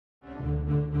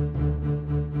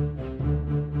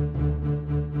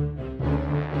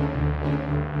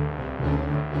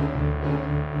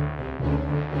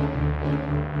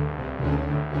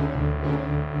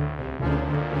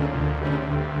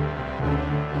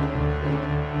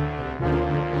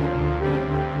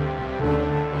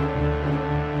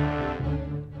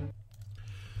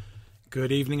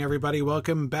Good evening, everybody.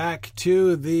 Welcome back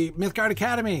to the Mythgard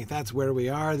Academy. That's where we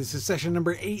are. This is session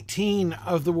number 18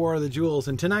 of the War of the Jewels.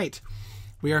 And tonight,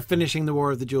 we are finishing the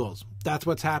War of the Jewels. That's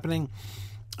what's happening.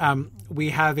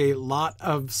 We have a lot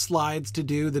of slides to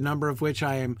do, the number of which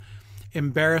I am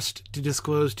embarrassed to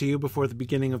disclose to you before the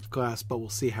beginning of the class, but we'll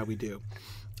see how we do.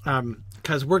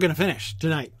 Because we're going to finish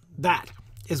tonight. That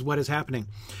is what is happening.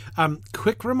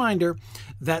 Quick reminder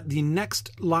that the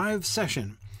next live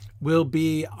session will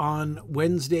be on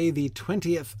Wednesday, the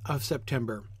 20th of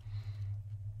September.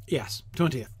 Yes,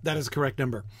 20th. That is the correct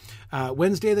number.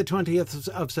 Wednesday, the 20th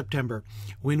of September,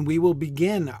 when we will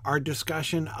begin our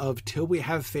discussion of Till We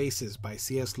Have Faces by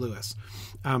C.S. Lewis.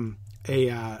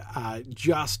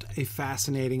 Just a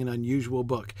fascinating and unusual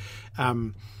book.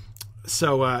 And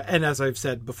as I've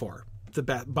said before,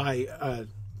 by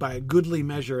a goodly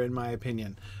measure, in my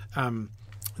opinion,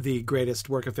 the greatest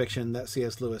work of fiction that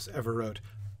C.S. Lewis ever wrote.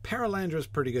 Paralandra is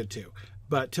pretty good too,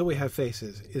 but Till We Have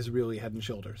Faces is really head and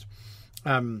shoulders.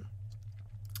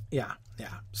 Yeah.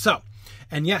 So,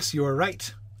 and yes, you are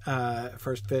right,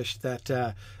 First Fish, that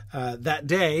that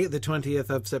day, the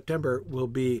 20th of September, will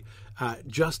be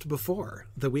just before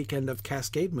the weekend of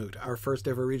Cascade Moot, our first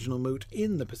ever regional moot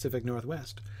in the Pacific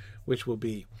Northwest, which will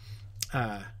be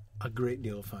a great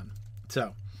deal of fun.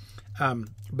 So,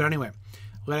 but anyway,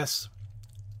 let us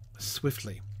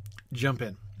swiftly jump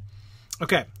in.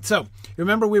 Okay, so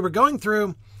remember we were going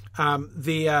through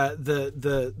the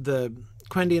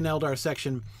Quendi and Eldar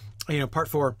section, part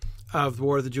 4 of the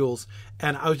War of the Jewels,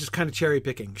 and I was just kind of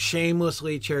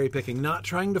shamelessly cherry picking, not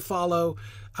trying to follow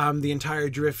the entire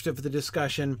drift of the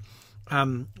discussion,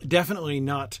 definitely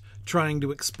not trying to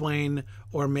explain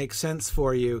or make sense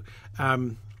for you,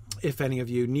 if any of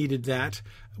you needed that,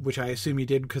 which I assume you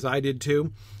did because I did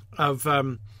too, of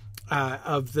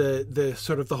the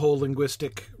sort of the whole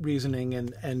linguistic reasoning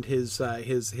and his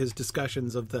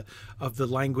discussions of the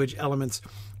language elements,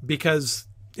 because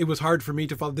it was hard for me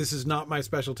to follow. This is not my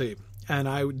specialty, and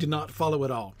I did not follow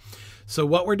it all. So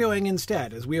what we're doing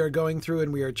instead is we are going through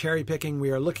and we are cherry picking.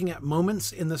 We are looking at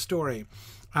moments in the story,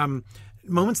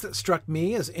 moments that struck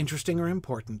me as interesting or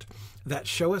important, that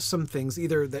show us some things,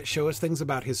 either that show us things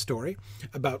about his story,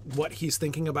 about what he's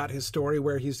thinking about his story,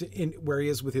 where he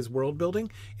is with his world building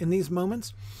in these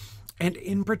moments, and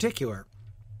in particular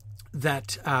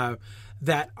that are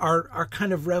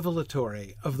kind of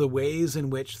revelatory of the ways in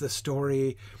which the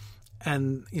story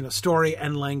and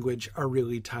language are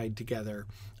really tied together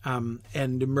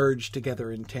and emerge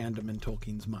together in tandem in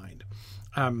Tolkien's mind.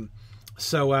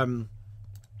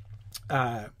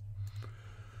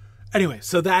 Anyway,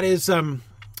 so that is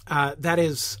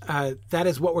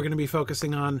what we're going to be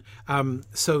focusing on.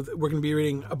 So we're going to be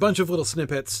reading a bunch of little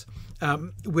snippets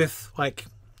with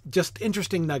just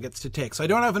interesting nuggets to take. So I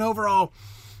don't have an overall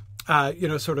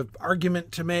sort of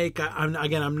argument to make.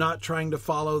 I'm not trying to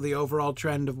follow the overall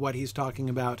trend of what he's talking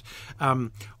about.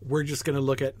 We're just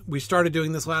going to we started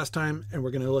doing this last time, and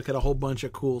we're going to look at a whole bunch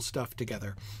of cool stuff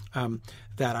together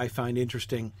that I find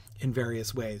interesting in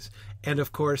various ways. And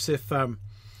of course, if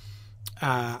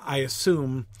I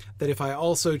assume that if I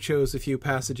also chose a few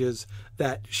passages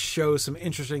that show some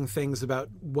interesting things about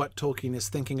what Tolkien is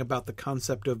thinking about the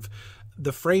concept of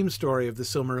the frame story of the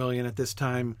Silmarillion at this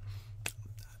time,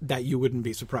 that you wouldn't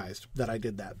be surprised that I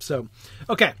did that. So,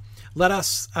 okay, let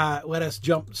us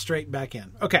jump straight back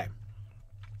in. Okay,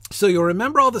 so you'll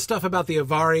remember all the stuff about the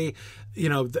Avari,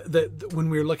 when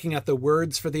we were looking at the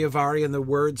words for the Avari and the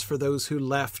words for those who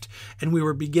left, and we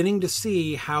were beginning to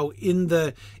see how in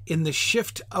the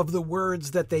shift of the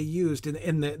words that they used,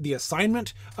 in the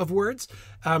assignment of words,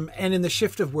 and in the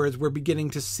shift of words, we're beginning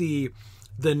to see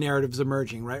the narratives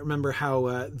emerging, right? Remember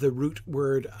how the root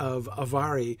word of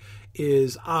Avari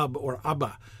is ab or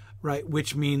abba, right?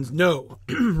 Which means no,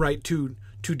 right? To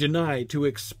deny, to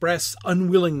express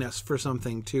unwillingness for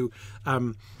something, to,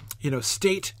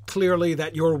 state clearly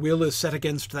that your will is set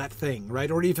against that thing,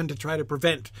 right? Or even to try to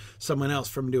prevent someone else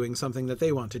from doing something that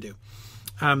they want to do.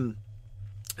 Anyway,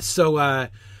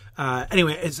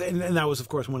 and that was, of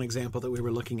course, one example that we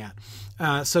were looking at.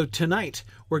 So tonight,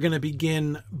 we're going to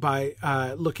begin by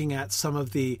looking at some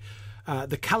of the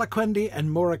Calaquendi and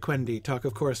Moraquendi talk.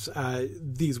 Of course,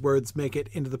 these words make it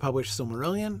into the published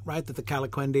Silmarillion, right? That the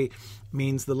Calaquendi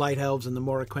means the light elves and the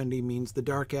Moraquendi means the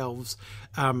dark elves.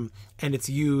 And it's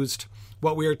used,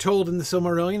 what we are told in the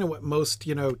Silmarillion, and what most,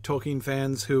 Tolkien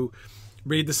fans who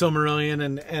read the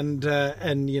Silmarillion and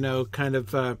kind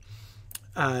of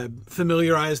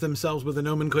familiarize themselves with the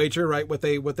nomenclature, right? What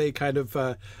they kind of,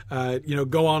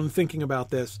 go on thinking about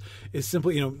this is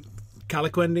simply,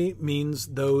 Calaquendi means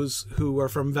those who are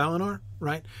from Valinor,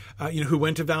 right? Who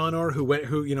went to Valinor, who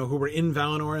were in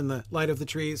Valinor in the light of the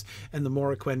trees, and the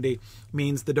Moraquendi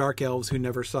means the dark elves who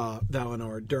never saw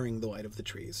Valinor during the light of the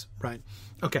trees, right?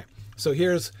 Okay, so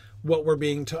here's what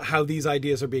how these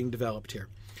ideas are being developed here.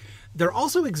 There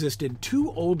also existed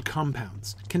two old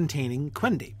compounds containing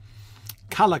Quendi,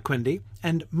 Calaquendi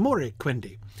and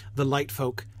Moraquendi, the light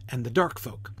folk and the dark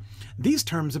folk. These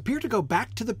terms appear to go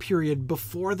back to the period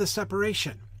before the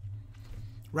separation.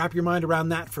 Wrap your mind around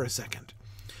that for a second.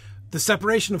 The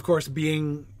separation, of course,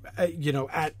 being, at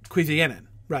Cuiviénen,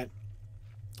 right?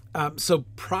 So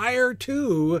prior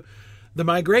to the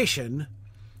migration,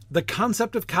 the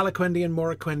concept of Calaquendi and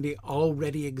Moraquendi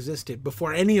already existed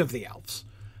before any of the elves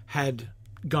had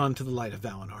gone to the light of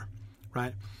Valinor,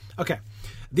 right? Okay.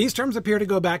 These terms appear to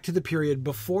go back to the period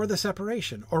before the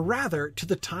separation, or rather to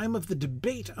the time of the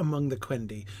debate among the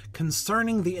Quendi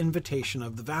concerning the invitation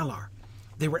of the Valar.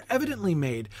 They were evidently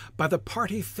made by the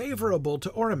party favourable to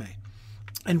Orome,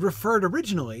 and referred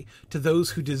originally to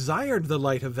those who desired the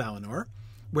light of Valinor,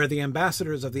 where the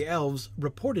ambassadors of the elves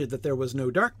reported that there was no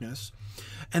darkness,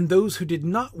 and those who did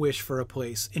not wish for a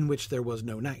place in which there was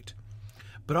no night.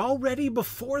 But already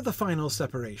before the final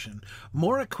separation,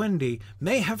 Moraquendi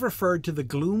may have referred to the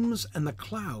glooms and the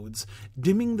clouds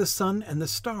dimming the sun and the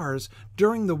stars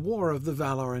during the war of the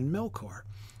Valar and Melkor,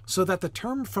 so that the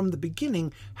term from the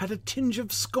beginning had a tinge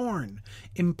of scorn,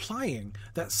 implying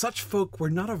that such folk were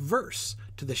not averse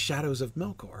to the shadows of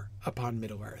Melkor upon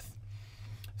Middle-earth.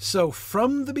 So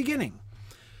from the beginning,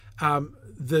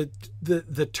 the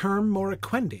term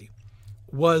Moraquendi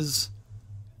was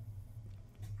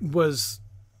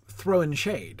throwing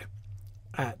shade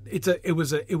at it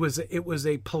was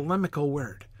a polemical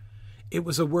word. It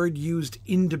was a word used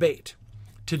in debate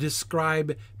to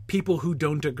describe people who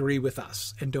don't agree with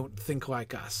us and don't think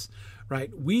like us, right?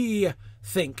 We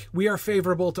are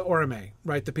favorable to Orome,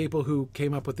 right? The people who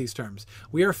came up with these terms.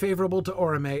 We are favorable to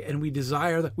Orome, and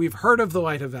we've heard of the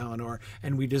light of Valinor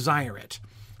and we desire it.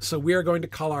 So we are going to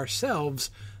call ourselves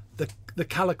the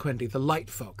Calaquendi, the light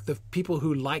folk, the people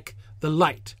who like the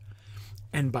light.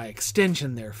 And by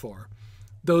extension, therefore,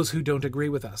 those who don't agree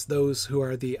with us, those who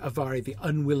are the Avari, the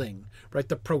unwilling, right,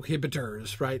 the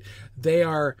prohibitors, right, they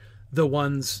are the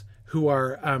ones who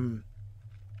are,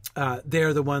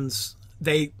 they're the ones,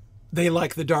 they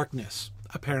like the darkness,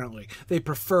 apparently. They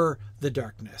prefer the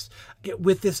darkness.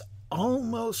 With this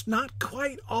almost not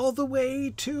quite all the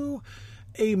way to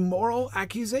a moral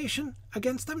accusation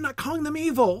against them, not calling them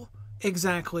evil,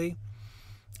 exactly,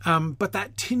 but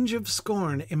that tinge of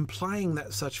scorn implying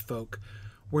that such folk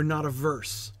were not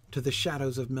averse to the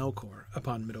shadows of Melkor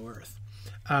upon Middle-earth.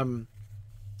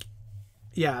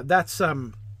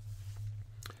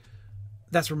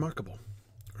 That's remarkable,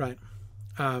 right?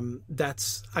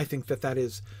 I think that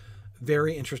is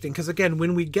very interesting, because again,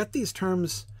 when we get these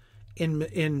terms in the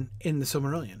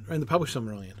Silmarillion, or in the published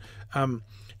Silmarillion,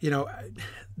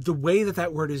 the way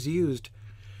that word is used,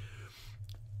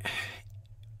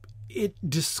 it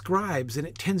describes, and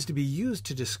it tends to be used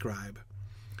to describe,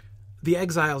 the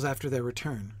exiles after their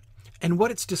return. And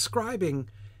what it's describing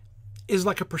is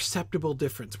like a perceptible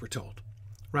difference, we're told,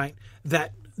 right?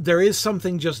 That there is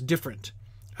something just different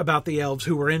about the elves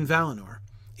who were in Valinor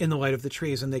in the light of the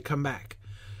trees, and they come back.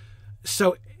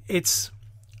 So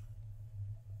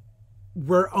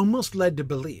we're almost led to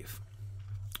believe,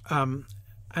 and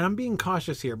I'm being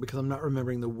cautious here because I'm not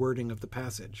remembering the wording of the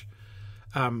passage,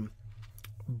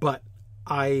 but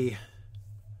I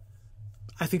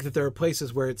think that there are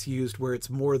places where it's used where it's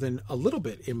more than a little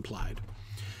bit implied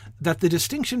that the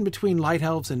distinction between light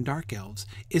elves and dark elves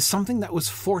is something that was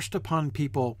forced upon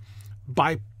people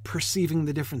by perceiving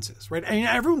the differences, right? I mean,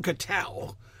 everyone could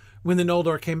tell when the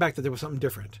Noldor came back that there was something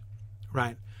different,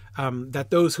 right?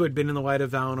 That those who had been in the light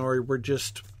of Valinor were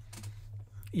just,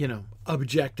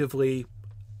 objectively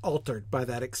altered by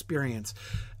that experience.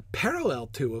 Parallel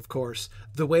to, of course,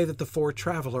 the way that the four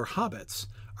traveler hobbits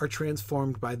are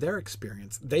transformed by their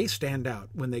experience. They stand out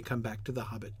when they come back to the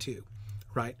Hobbit too,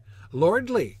 right?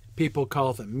 Lordly, people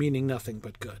call them, meaning nothing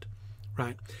but good,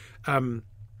 right?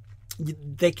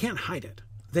 They can't hide it.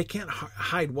 They can't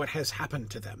hide what has happened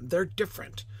to them. They're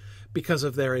different because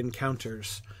of their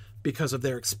encounters, because of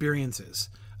their experiences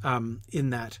in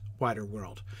that wider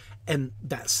world. And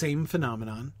that same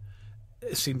phenomenon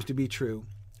seems to be true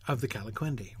of the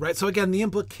Calaquendi, right? So again, the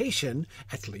implication,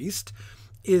 at least,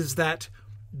 is that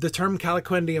the term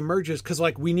Calaquendi emerges because,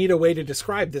 we need a way to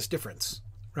describe this difference,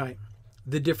 right?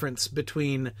 The difference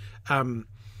between the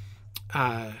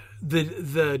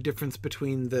difference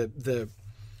between the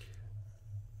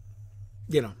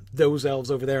those elves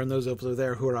over there and those elves over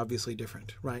there who are obviously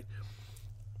different, right?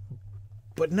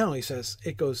 But no, he says,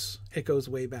 it goes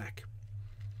way back.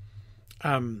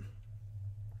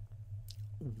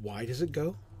 Why does it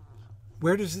go?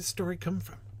 Where does this story come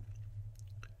from?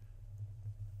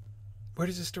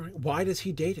 Why does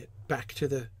he date it back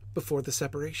to before the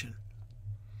separation?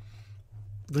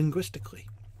 Linguistically,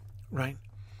 right?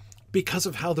 Because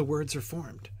of how the words are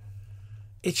formed.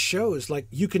 It shows, like,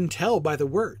 you can tell by the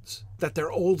words that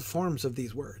they're old forms of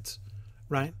these words,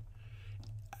 right?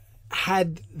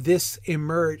 Had these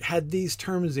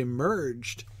terms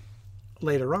emerged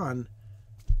later on,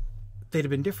 they'd have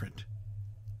been different,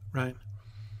 right?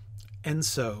 And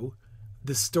so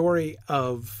the story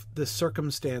of the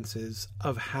circumstances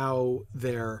of how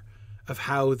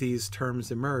these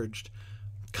terms emerged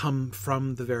come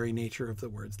from the very nature of the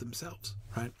words themselves,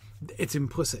 right? It's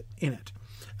implicit in it.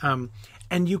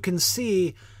 And you can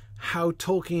see how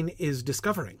Tolkien is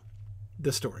discovering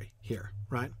the story here,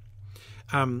 right?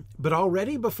 But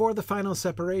already before the final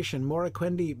separation,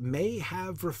 Morroquendi may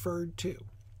have referred to,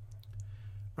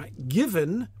 right?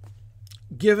 Given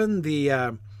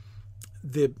the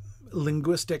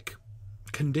linguistic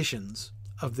conditions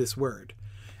of this word,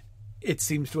 it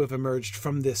seems to have emerged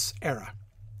from this era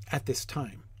at this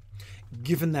time.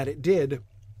 Given that it did,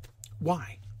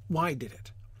 why? Why did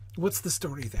it? What's the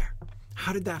story there?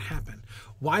 How did that happen?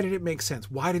 Why did it make sense?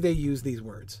 Why did they use these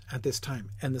words at this time?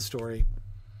 And the story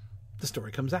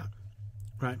comes out,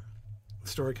 right? The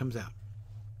story comes out.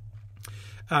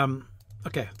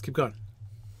 Okay, let's keep going.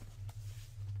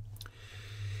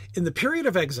 In the period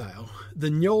of exile, the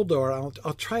Noldor,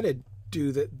 I'll try to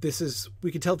do that.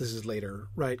 We can tell this is later,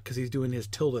 right? Because he's doing his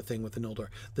tilde thing with the Noldor.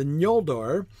 The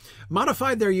Noldor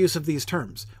modified their use of these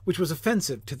terms, which was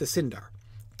offensive to the Sindar.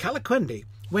 Calaquendi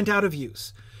went out of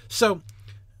use. So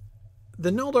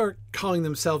the Noldor calling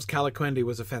themselves Calaquendi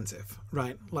was offensive,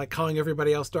 right? Like calling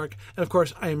everybody else dark. And of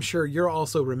course, I am sure you're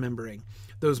also remembering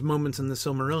those moments in the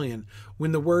Silmarillion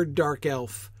when the word dark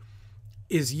elf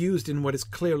is used in what is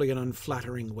clearly an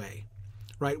unflattering way,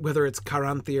 right? Whether it's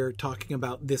Caranthir talking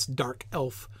about this dark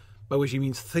elf, by which he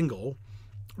means Thingol,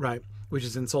 right? Which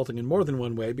is insulting in more than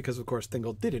one way, because of course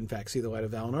Thingol did in fact see the light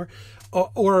of Valinor.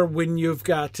 Or when you've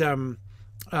got,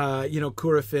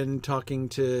 Curufin talking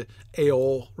to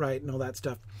Eol, right? And all that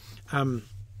stuff.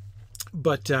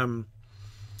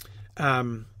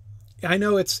 I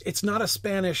know it's not a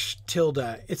Spanish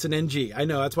tilde, it's an NG. I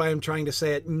know, that's why I'm trying to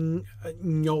say it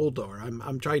Noldor.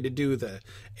 I'm trying to do the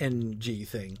NG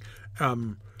thing.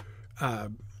 That's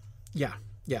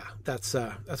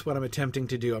what I'm attempting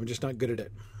to do. I'm just not good at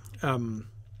it.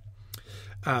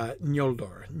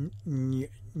 Noldor.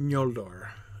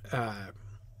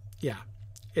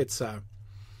 It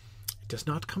does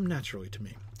not come naturally to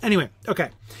me. Anyway,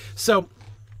 okay. So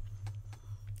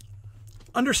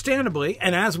understandably,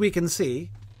 and as we can see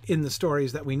in the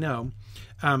stories that we know,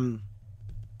 I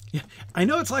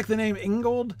know it's like the name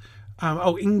Ingold.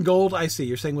 Ingold, I see.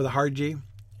 You're saying with a hard G?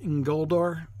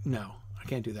 Ingoldor? No, I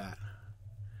can't do that.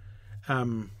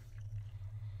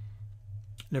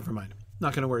 Never mind.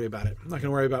 Not going to worry about it. Not going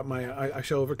to worry about I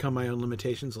shall overcome my own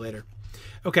limitations later.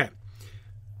 Okay.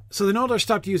 So the Noldor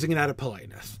stopped using it out of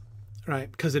politeness, right?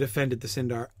 Because it offended the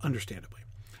Sindar, understandably.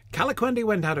 Calaquendi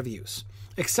went out of use.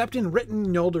 Except in written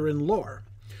Noldorin lore,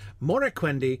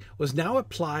 Morroquendi was now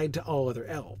applied to all other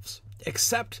elves,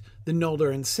 except the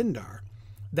Noldor and Sindar,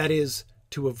 that is,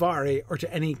 to Avari or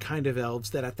to any kind of elves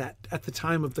that at the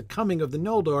time of the coming of the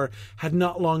Noldor had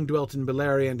not long dwelt in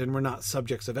Beleriand and were not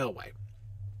subjects of Elwë.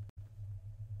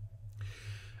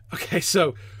 Okay,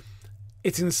 so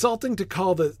it's insulting to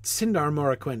call the Sindar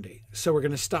Morroquendi, so we're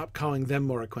going to stop calling them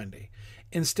Morroquendi.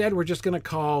 Instead, we're just going to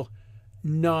call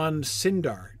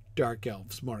non-Sindar dark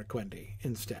elves Morroquendi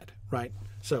instead, right?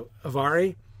 So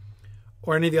Avari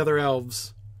or any of the other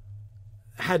elves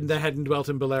that hadn't dwelt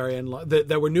in Beleriand,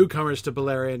 that were newcomers to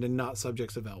Beleriand and not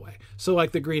subjects of Elwë. So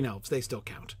like the green elves, they still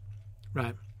count,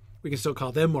 right? We can still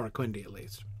call them Morroquendi at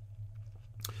least.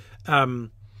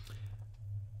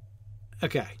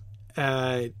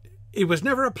 It was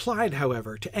never applied,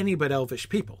 however, to any but elvish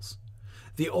peoples.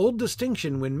 The old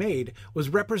distinction, when made, was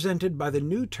represented by the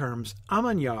new terms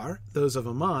Amanyar, those of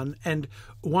Aman, and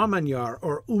Uamanyar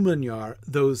or Umanyar,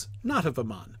 those not of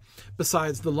Aman,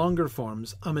 besides the longer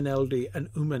forms Amaneldi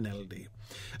and Umaneldi.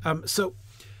 So,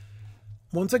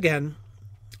 once again,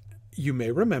 you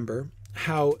may remember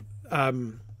how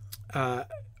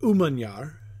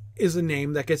Umanyar is a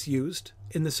name that gets used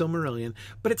in the Silmarillion,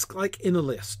 but it's like in a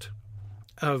list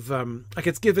of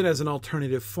it's given as an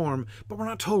alternative form, but we're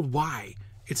not told why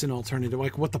it's an alternative,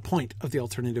 like what the point of the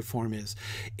alternative form is.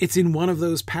 It's in one of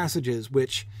those passages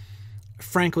which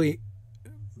frankly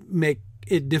make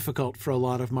it difficult for a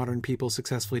lot of modern people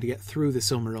successfully to get through the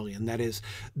Silmarillion. That is,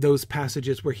 those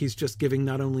passages where he's just giving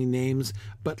not only names,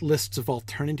 but lists of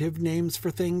alternative names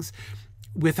for things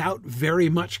without very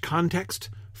much context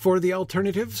for the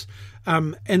alternatives.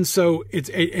 And so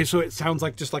it sounds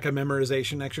like just like a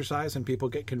memorization exercise and people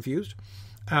get confused.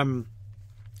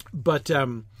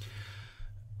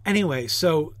 Anyway,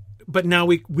 but now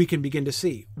we can begin to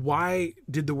see, why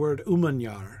did the word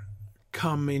Umanyar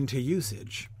come into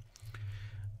usage?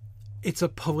 It's a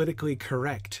politically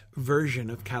correct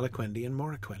version of Calaquendi and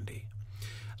Moraquendi.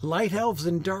 Light elves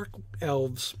and dark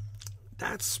elves,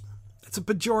 that's a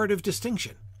pejorative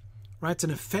distinction, right? It's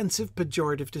an offensive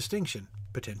pejorative distinction,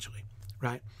 potentially,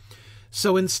 right?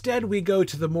 So instead we go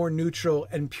to the more neutral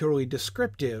and purely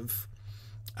descriptive,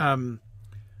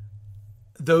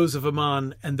 those of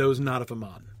Aman and those not of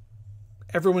Aman.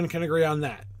 Everyone can agree on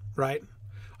that, right?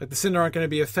 Like the Sindar aren't going to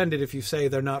be offended if you say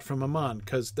they're not from Aman,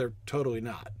 because they're totally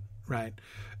not, right?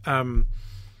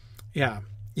 Yeah.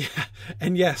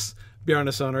 And yes,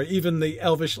 Bjarnason, even the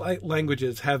Elvish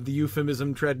languages have the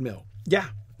euphemism treadmill. Yeah,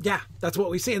 that's what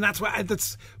we see. And that's one of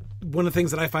the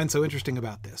things that I find so interesting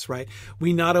about this, right?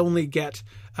 We not only get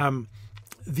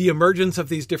the emergence of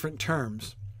these different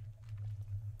terms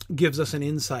gives us an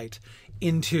insight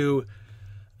into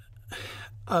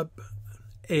an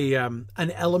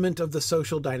element of the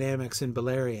social dynamics in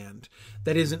Beleriand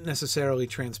that isn't necessarily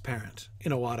transparent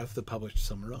in a lot of the published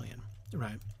Silmarillion,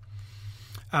 right?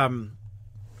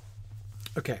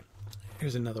 Okay,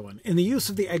 here's another one. In the use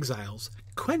of the exiles,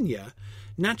 Quenya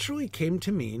naturally came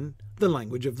to mean the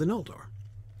language of the Noldor.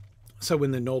 So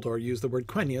when the Noldor used the word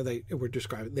Quenya,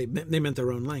 they meant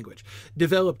their own language,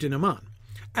 developed in Aman,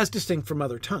 as distinct from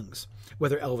other tongues,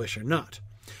 whether Elvish or not.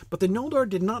 But the Noldor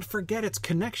did not forget its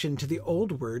connection to the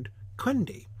old word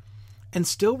Quendi, and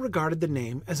still regarded the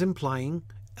name as implying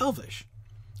Elvish,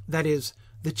 that is,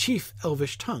 the chief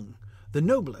Elvish tongue, the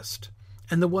noblest,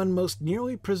 and the one most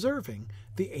nearly preserving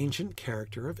the ancient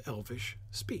character of Elvish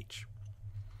speech.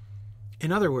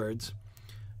 In other words,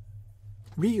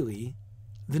 really,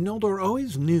 the Noldor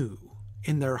always knew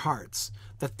in their hearts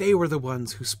that they were the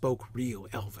ones who spoke real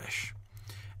Elvish.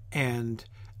 And,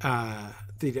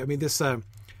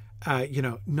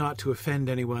 not to offend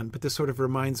anyone, but this sort of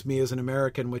reminds me as an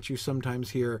American what you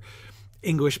sometimes hear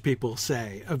English people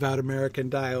say about American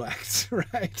dialects,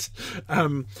 right?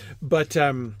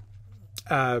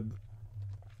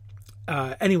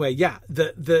 Anyway, yeah,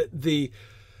 this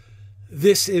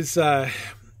is, well,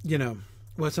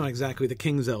 it's not exactly the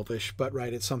King's Elvish, but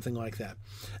right, it's something like that.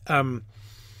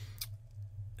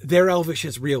 Their Elvish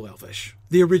is real Elvish,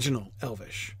 the original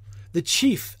Elvish, the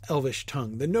chief Elvish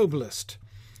tongue, the noblest,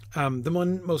 the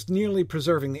one most nearly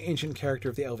preserving the ancient character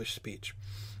of the Elvish speech.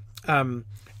 And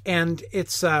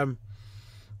it's, it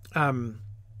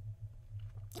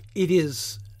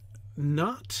is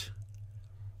not,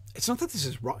 it's not that this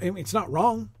is wrong. I mean, it's not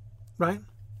wrong, right?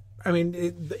 I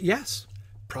mean, yes,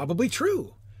 probably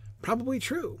true. Probably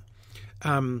true.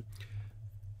 Well,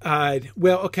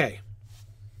 okay.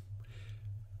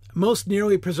 Most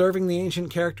nearly preserving the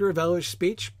ancient character of Elvish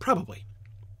speech? Probably.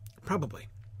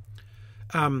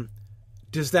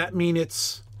 Does that mean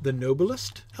it's the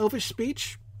noblest Elvish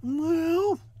speech?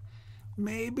 Well,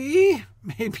 maybe.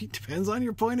 Maybe, depends on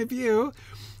your point of view.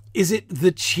 Is it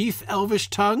the chief Elvish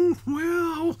tongue?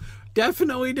 Well,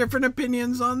 definitely different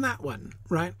opinions on that one,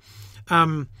 right?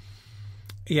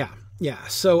 Yeah.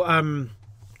 So,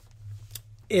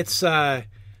 it's,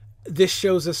 this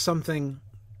shows us something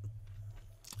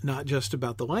not just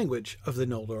about the language of the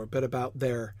Noldor, but about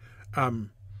their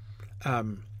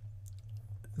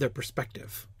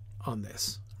perspective on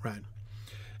this, right?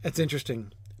 It's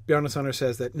interesting. Bjarnason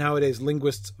says that nowadays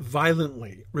linguists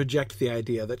violently reject the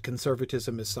idea that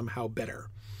conservatism is somehow better.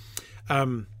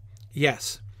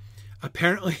 Yes,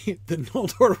 apparently the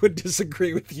Noldor would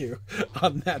disagree with you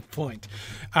on that point.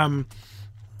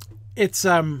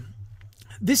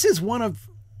 This is one of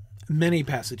many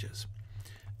passages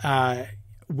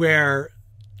where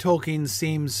Tolkien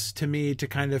seems to me to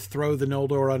kind of throw the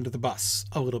Noldor under the bus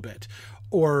a little bit,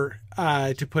 or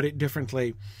to put it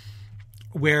differently,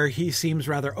 where he seems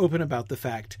rather open about the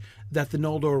fact that the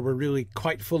Noldor were really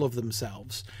quite full of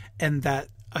themselves, and that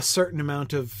a certain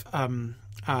amount of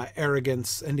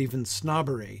arrogance and even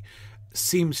snobbery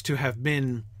seems to have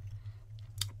been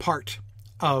part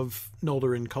of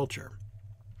Noldoran culture,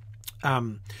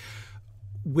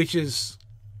 which is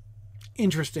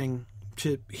interesting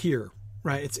to hear,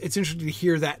 right? It's interesting to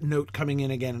hear that note coming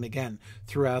in again and again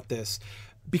throughout this,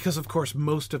 because, of course,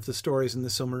 most of the stories in the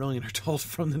Silmarillion are told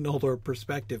from the Noldor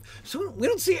perspective. So we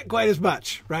don't see it quite as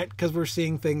much, right? Because we're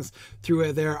seeing things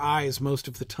through their eyes most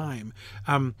of the time.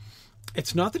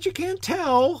 It's not that you can't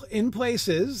tell in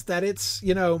places that it's,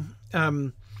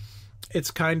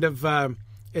 it's kind of...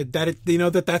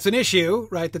 that's an issue,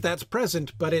 right? That's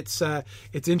present, but it's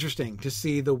interesting to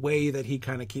see the way that he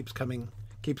kind of keeps coming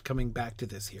back to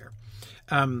this here.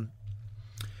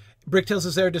 Brick tells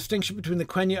us there a distinction between the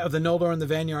Quenya of the Noldor and the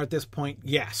Vanyar at this point.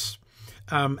 Yes.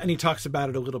 And he talks about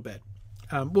it a little bit.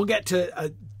 We'll get to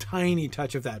a tiny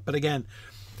touch of that, but again,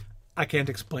 I can't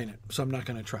explain it, so I'm not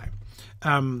going to try.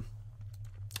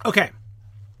 Okay.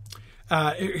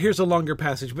 Here's a longer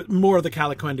passage, but more of the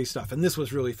Calaquendi stuff. And this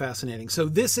was really fascinating. So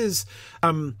this is,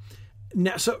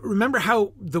 now, so remember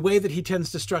how the way that he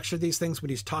tends to structure these things when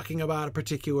he's talking about a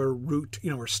particular root,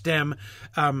 or stem,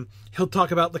 he'll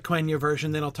talk about the Quenya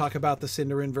version, then he'll talk about the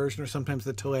Sindarin version, or sometimes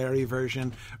the Teleri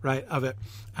version, right, of it.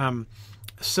 Because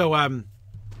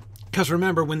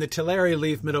remember, when the Teleri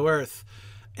leave Middle-earth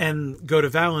and go to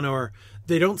Valinor,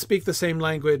 they don't speak the same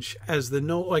language as the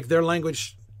their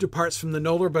language departs from the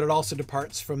Noldor, but it also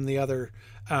departs from the other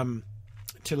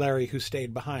Teleri who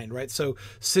stayed behind, right? So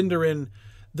Sindarin,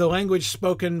 the language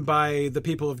spoken by the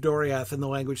people of Doriath and the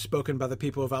language spoken by the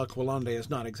people of Alqualande is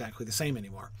not exactly the same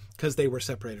anymore because they were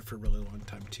separated for a really long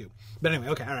time too. But anyway,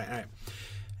 okay, all right.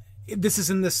 This is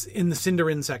in the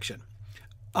Sindarin section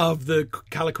of the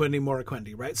Calaquendi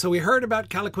Moraquendi, right? So we heard about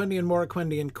Calaquendi and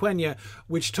Moraquendi and Quenya,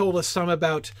 which told us some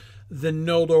about the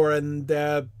Noldor and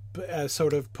the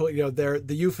the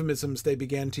euphemisms they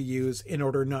began to use in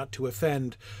order not to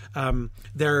offend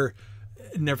their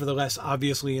nevertheless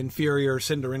obviously inferior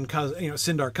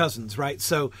Sindar cousins, right?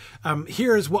 So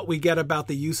here's what we get about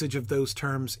the usage of those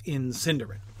terms in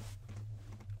Sindarin.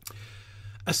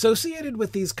 Associated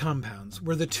with these compounds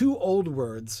were the two old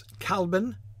words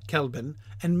Kelbin,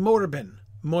 and Morbin.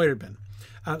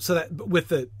 So that with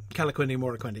the Calaquendi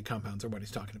Moraquendi compounds are what he's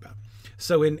talking about.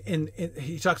 So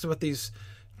he talks about these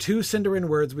two Sindarin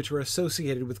words which were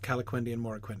associated with Calaquendi and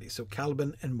Moraquendi. So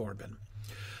Kelbin and Morbin.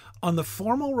 On the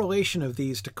formal relation of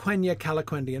these to Quenya,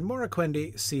 Calaquendi, and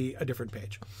Moraquendi, see a different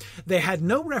page. They had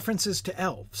no references to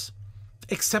elves,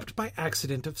 except by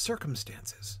accident of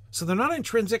circumstances. So they're not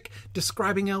intrinsic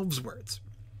describing elves' words,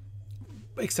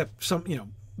 except some,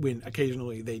 when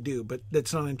occasionally they do, but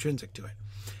that's not intrinsic to it.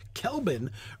 Kelbin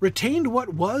retained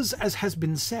what was, as has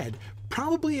been said,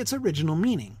 probably its original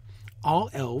meaning,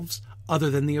 all elves other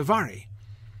than the Avari,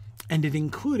 and it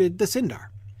included the Sindar.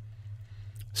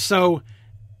 So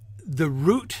the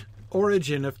root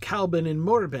origin of Kelbin and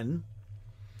Morbin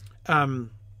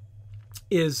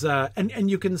is, and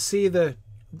you can see the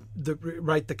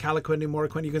Calaquendi,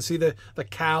 Moraquendi, you can see the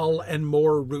Cal and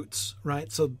Mor roots, right?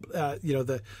 So,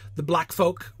 the black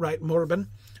folk, right? Morbin,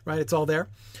 right? It's all there.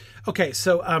 Okay.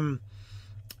 So,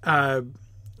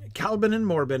 Kelbin and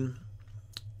Morbin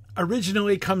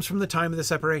originally comes from the time of the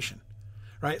separation,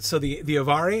 right? So the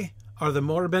Avari are the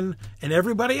Morbin, and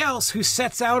everybody else who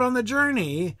sets out on the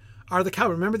journey are the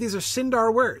Kelbin. Remember, these are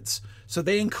Sindar words, so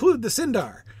they include the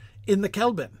Sindar in the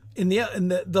Kelbin, in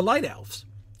the Light Elves,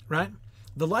 right?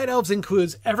 The Light Elves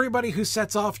includes everybody who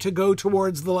sets off to go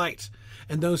towards the light,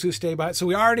 and those who stay by. So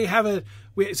we already have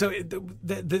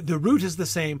the root is the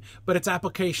same, but its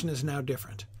application is now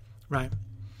different, right?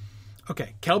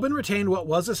 Okay, Kelbin retained what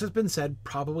was, as has been said,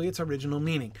 probably its original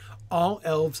meaning. All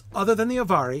elves other than the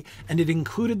Avari, and it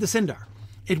included the Sindar.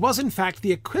 It was, in fact,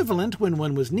 the equivalent, when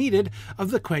one was needed,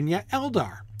 of the Quenya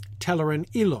Eldar, Telerin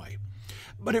Eloi.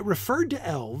 But it referred to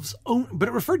elves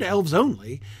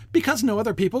only because no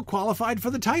other people qualified for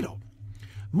the title.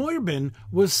 Morbin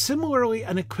was similarly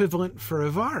an equivalent for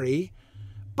Avari,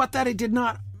 but that it did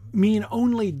not mean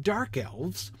only dark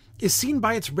elves is seen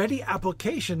by its ready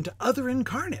application to other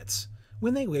incarnates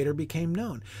when they later became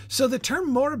known. So the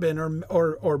term Morbin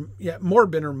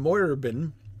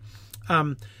Morbin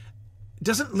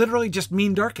doesn't literally just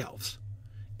mean dark elves.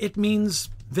 It means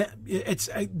that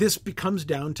this becomes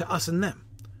down to us and them,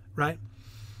 right?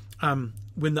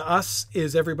 When the us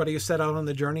is everybody who set out on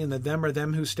the journey, and the them are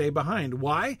them who stay behind.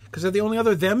 Why? Because they're the only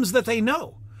other thems that they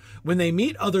know. When they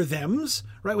meet other thems,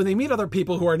 right? When they meet other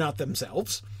people who are not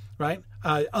themselves, right?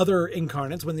 Other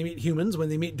incarnates, when they meet humans, when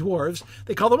they meet dwarves,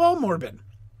 they call them all Morbin.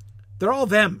 They're all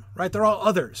them, right? They're all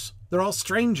others. They're all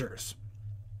strangers.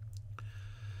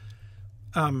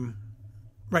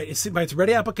 Right, it's by its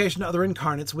ready application to other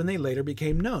incarnates when they later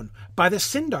became known. By the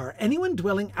Sindar, anyone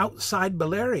dwelling outside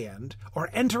Beleriand or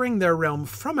entering their realm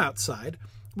from outside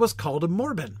was called a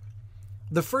Morbin.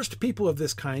 The first people of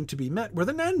this kind to be met were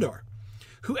the Nandor,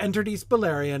 who entered East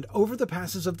Beleriand over the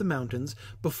passes of the mountains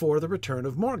before the return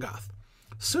of Morgoth.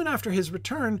 Soon after his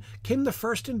return came the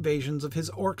first invasions of his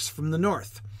orcs from the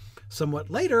north. Somewhat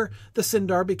later, the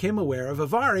Sindar became aware of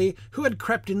Avari, who had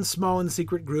crept in small and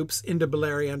secret groups into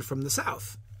Beleriand from the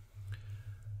south.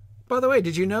 By the way,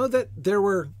 did you know that there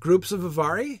were groups of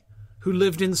Avari who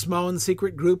lived in small and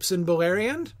secret groups in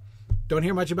Beleriand? Don't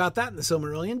hear much about that in the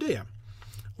Silmarillion, do you?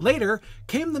 Later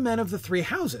came the men of the Three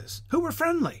Houses, who were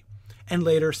friendly, and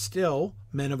later still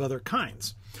men of other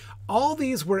kinds. All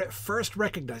these were at first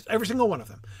recognized, every single one of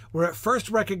them, were at first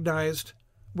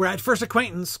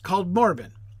acquaintance called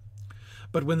Morbin.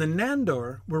 But when the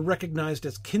Nandor were recognized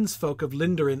as kinsfolk of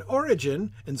Lindarin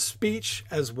origin and speech,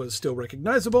 as was still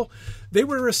recognizable, they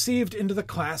were received into the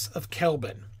class of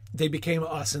Kelbin. They became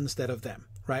us instead of them,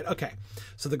 right? Okay,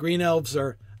 so the Green Elves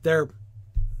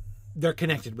they're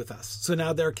connected with us. So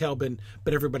now they're Kelbin,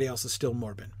 but everybody else is still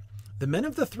Morbin. The men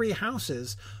of the Three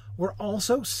Houses were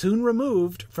also soon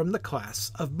removed from the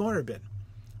class of Morbin.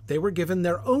 They were given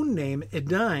their own name,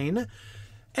 Edain,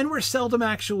 and were seldom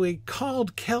actually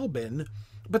called Kelbin,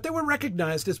 but they were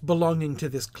recognized as belonging to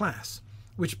this class,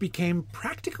 which became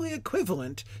practically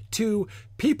equivalent to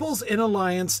peoples in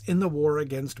alliance in the war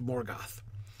against Morgoth.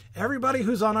 Everybody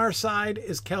who's on our side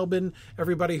is Kelbin,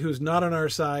 everybody who's not on our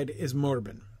side is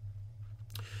Morbin.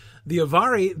 The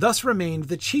Avari thus remained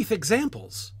the chief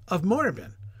examples of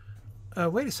Morbin.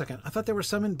 Wait a second, I thought there were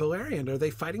some in Beleriand. Are they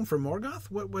fighting for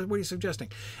Morgoth? What are you suggesting?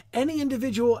 Any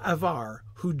individual Avar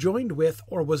who joined with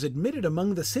or was admitted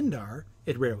among the Sindar,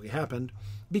 it rarely happened,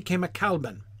 became a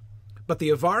Kalban. But the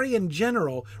Avari in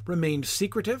general remained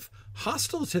secretive,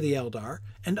 hostile to the Eldar,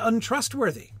 and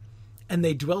untrustworthy, and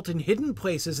they dwelt in hidden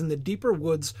places in the deeper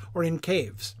woods or in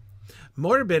caves.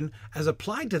 Morbin, as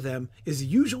applied to them, is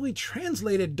usually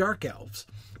translated Dark Elves,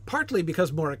 partly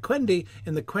because Morroquendi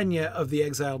in the Quenya of the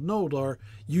exiled Noldor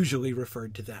usually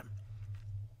referred to them.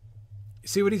 You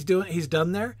see what he's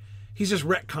done there? He's just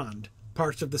retconned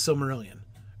parts of the Silmarillion,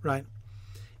 right?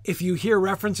 If you hear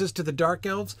references to the Dark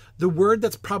Elves, the word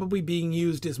that's probably being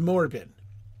used is Morbin.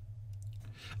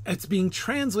 It's being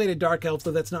translated Dark Elves,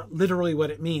 though that's not literally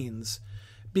what it means,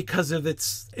 because of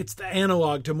it's the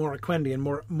analog to Morroquendi, and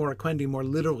Morroquendi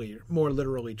more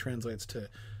literally translates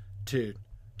to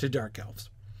Dark Elves.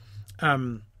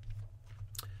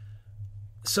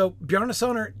 So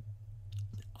Bjarnasonar,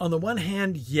 on the one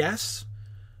hand, yes,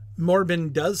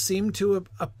 Morbin does seem to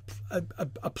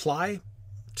apply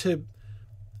to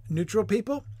neutral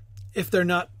people. If they're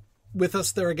not with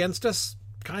us, they're against us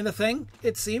kind of thing,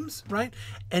 it seems, right?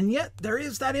 And yet there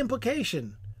is that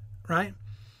implication, right?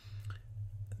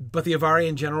 But the Avari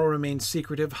in general remain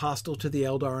secretive, hostile to the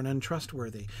Eldar, and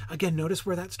untrustworthy. Again, notice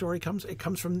where that story comes. It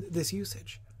comes from this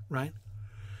usage, right?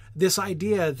 This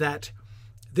idea that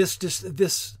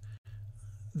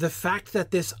the fact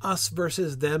that this us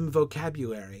versus them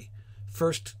vocabulary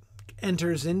first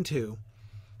enters into,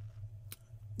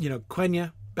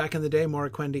 Quenya, back in the day,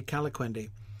 Morroquendi, Calaquendi,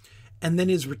 and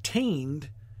then is retained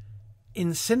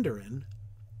in Sindarin,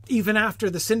 even after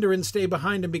the Sindarin stay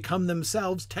behind and become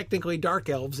themselves technically Dark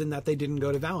Elves in that they didn't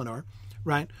go to Valinor,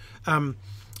 right?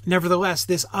 Nevertheless,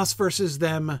 this us versus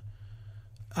them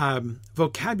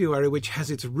vocabulary, which has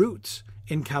its roots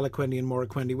in Calaquendi and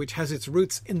Morroquendi, which has its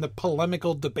roots in the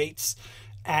polemical debates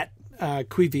at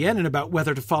Cuiviénen about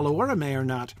whether to follow Orome or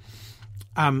not,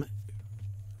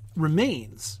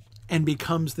 remains and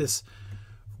becomes this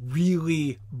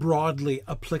really broadly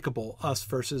applicable us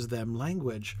versus them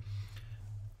language.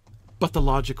 But the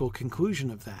logical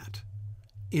conclusion of that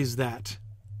is that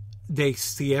they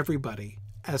see everybody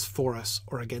as for us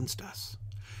or against us,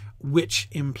 which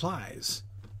implies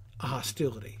a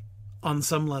hostility on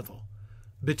some level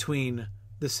between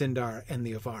the Sindar and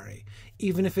the Avari,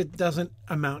 even if it doesn't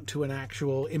amount to an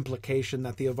actual implication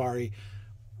that the Avari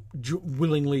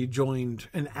willingly joined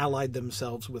and allied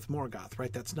themselves with Morgoth,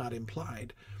 right? That's not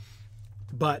implied.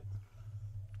 But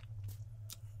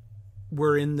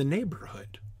we're in the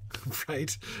neighborhood,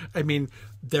 right? I mean,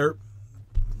 they're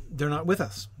not with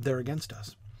us. They're against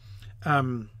us.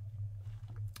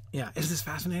 Yeah, is this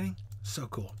fascinating? So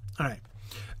cool. All right.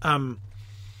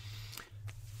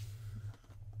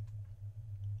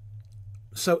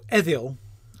 So Edil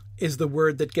is the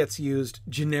word that gets used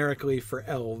generically for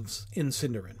elves in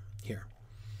Sindarin here.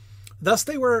 Thus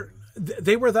they were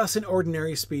thus in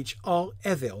ordinary speech all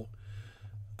Edil,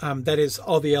 that is,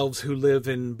 all the elves who live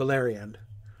in Beleriand.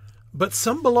 But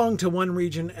some belong to one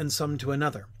region and some to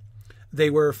another. They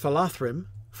were Falathrim,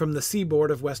 from the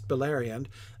seaboard of West Beleriand.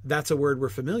 That's a word we're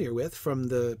familiar with from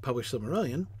the published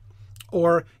Silmarillion.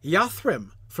 Or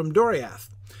Yathrim, from Doriath.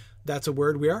 That's a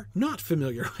word we are not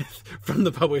familiar with from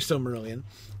the published Silmarillion.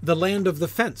 The land of the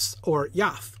fence, or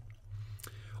Yath.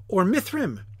 Or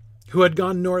Mithrim, who had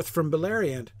gone north from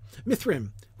Beleriand,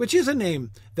 Mithrim, which is a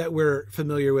name that we're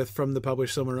familiar with from the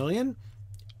published Silmarillion,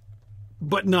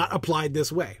 but not applied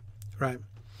this way, right?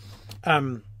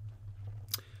 Or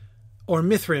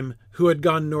Mithrim, who had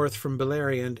gone north from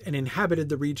Beleriand and inhabited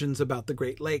the regions about the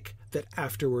Great Lake that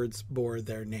afterwards bore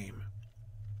their name.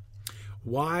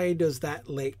 Why does that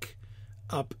lake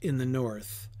up in the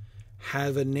north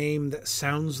have a name that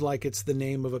sounds like it's the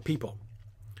name of a people?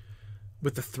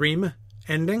 With the Thrym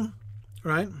ending,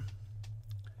 right?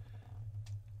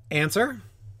 Answer?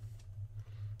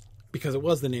 Because it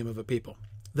was the name of a people.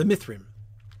 The Mithrim.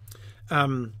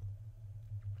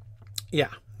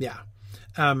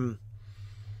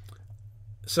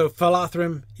 So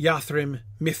Falathrim, Yathrim,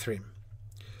 Mithrim.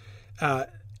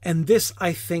 And this,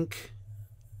 I think,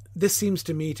 this seems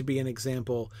to me to be an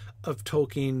example of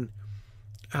Tolkien,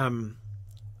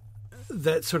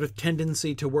 that sort of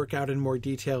tendency to work out in more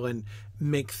detail and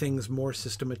make things more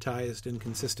systematized and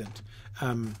consistent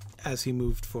as he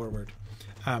moved forward.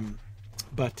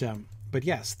 But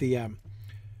yes, the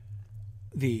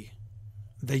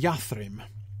Yathrim,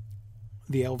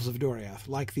 the elves of Doriath,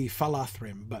 like the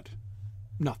Falathrim, but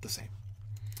not the same.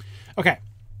 Okay.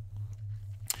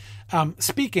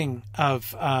 Speaking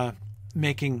of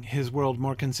making his world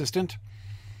more consistent,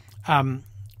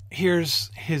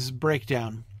 here's his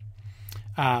breakdown.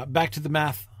 Back to the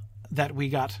math that we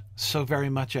got so very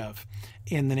much of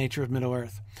in The Nature of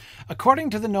Middle-earth. According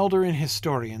to the Noldorin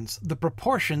historians, the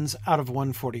proportions out of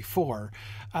 144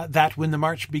 that when the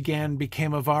march began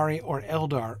became Avari or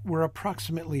Eldar were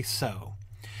approximately so.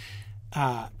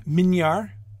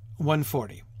 Minyar,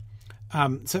 140.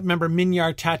 So remember,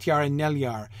 Minyar, Tatyar, and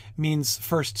Nelyar means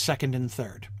first, second, and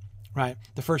third, right?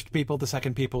 The first people, the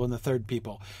second people, and the third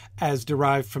people, as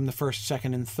derived from the first,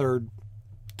 second, and third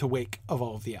to wake of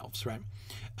all of the elves, right?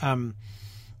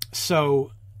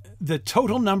 So the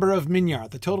total number of Minyar,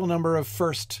 the total number of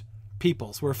first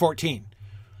peoples were 14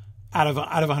 out of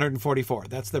 144.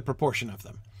 That's the proportion of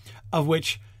them, of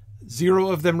which 0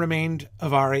 of them remained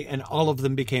Avari and all of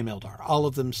them became Eldar. All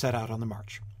of them set out on the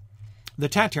march. The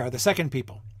Tatyar, the second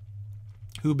people,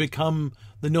 who become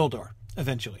the Noldor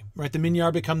eventually, right? The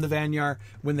Minyar become the Vanyar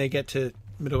when they get to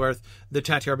Middle-earth. The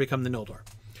Tatyar become the Noldor.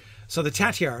 So the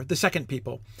Tatyar, the second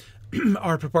people,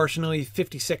 are proportionally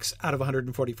 56 out of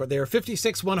 144. They are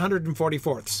 56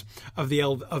 144ths of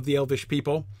the elvish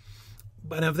people,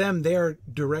 but of them they are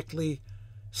directly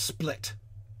split.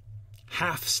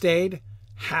 Half stayed,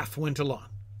 half went along.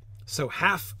 So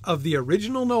half of the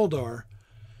original Noldor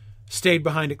stayed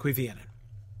behind at Cuiviénen.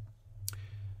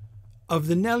 Of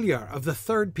the Nelyar, of the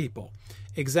third people,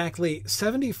 exactly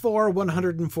 74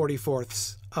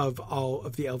 144ths of all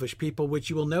of the elvish people, which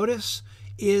you will notice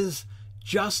is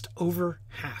just over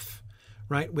half,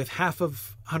 right? With half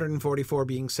of 144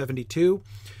 being 72.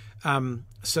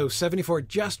 So 74,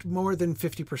 just more than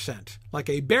 50%. Like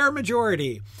a bare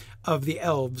majority of the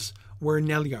elves were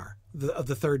Nelyar, of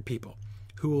the third people,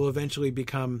 who will eventually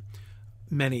become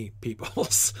many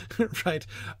peoples, right?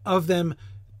 Of them,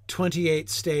 28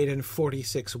 stayed and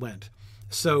 46 went.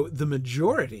 So the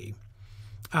majority,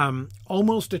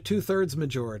 almost a 2/3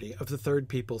 majority of the third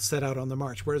people set out on the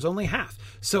march, whereas only half.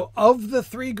 So of the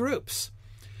three groups,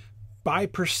 by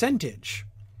percentage,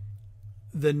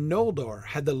 the Noldor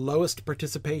had the lowest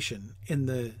participation in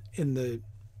the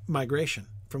migration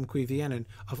from Cuiviénen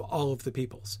of all of the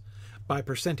peoples. By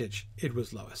percentage, it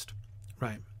was lowest,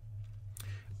 right?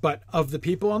 But of the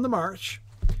people on the march,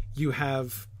 you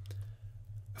have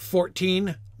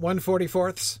 14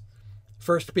 144ths,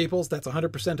 first peoples, that's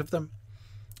 100% of them.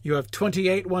 You have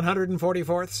 28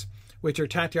 144ths, which are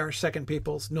Tatyar, second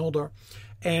peoples, Noldor,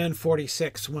 and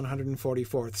 46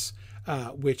 144ths,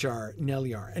 which are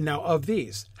Nelyar. And now of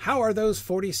these, how are those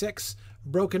 46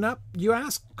 broken up, you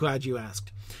ask? Glad you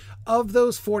asked. Of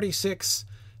those 46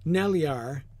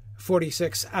 Nelyar,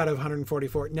 46 out of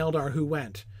 144 Neldar who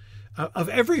went, of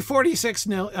every 46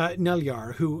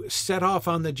 Nelyar who set off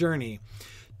on the journey,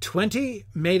 20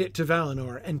 made it to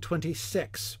Valinor and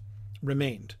 26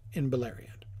 remained in Beleriand.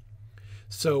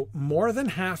 So more than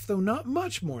half, though not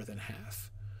much more than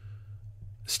half,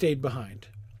 stayed behind.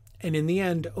 And in the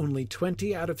end, only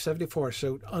 20 out of 74,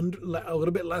 so a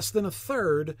little bit less than a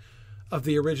third of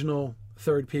the original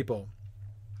third people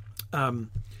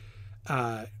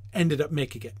ended up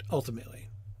making it, ultimately,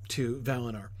 to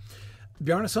Valinor.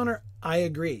 Bjarnasonar, I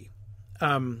agree.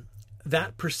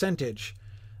 That percentage,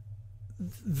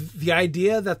 the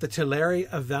idea that the Teleri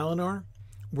of Valinor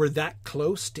were that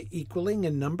close to equaling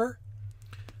in number,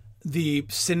 the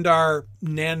Sindar,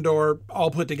 Nandor all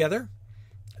put together,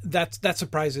 that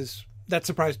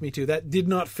surprised me too. That did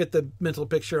not fit the mental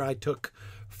picture I took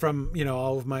from,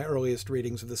 all of my earliest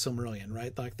readings of the Silmarillion,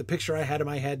 right? Like the picture I had in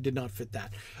my head did not fit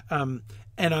that. And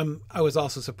I was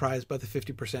also surprised by the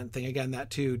 50% thing. Again,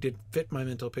 that too didn't fit my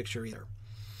mental picture either.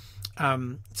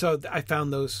 So I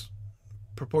found those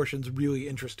proportions really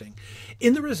interesting.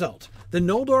 In the result, the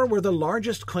Noldor were the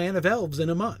largest clan of elves in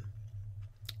Aman,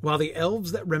 while the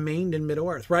elves that remained in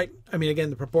Middle-earth, right? I mean, again,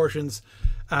 the proportions,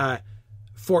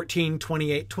 14,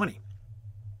 28, 20,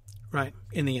 right?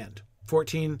 In the end,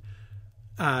 14,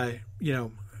 of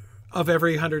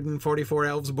every 144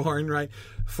 elves born, right?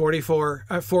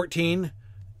 14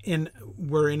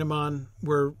 were in Aman,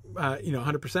 were,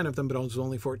 100% of them, but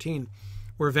only 14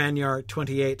 were Vanyar,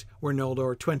 28 were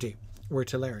Noldor, 20 were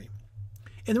Teleri.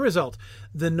 In the result,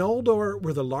 the Noldor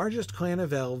were the largest clan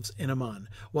of elves in Aman,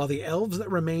 while the elves that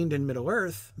remained in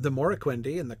Middle-earth, the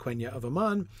Morroquendi and the Quenya of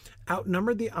Aman,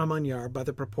 outnumbered the Amanyar by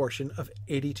the proportion of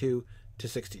 82 to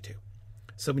 62.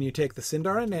 So when you take the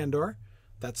Sindar and Nandor,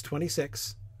 that's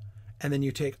 26, and then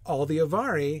you take all the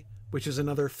Avari, which is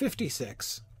another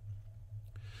 56.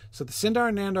 So the Sindar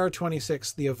and Nandor are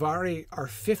 26, the Avari are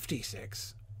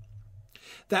 56.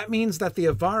 That means that the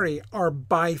Avari are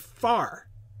by far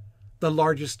the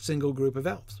largest single group of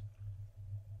elves.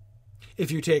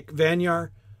 If you take Vanyar,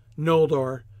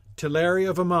 Noldor, Teleri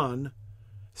of Aman,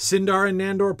 Sindar and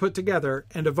Nandor put together,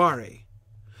 and Avari,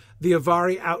 the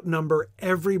Avari outnumber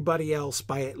everybody else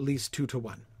by at least 2 to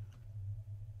 1.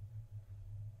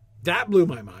 That blew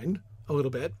my mind a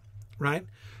little bit, right?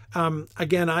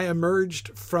 Again, I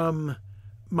emerged from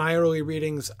my early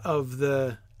readings of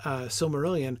the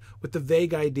Silmarillion with the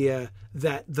vague idea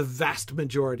that the vast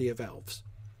majority of elves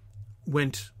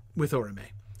went with Orome.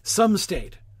 Some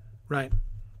stayed, right?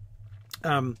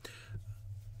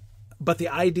 But the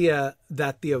idea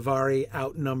that the Avari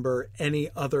outnumber any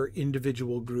other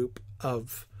individual group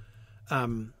of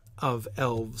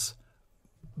elves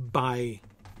by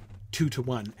 2 to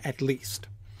 1 at least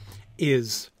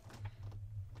is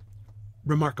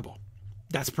remarkable.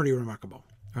 That's pretty remarkable,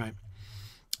 right?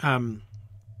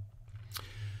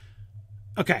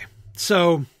 Okay,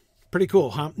 so pretty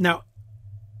cool, huh? Now,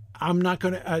 I'm not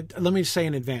going to, let me say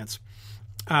in advance,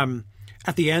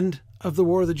 at the end of the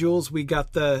War of the Jewels, we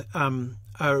got the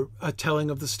a telling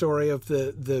of the story of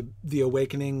the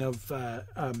awakening of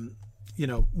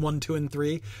 1, 2, and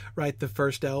 3, right? The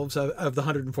first elves of the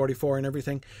 144 and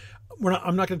everything.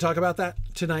 I'm not going to talk about that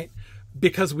tonight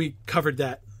because we covered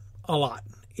that a lot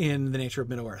in The Nature of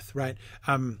Middle-earth, right?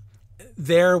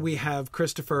 There we have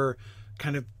Christopher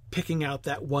kind of picking out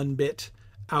that one bit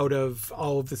out of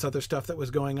all of this other stuff that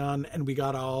was going on, and we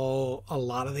got a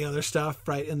lot of the other stuff,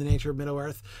 right, in The Nature of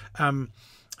Middle-earth.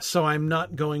 So I'm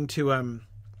not going to I'm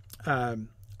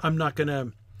not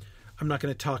going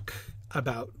to talk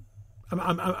about we're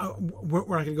not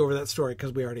going to go over that story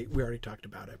because we already talked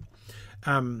about it.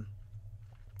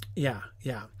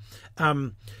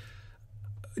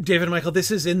 David and Michael,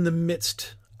 this is in the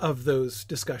midst of those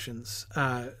discussions.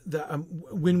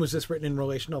 When was this written in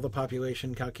relation to all the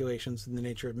population calculations in The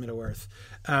Nature of Middle-earth?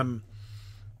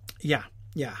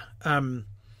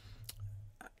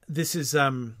 This is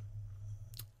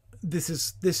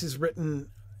written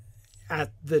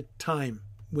at the time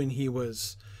when he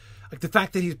was, like, the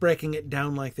fact that he's breaking it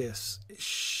down like this,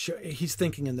 he's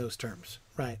thinking in those terms,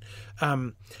 right?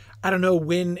 I don't know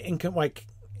when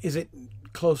is it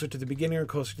closer to the beginning or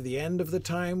closer to the end of the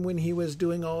time when he was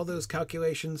doing all those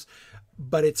calculations,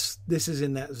 but this is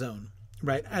in that zone,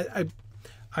 right?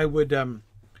 I would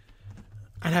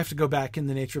I'd have to go back in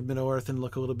The Nature of Middle-earth and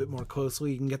look a little bit more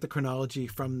closely. You can get the chronology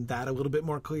from that a little bit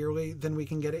more clearly than we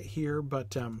can get it here,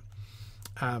 but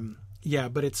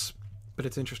it's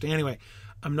interesting. Anyway,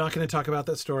 I'm not going to talk about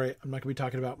that story. I'm not going to be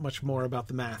talking about much more about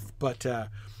the math, but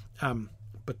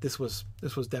this was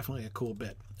definitely a cool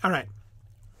bit. All right.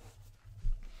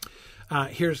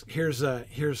 Here's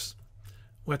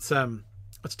let's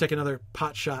take another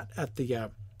pot shot at the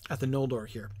Noldor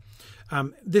here.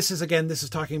 This is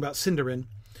talking about Sindarin.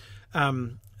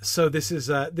 So this is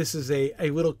a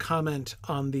little comment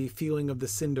on the feeling of the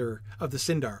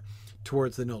Sindar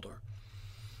towards the Noldor.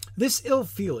 This ill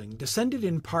feeling descended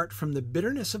in part from the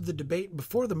bitterness of the debate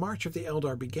before the March of the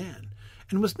Eldar began,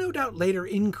 and was no doubt later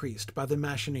increased by the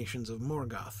machinations of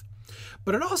Morgoth.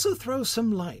 But it also throws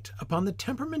some light upon the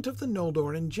temperament of the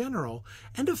Noldor in general,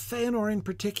 and of Feanor in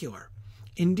particular.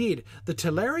 Indeed, the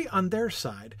Teleri on their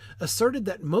side asserted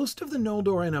that most of the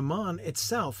Noldor in Aman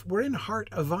itself were in heart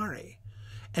Avari,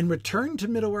 and returned to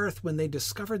Middle-earth when they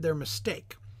discovered their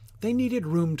mistake. They needed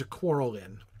room to quarrel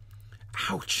in.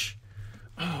 Ouch!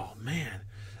 Oh, man.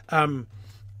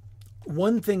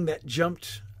 One thing that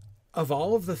jumped, of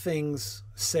all of the things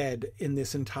said in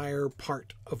this entire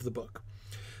part of the book,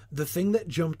 the thing that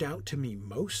jumped out to me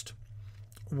most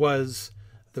was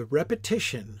the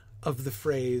repetition of the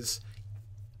phrase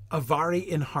avari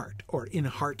in heart, or in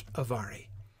heart avari,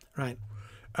 right?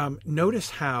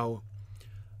 Notice how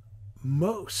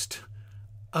most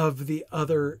of the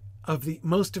elves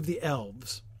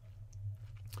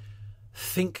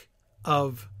think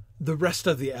of the rest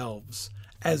of the elves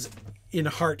as in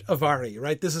heart avari,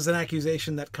 right? This is an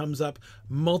accusation that comes up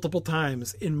multiple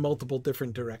times in multiple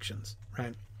different directions,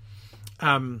 right?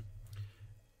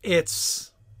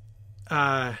 It's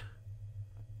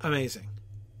amazing.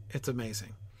 It's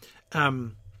amazing.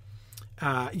 Hang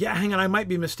on, I might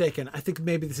be mistaken. I think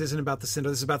maybe this isn't about the Sindar,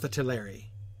 this is about the Teleri.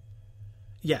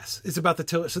 Yes, it's about the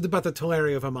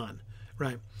Teleri of Aman,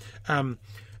 right?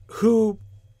 Who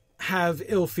have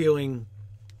ill feeling.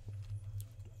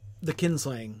 The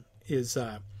kinslaying is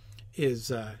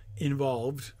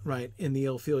involved, right, in the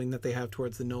ill feeling that they have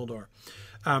towards the Noldor.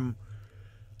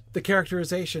 The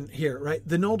characterization here, right?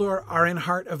 The Noldor are in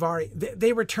heart avari.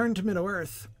 They return to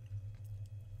Middle-earth.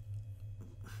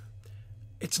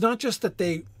 It's not just that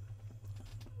they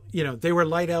were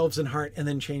light elves in heart and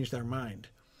then changed their mind.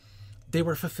 They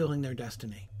were fulfilling their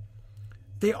destiny.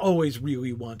 They always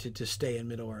really wanted to stay in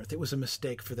Middle-earth. It was a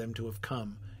mistake for them to have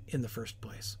come in the first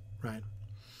place, right?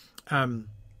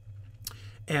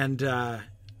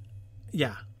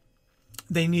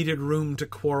 They needed room to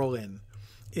quarrel in,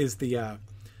 is the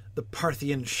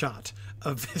Parthian shot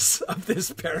of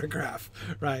this paragraph,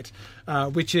 right?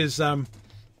 Which is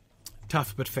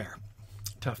tough but fair.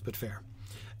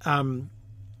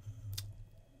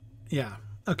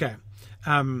 Okay.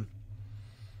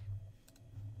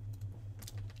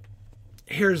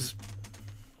 Here's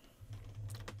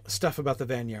stuff about the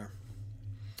Vanyar.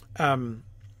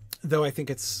 Though I think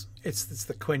it's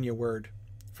the Quenya word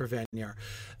for Vanyar.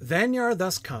 Vanyar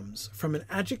thus comes from an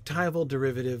adjectival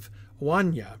derivative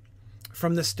wanya,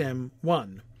 from the stem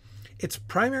one. Its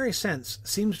primary sense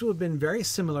seems to have been very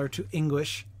similar to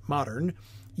English modern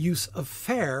use of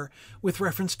fair with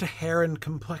reference to hair and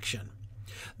complexion,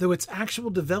 though its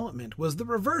actual development was the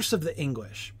reverse of the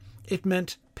English. It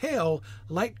meant pale,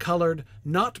 light-colored,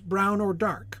 not brown or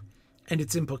dark, and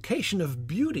its implication of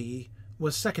beauty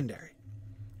was secondary.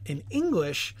 In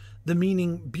English, the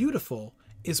meaning beautiful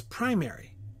is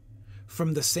primary.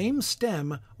 From the same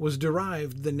stem was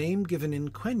derived the name given in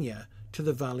Quenya to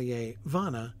the Valier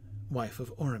Vana, wife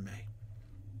of Orome,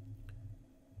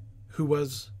 who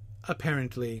was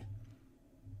apparently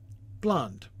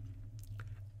blonde,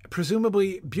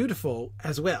 presumably beautiful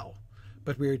as well,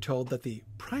 but we are told that the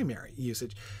primary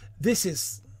usage. This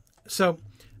is so.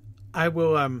 I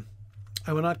will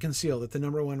not conceal that the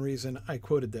number one reason I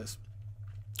quoted this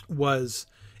was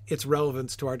its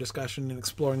relevance to our discussion in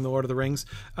exploring the Lord of the Rings.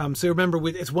 So remember,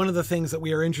 it's one of the things that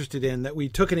we are interested in, that we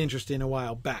took an interest in a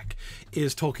while back,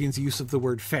 is Tolkien's use of the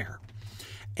word fair.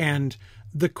 And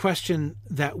the question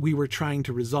that we were trying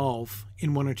to resolve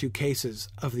in one or two cases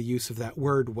of the use of that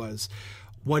word was,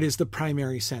 what is the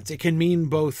primary sense? It can mean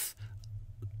both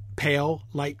pale,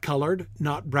 light-colored,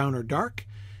 not brown or dark,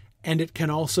 and it can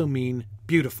also mean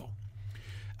beautiful.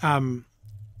 And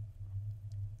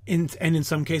in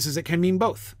some cases, it can mean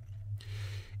both.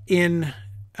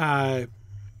 How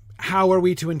are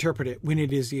we to interpret it when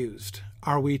it is used?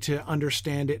 Are we to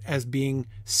understand it as being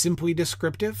simply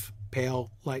descriptive, pale,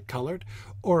 light-colored,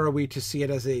 or are we to see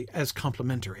it as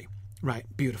complementary, right?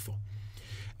 Beautiful.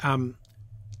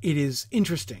 It is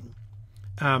interesting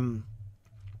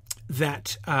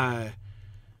that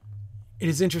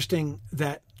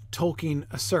Tolkien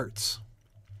asserts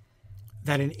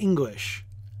that in English,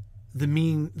 the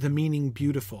meaning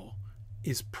beautiful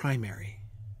is primary.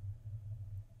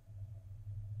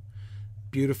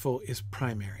 Beautiful is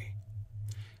primary.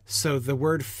 So the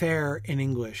word fair in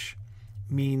English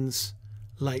means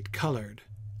light-colored.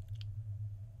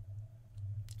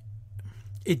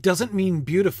 It doesn't mean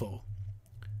beautiful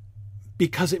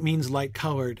because it means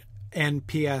light-colored, and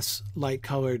P.S.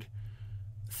 light-colored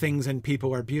things and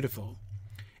people are beautiful.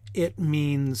 It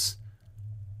means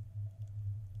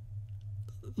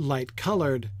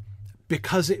light-colored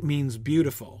because it means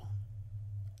beautiful.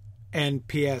 And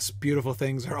P.S. beautiful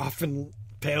things are often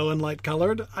pale and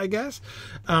light-colored, I guess.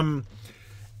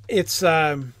 What's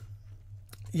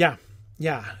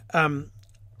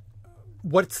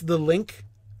the link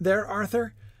there,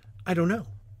 Arthur? I don't know.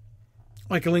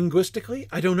 Like linguistically,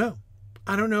 I don't know.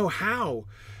 I don't know how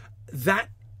that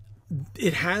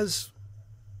it has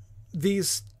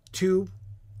these two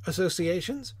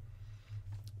associations.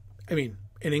 I mean,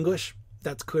 in English,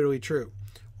 that's clearly true.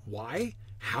 Why?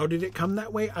 How did it come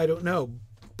that way? I don't know.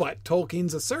 But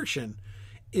Tolkien's assertion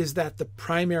is that the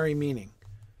primary meaning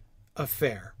of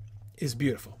fair is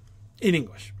beautiful in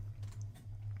English,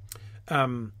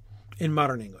 in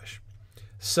modern English.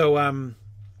 So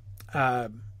there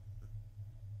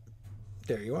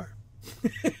you are.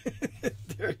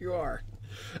 There you are.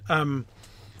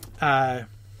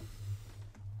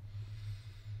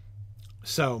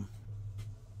 So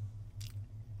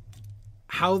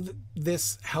how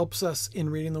this helps us in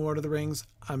reading The Lord of the Rings,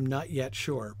 I'm not yet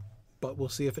sure, but we'll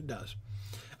see if it does.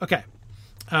 Okay.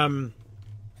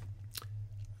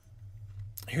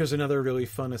 Here's another really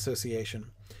fun association.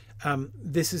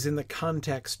 This is in the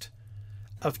context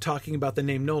of talking about the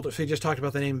name Noldor. So he just talked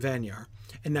about the name Vanyar,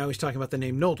 and now he's talking about the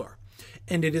name Noldor.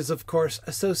 And it is, of course,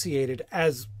 associated,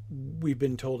 as we've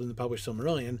been told in the published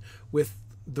Silmarillion, with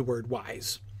the word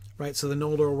wise, right? So the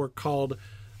Noldor were called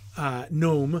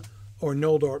Nome or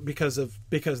Noldor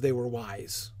because they were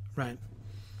wise, right?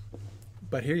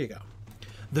 But here you go.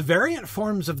 The variant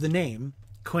forms of the name,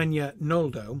 Quenya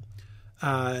Noldo,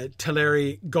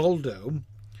 Teleri Goldo,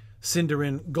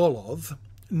 Sindarin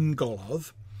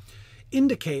Ngoloth,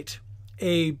 indicate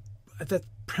that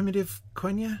primitive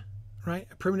Quenya, right?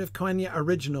 A primitive Quenya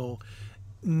original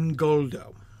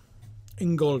Ngoldo.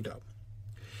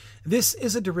 This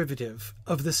is a derivative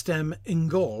of the stem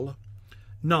Ngol,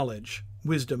 knowledge,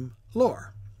 wisdom,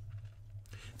 lore.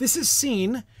 This is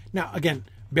seen, now again,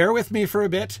 bear with me for a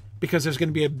bit because there's going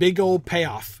to be a big old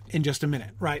payoff in just a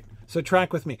minute, right? So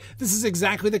track with me. This is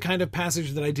exactly the kind of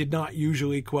passage that I did not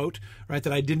usually quote, right?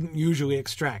 That I didn't usually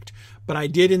extract, but I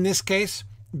did in this case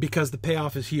because the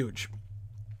payoff is huge.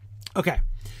 Okay.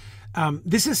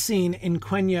 This is seen in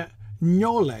Quenya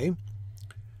Nyole,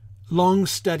 long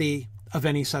study of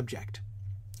any subject,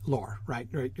 lore, right?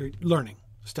 Learning,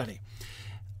 study.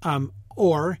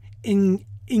 Or in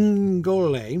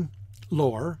Ingole,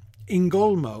 lore,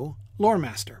 Ingolmo, lore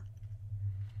master.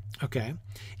 Okay.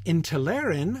 In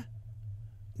Telerin,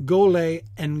 Gole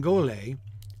and Gole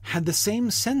had the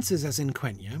same senses as in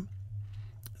Quenya,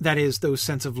 that is, those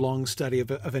sense of long study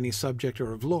of any subject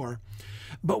or of lore,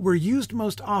 but were used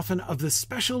most often of the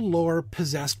special lore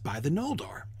possessed by the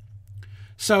Noldor.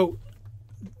 So,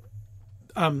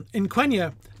 in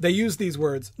Quenya, they use these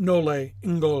words, Nole,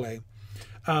 Ngole,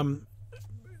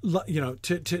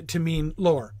 to mean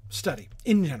lore, study,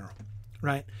 in general,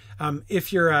 right?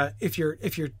 If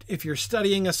you're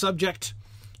studying a subject,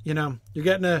 you're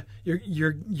getting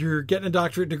a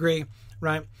doctorate degree,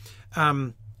 right?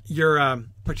 You're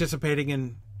participating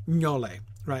in Nyole,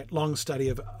 right? Long study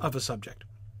of a subject.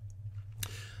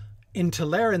 In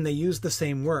Telerin, they use the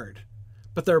same word,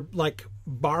 but they're like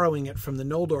borrowing it from the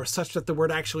Noldor such that the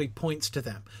word actually points to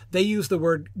them. They use the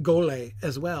word Gole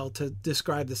as well to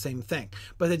describe the same thing,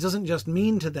 but it doesn't just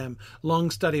mean to them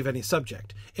long study of any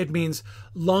subject. It means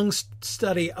long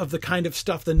study of the kind of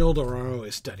stuff the Noldor are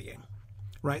always studying,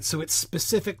 right? So it's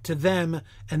specific to them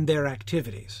and their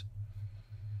activities.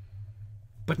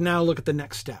 But now look at the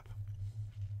next step.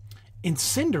 In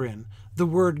Sindarin, the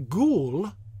word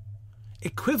ghoul,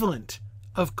 equivalent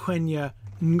of Quenya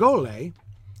Ngole,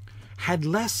 had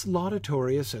less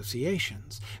laudatory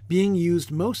associations, being used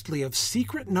mostly of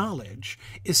secret knowledge,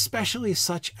 especially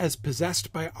such as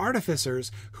possessed by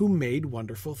artificers who made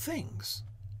wonderful things.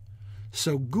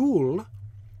 So ghoul,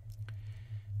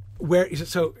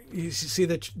 so you see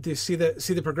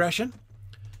the progression?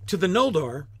 To the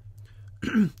Noldor,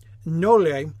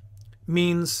 Nole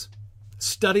means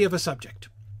study of a subject,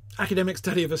 academic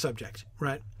study of a subject,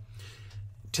 right?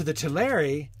 To the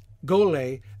Teleri,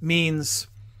 Gole means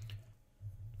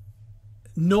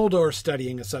Noldor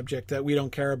studying a subject that we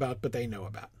don't care about, but they know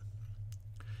about.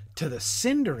 To the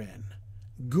Sindarin,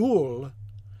 ghoul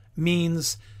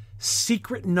means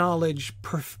secret knowledge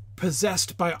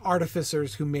possessed by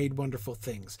artificers who made wonderful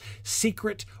things.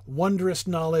 Secret, wondrous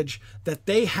knowledge that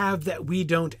they have that we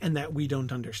don't and that we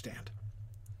don't understand.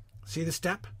 See the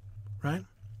step, right?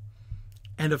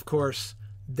 And of course,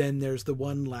 then there's the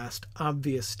one last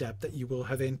obvious step that you will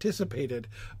have anticipated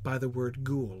by the word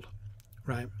ghoul,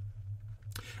 right?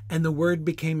 And the word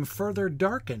became further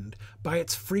darkened by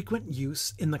its frequent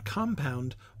use in the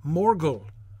compound Morgul,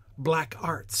 black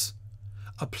arts,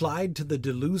 applied to the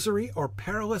delusory or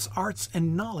perilous arts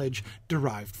and knowledge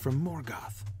derived from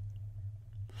Morgoth.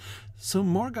 So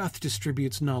Morgoth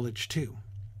distributes knowledge too,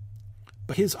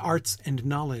 but his arts and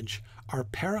knowledge are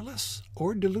perilous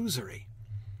or delusory,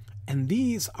 and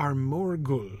these are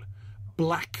Morgul,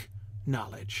 black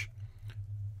knowledge,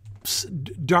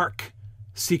 dark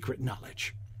secret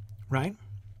knowledge, right?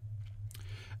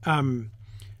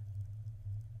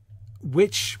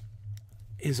 Which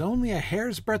is only a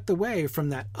hair's breadth away from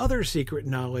that other secret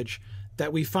knowledge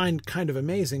that we find kind of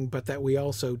amazing, but that we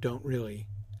also don't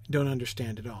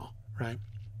understand at all, right?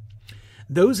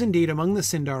 Those indeed among the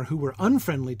Sindar who were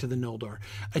unfriendly to the Noldor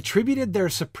attributed their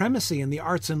supremacy in the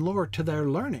arts and lore to their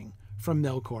learning from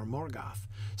Melkor Morgoth.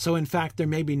 So in fact, there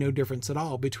may be no difference at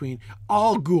all between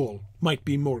all Ghoul might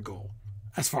be Morgul,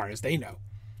 as far as they know.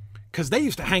 Because they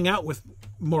used to hang out with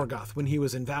Morgoth when he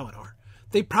was in Valinor.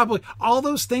 They probably, all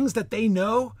those things that they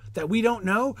know that we don't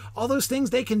know, all those things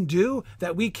they can do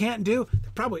that we can't do,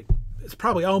 it's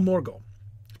probably all Morgul.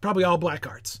 It's probably all black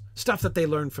arts, stuff that they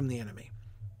learned from the enemy.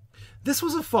 This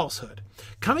was a falsehood,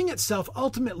 coming itself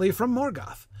ultimately from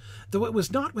Morgoth, though it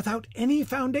was not without any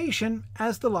foundation,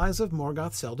 as the lies of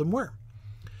Morgoth seldom were.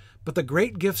 But the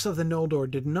great gifts of the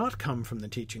Noldor did not come from the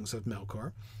teachings of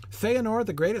Melkor. Feanor,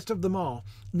 the greatest of them all,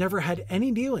 never had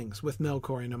any dealings with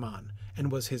Melkor in Aman,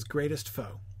 and was his greatest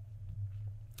foe.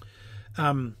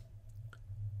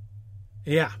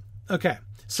 Yeah, okay.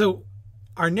 So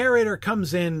our narrator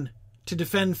comes in to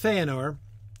defend Feanor,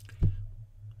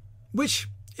 which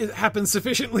it happens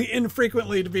sufficiently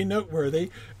infrequently to be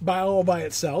noteworthy all by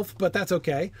itself, but that's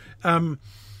okay.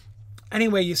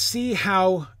 Anyway, you see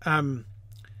how that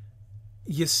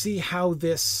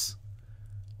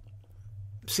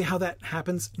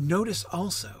happens. Notice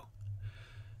also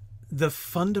the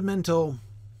fundamental.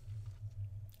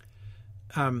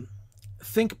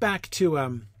 Think back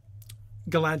to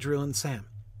Galadriel and Sam,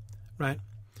 right?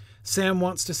 Sam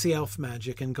wants to see elf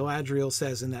magic, and Galadriel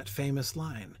says in that famous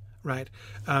line, right?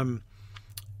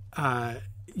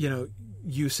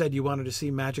 You said you wanted to see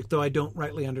magic, though I don't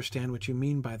rightly understand what you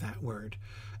mean by that word.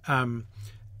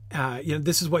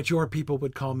 This is what your people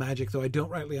would call magic, though I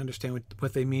don't rightly understand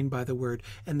what they mean by the word.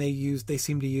 And they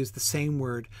seem to use the same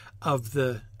word of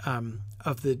the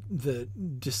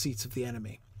deceits of the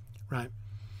enemy, right?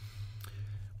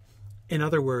 In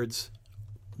other words,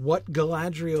 what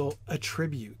Galadriel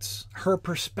attributes her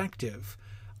perspective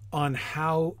on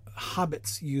how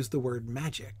hobbits use the word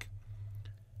magic,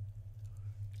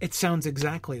 it sounds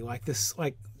exactly like this,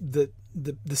 like the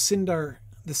Sindar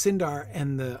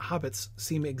and the hobbits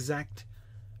seem exact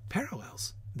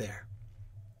parallels there.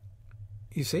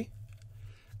 You see?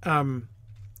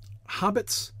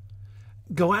 Hobbits,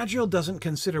 Galadriel doesn't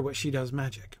consider what she does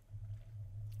magic.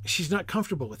 She's not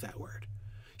comfortable with that word.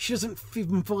 She doesn't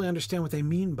even fully understand what they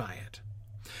mean by it.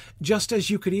 Just as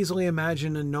you could easily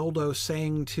imagine a Noldo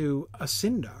saying to a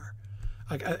Sindar,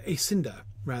 like a Sinda,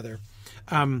 rather,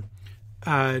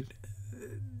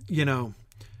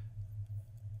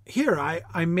 here,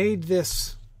 I made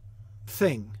this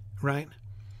thing, right?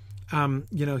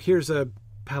 Here's a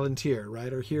palantir,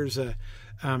 right? Or here's a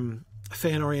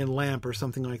Feanorian lamp or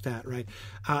something like that, right?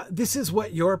 This is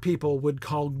what your people would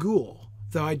call ghoul,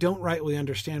 though I don't rightly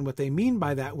understand what they mean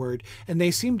by that word. And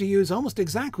they seem to use almost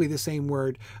exactly the same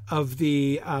word of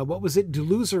the,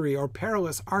 delusory or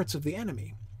perilous arts of the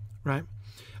enemy, right?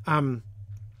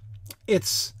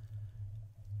 It's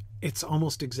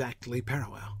almost exactly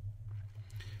parallel.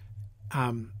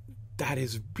 That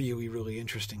is really, really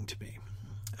interesting to me.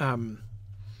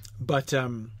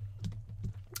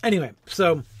 Anyway,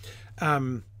 so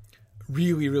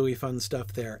really, really fun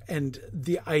stuff there. And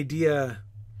the idea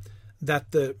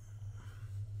that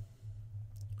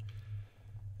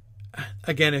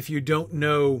again, if you don't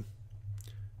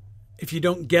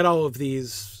get all of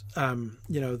these,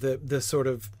 the sort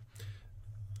of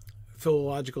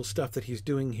philological stuff that he's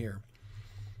doing here,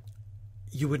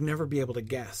 you would never be able to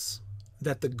guess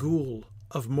that the ghoul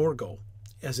of Morgul,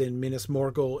 as in Minas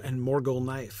Morgul and Morgul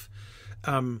knife,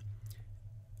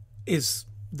 is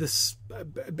this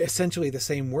essentially the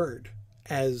same word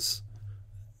as,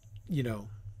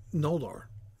 Noldor,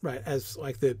 right? As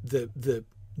like the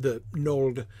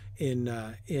Nold in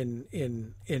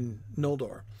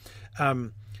Noldor,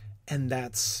 and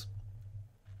that's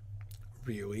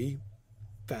really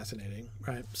fascinating,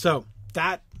 right? So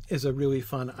that is a really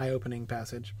fun, eye-opening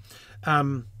passage.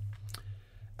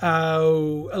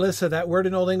 Alyssa, that word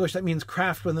in Old English that means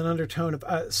craft with an undertone of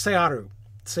searu.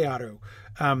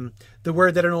 The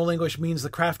word that in Old English means the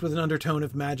craft with an undertone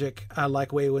of magic,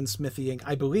 like Wayland smithying,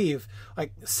 I believe,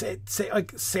 like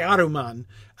Searuman,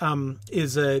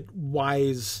 is a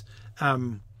wise,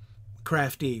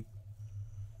 crafty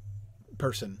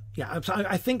person. Yeah,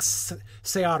 I think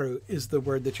Searu is the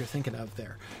word that you're thinking of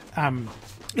there.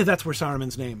 That's where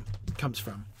Saruman's name comes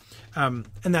from. And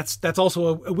that's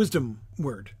also a wisdom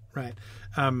word, right?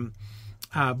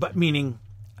 But meaning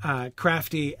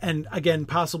crafty, and again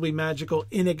possibly magical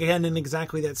in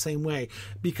exactly that same way,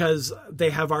 because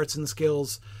they have arts and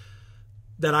skills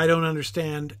that I don't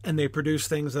understand, and they produce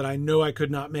things that I know I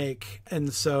could not make,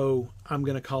 and so I'm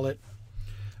going to call it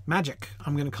magic.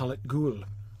 I'm going to call it ghoul,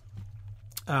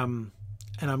 and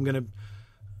I'm going to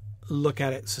look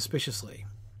at it suspiciously,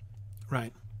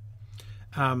 right?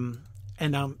 And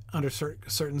under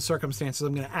certain circumstances,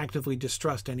 I'm going to actively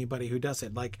distrust anybody who does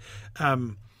it. Like, I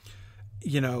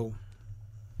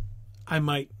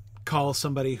might call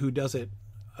somebody who does it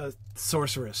a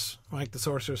sorceress, like the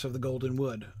sorceress of the golden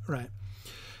wood, right?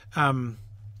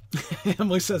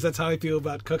 Emily says that's how I feel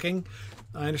about cooking.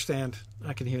 I understand.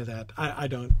 I can hear that. I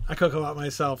don't. I cook a lot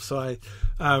myself, so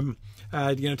to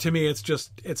me it's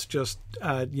just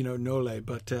nole.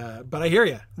 But I hear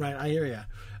you, right? I hear you.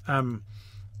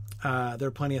 There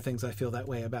are plenty of things I feel that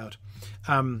way about.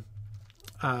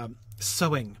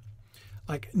 Sewing,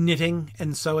 like knitting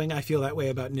and sewing, I feel that way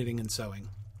about knitting and sewing.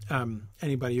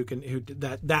 Anybody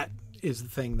that is the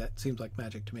thing that seems like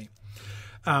magic to me.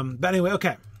 But anyway,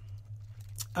 okay.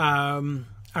 All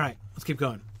right, let's keep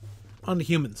going. On to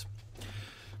humans.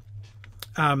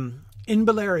 In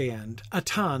Beleriand,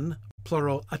 Atan,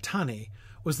 plural Atani,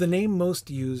 was the name most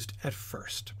used at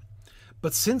first.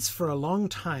 But since for a long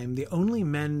time the only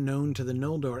men known to the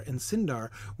Noldor and Sindar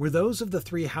were those of the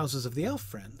three houses of the Elf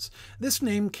Friends, this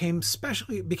name became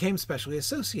specially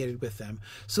associated with them,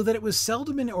 so that it was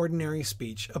seldom in ordinary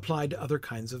speech applied to other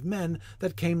kinds of men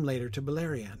that came later to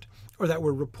Beleriand, or that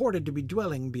were reported to be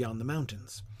dwelling beyond the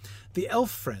mountains. The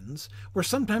Elf Friends were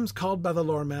sometimes called by the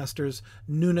lore masters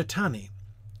Núnatani,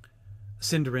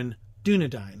 Sindarin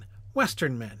Dúnedain,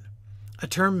 Western men, a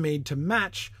term made to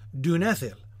match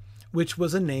Dúnethil, which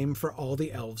was a name for all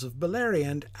the elves of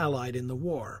Beleriand allied in the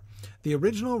war. The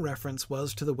original reference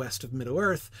was to the west of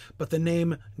Middle-earth, but the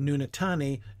name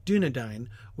Núnatani Dúnedain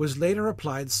was later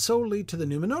applied solely to the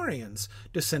Númenóreans,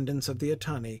 descendants of the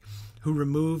Atani, who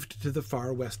removed to the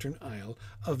far western isle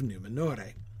of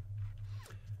Númenóre.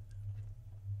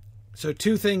 So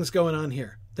two things going on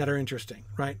here that are interesting,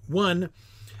 right? One,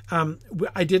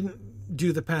 I didn't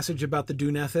do the passage about the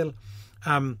Dúnethil,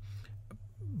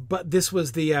 but this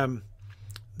was the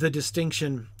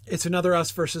distinction. It's another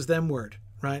us versus them word,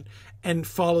 right? And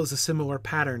follows a similar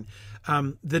pattern.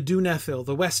 The Dúnethil,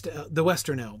 the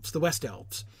Western elves, the West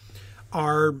elves,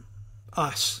 are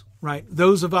us, right?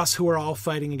 Those of us who are all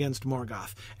fighting against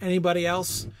Morgoth. Anybody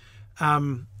else,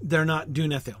 they're not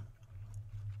Dúnethil.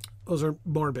 Those are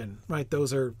Morbin, right?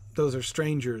 Those are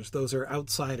strangers. Those are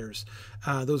outsiders.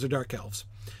 Those are dark elves.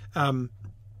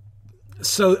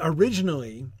 So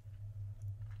originally,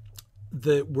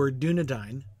 the word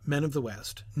Dúnedain, men of the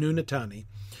West, Núnatani,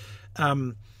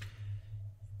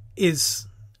 is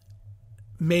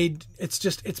made.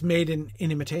 It's made in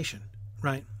imitation,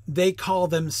 right? They call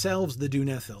themselves the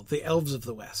Dúnethil, the elves of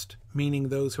the West, meaning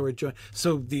those who are joined.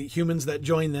 So the humans that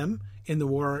join them in the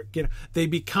war, they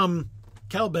become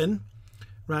Kelbin,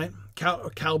 right?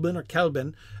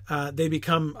 Kelbin. They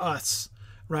become us,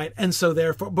 right? And so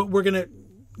therefore, but we're going to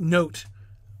note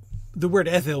the word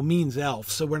Ethil means elf,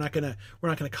 so we're not gonna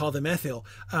call them Ethil,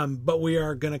 but we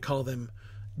are gonna call them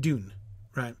Dune,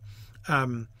 right?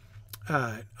 Of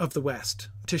the West,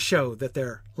 to show that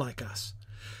they're like us.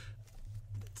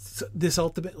 So this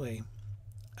ultimately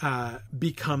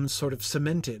becomes sort of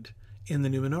cemented in the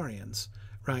Númenóreans,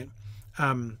 right?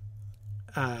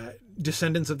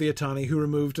 Descendants of the Atani who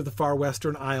removed to the far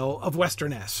western isle of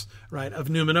Westerness, right, of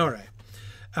Númenóre.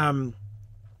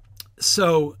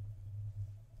 So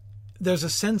there's a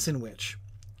sense in which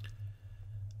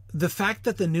the fact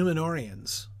that the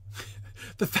Númenóreans,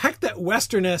 the fact that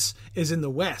Westerness is in the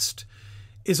West,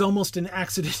 is almost an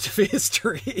accident of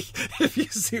history, if you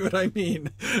see what I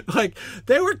mean. Like,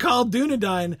 they were called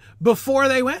Dúnedain before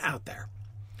they went out there,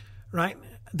 right?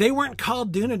 They weren't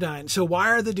called Dúnedain. So why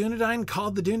are the Dúnedain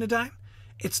called the Dúnedain?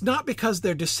 It's not because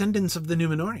they're descendants of the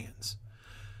Númenóreans.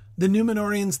 The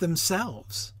Númenóreans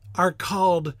themselves are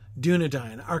called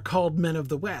Dúnedain, are called men of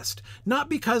the West, not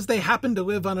because they happened to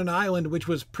live on an island which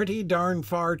was pretty darn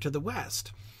far to the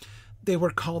west. They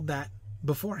were called that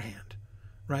beforehand,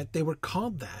 right? They were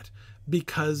called that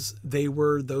because they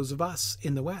were those of us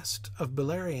in the west of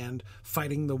Beleriand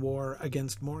fighting the war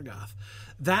against Morgoth.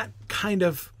 That kind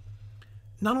of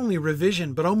not only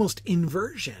revision, but almost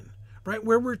inversion, right?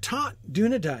 Where we're taught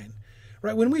Dúnedain,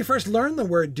 right? When we first learn the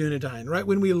word Dúnedain, right?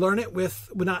 When we learn it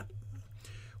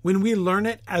when we learn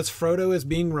it as Frodo is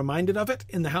being reminded of it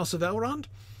in the House of Elrond,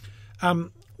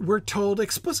 we're told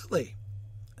explicitly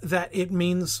that it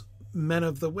means men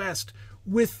of the West,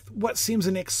 with what seems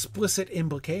an explicit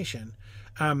implication,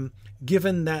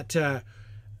 given that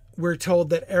we're told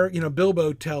that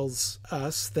Bilbo tells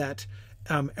us that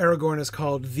Aragorn is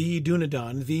called the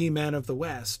Dúnedain, the man of the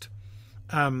West,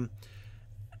 and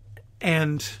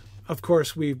of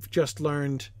course we've just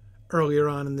learned earlier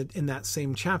on in that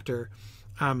same chapter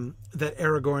that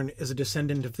Aragorn is a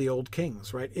descendant of the old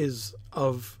kings, right? Is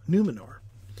of Númenor.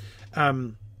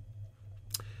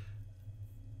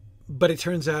 But it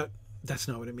turns out that's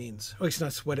not what it means. Or it's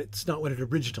not what it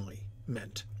originally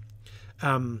meant.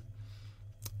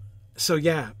 So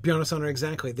yeah, Bjarnason,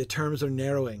 exactly. The terms are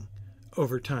narrowing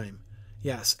over time.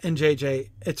 Yes, and JJ,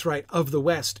 it's right. Of the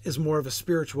West is more of a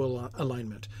spiritual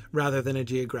alignment rather than a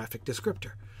geographic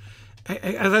descriptor.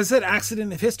 As I said,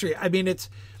 accident of history. I mean, it's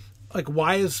like,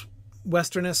 why is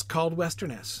Westerness called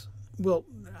Westerness? Well,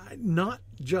 not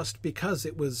just because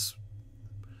it was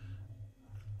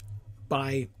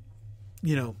by,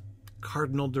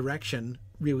 cardinal direction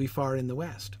really far in the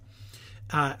West.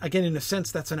 Again, in a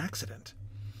sense, that's an accident.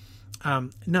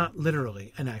 Not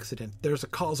literally an accident. There's a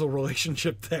causal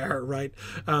relationship there, right?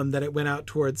 That it went out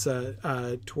towards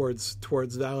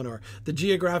Valinor. The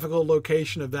geographical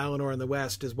location of Valinor in the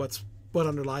West is what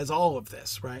underlies all of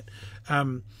this, right?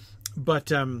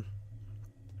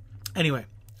 Anyway,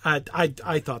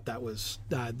 I thought that was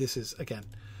this is again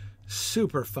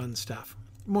super fun stuff.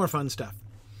 More fun stuff.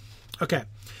 Okay,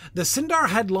 the Sindar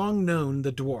had long known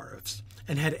the dwarves,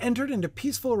 and had entered into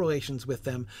peaceful relations with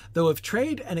them, though of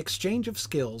trade and exchange of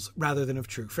skills rather than of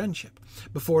true friendship,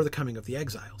 before the coming of the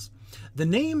exiles. The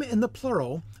name in the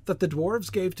plural that the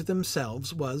dwarves gave to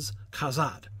themselves was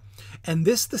Khazad, and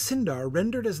this the Sindar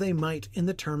rendered as they might in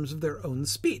the terms of their own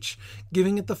speech,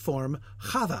 giving it the form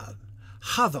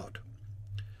Hathod,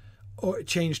 or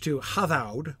changed to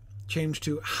Hathaud, changed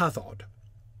to Hathod,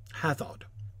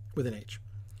 with an H.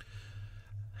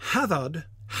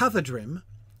 Hathadrim,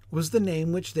 was the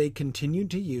name which they continued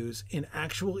to use in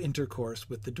actual intercourse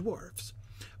with the dwarves,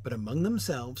 but among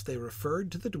themselves they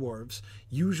referred to the dwarves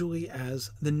usually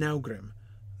as the Naugrim,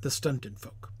 the stunted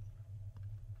folk.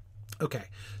 Okay,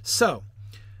 so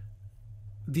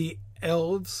the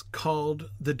elves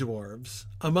called the dwarves,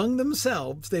 among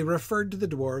themselves they referred to the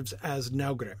dwarves as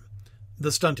Naugrim,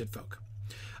 the stunted folk.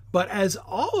 But as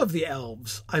all of the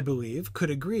elves, I believe, could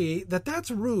agree that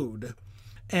that's rude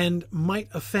and might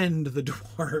offend the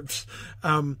dwarves,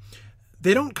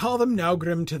 they don't call them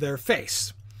Naugrim to their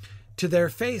face. To their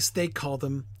face, they call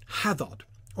them Hathod,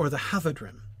 or the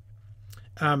Hathadrim.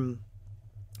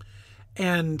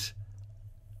 And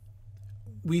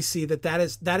we see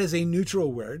that is a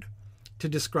neutral word to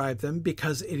describe them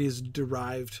because it is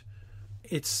derived,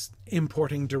 it's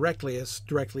importing directly as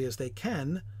they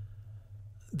can.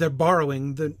 They're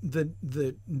borrowing the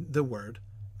word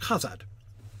Khazad,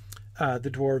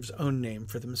 the dwarves' own name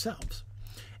for themselves.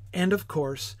 And of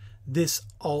course, this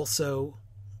also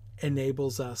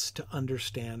enables us to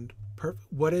understand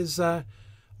what is the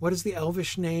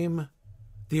Elvish name,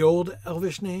 the old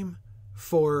Elvish name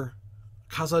for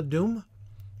Khazad-dûm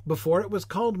before it was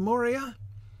called Moria,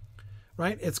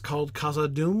 right? It's called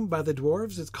Khazad-dûm by the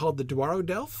dwarves. It's called the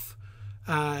Dwarodelf,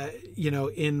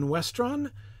 in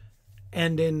Westron,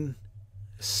 and in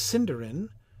Sindarin,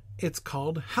 it's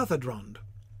called Hathadrond.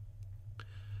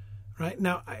 Right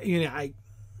now, I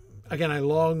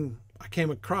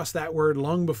came across that word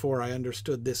long before I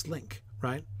understood this link,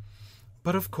 right?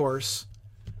 But of course,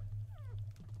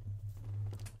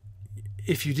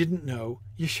 if you didn't know,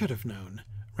 you should have known,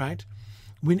 right?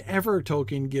 Whenever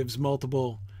Tolkien gives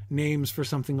multiple names for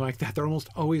something like that, they're almost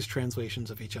always translations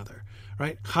of each other,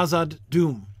 right?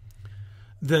 Khazad-dûm,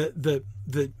 the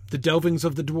delvings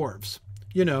of the dwarves,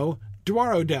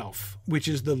 Dwarodelf, which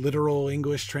is the literal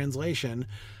English translation,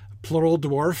 plural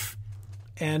dwarf,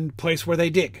 and place where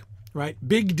they dig, right?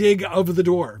 Big dig of the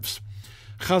dwarves.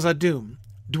 Khazad-dûm,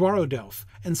 Dwarodelf.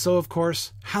 And so, of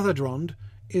course, Hathadrond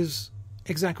is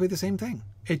exactly the same thing.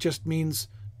 It just means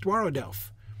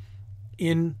Dwarodelf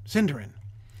in Sindarin,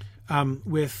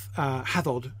 with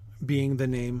Hathod being the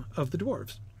name of the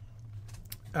dwarves.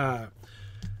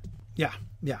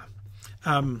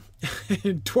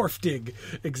 Dwarf dig,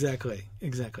 exactly.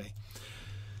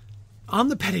 On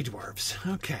the petty dwarves,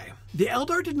 okay. The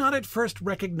Eldar did not at first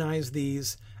recognize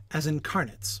these as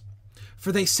incarnates,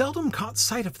 for they seldom caught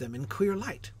sight of them in clear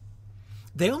light.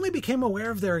 They only became aware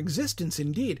of their existence,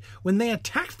 indeed, when they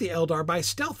attacked the Eldar by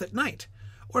stealth at night,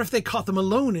 or if they caught them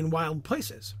alone in wild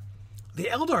places. The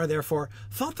Eldar, therefore,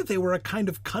 thought that they were a kind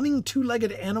of cunning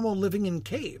two-legged animal living in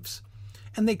caves,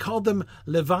 and they called them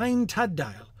Levine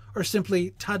Taddail, or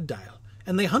simply Taddail,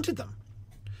 and they hunted them.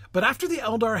 But after the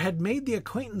Eldar had made the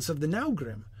acquaintance of the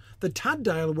Naugrim, the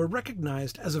Taddail were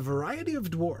recognized as a variety of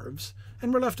dwarves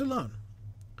and were left alone.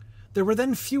 There were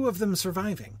then few of them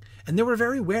surviving, and they were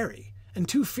very wary and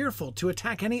too fearful to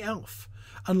attack any elf,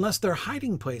 unless their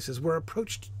hiding places were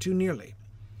approached too nearly.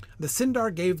 The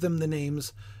Sindar gave them the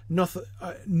names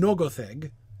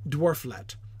Nogotheg,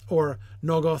 Dwarflet, or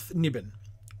Nogoth Nibin,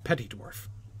 petty dwarf.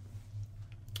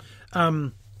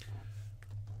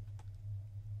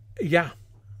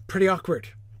 Pretty awkward.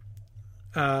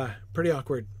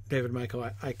 David Michael.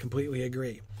 I completely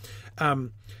agree.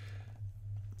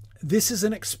 This is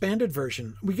an expanded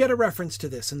version. We get a reference to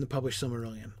this in the published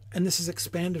Silmarillion, and this is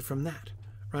expanded from that,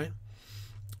 right?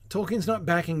 Tolkien's not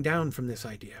backing down from this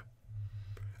idea.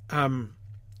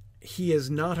 He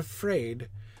is not afraid.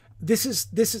 This is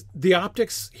the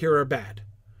optics here are bad,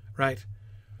 right?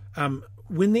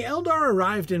 When the Eldar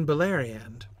arrived in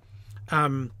Beleriand,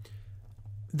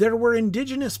 there were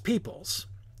indigenous peoples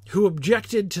who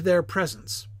objected to their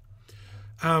presence.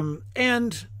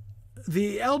 And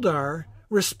the Eldar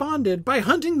responded by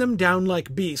hunting them down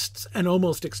like beasts and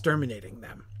almost exterminating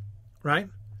them, right?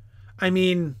 I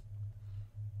mean,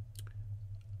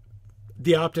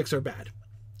 the optics are bad,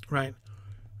 right?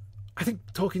 I think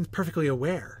Tolkien's perfectly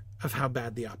aware of how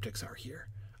bad the optics are here.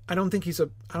 I don't think he's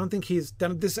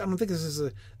done this. I don't think this is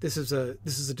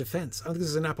a defense. I don't think this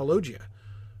is an apologia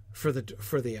for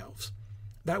the elves.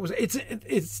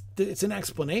 It's an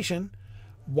explanation.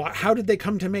 How did they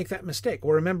come to make that mistake?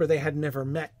 Well, remember, they had never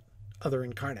met other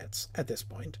incarnates at this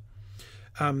point,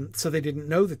 so they didn't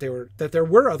know that there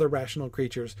were other rational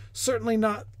creatures. Certainly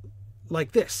not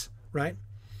like this, right?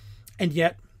 And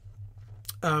yet,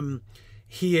 Tolkien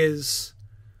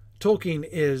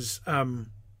is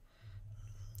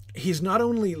he's not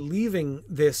only leaving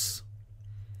this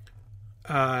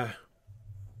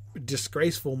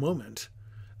disgraceful moment,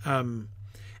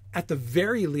 at the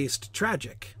very least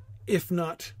tragic, if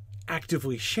not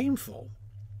actively shameful,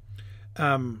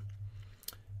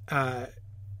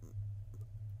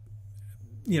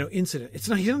 incident. He's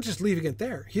not just leaving it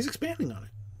there. He's expanding on it,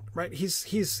 right?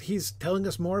 He's telling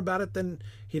us more about it than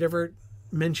he'd ever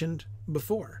mentioned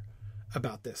before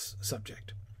about this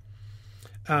subject.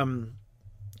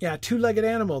 Two-legged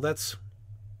animal. That's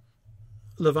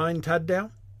Levine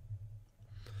Taddale.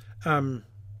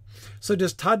 So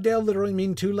does Taddale literally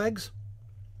mean two legs?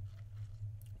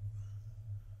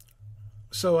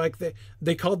 So like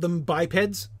they called them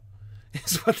bipeds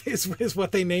is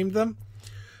what they named them.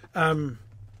 The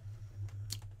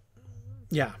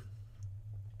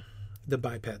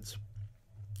bipeds.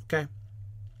 Okay.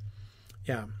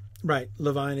 Yeah. Right.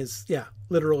 Levine is,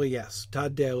 literally, yes.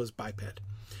 Taddale is biped.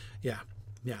 Yeah.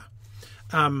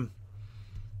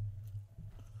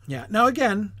 Now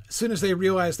again, as soon as they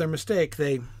realized their mistake,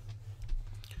 they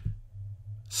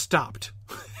stopped.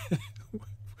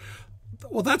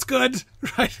 Well, that's good,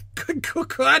 right?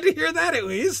 Glad to hear that, at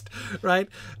least, right?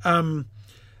 Glad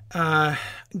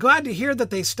to hear that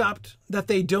they stopped, that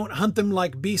they don't hunt them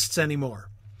like beasts anymore.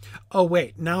 Oh,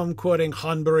 wait, now I'm quoting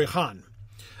Hanbury Han,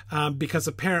 because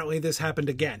apparently this happened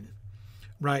again,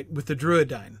 right, with the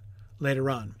Druidine later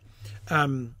on.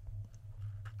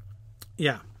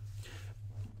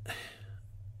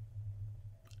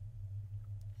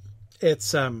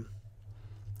 It's, and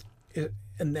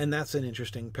that's an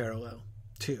interesting parallel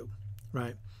too,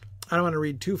 right? I don't want to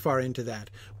read too far into that,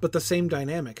 but the same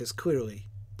dynamic is clearly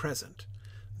present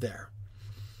there.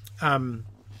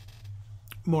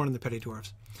 More on the petty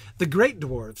dwarves. The great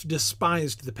dwarves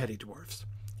despised the petty dwarves,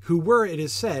 who were, it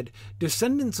is said,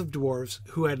 descendants of dwarves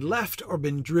who had left or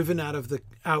been driven out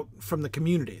from the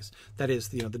communities, that is,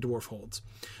 the dwarf holds,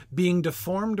 being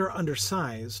deformed or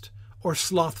undersized, or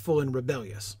slothful and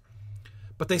rebellious.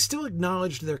 But they still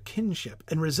acknowledged their kinship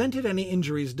and resented any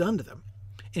injuries done to them.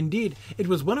 Indeed, it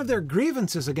was one of their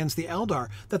grievances against the Eldar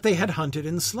that they had hunted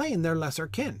and slain their lesser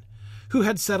kin, who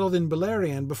had settled in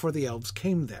Beleriand before the elves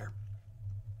came there.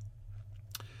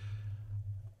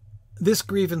 This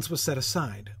grievance was set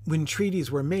aside when treaties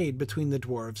were made between the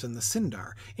dwarves and the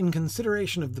Sindar, in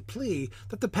consideration of the plea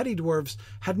that the petty dwarves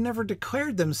had never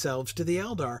declared themselves to the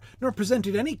Eldar, nor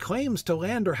presented any claims to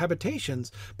land or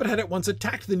habitations, but had at once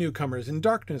attacked the newcomers in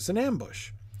darkness and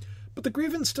ambush. But the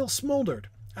grievance still smoldered,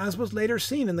 as was later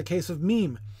seen in the case of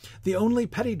Mime, the only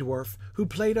petty dwarf who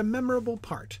played a memorable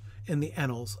part in the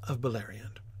annals of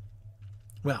Beleriand.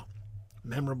 Well,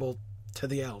 memorable to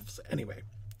the elves, anyway,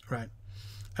 right?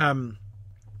 Okay.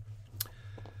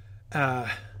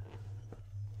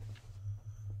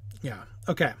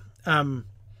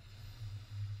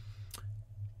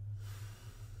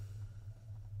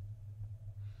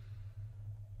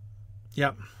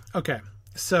 Okay.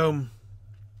 So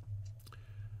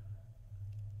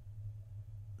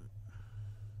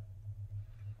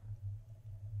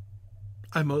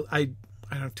I don't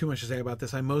have too much to say about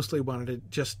this. I mostly wanted to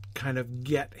just kind of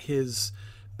get his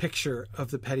picture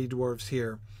of the petty dwarves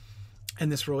here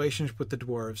and this relationship with the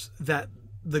dwarves, that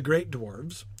the great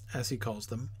dwarves, as he calls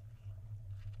them,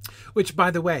 which,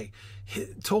 by the way,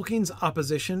 Tolkien's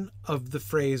opposition of the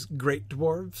phrase great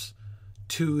dwarves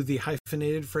to the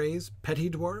hyphenated phrase petty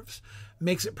dwarves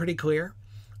makes it pretty clear.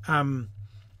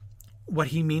 what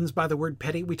he means by the word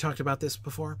petty. We talked about this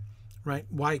before, right?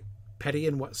 Why petty?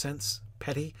 In what sense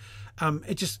petty?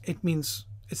 It means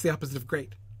it's the opposite of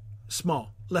great,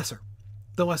 small, lesser,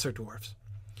 the lesser dwarves,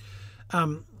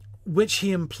 which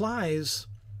he implies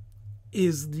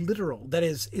is literal, that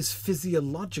is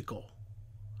physiological.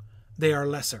 They are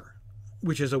lesser,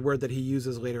 which is a word that he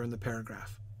uses later in the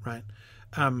paragraph, right?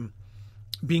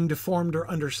 Being deformed or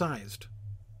undersized,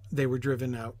 they were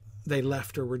driven out. They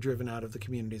left or were driven out of the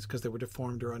communities because they were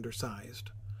deformed or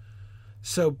undersized.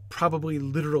 So probably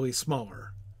literally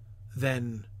smaller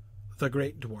than the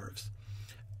great dwarves.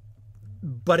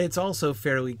 But it's also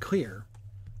fairly clear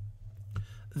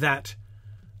that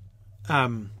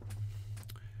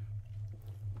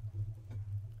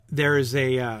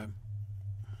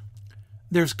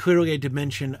there's clearly a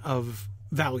dimension of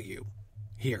value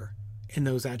here in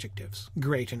those adjectives,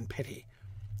 great and petty,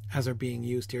 as are being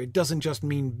used here. It doesn't just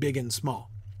mean big and small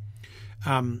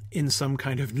in some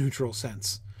kind of neutral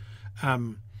sense.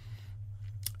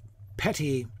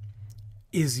 Petty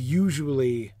is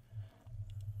usually,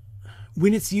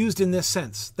 when it's used in this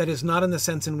sense, that is not in the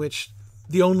sense in which,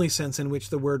 the only sense in which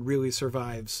the word really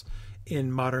survives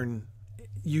in modern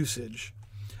usage,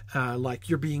 like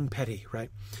you're being petty, right?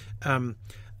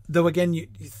 Though again, you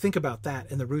think about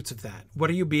that and the roots of that. What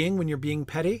are you being when you're being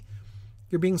petty?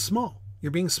 You're being small.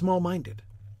 You're being small-minded,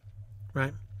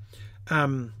 right?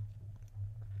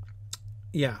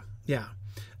 Yeah.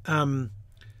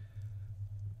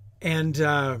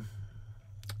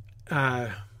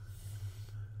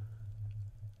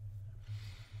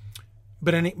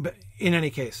 But in any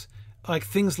case, like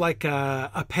things like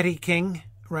a petty king,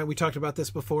 right? We talked about this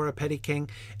before. A petty king.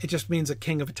 It just means a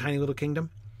king of a tiny little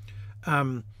kingdom.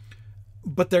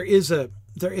 But there is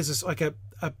like a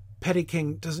petty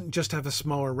king doesn't just have a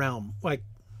smaller realm. Like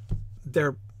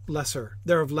they're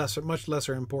of much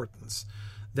lesser importance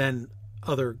than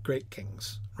other great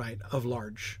kings, right? Of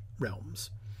large realms.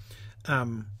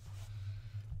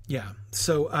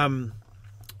 So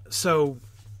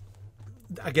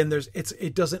again,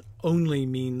 it doesn't only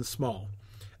mean small.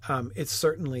 It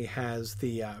certainly has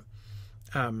the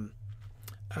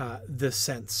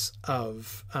sense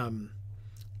of,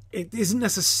 it isn't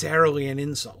necessarily an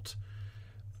insult,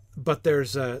 but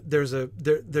there's a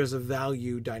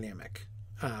value dynamic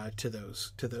to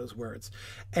those words.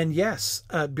 And yes,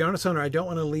 Bjarnasonar, I don't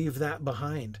want to leave that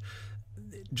behind.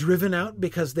 Driven out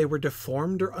because they were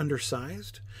deformed or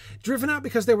undersized, driven out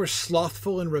because they were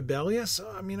slothful and rebellious.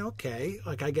 I mean, okay,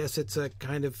 like I guess it's a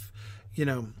kind of,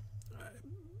 an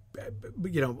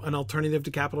alternative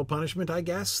to capital punishment, I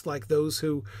guess. Like those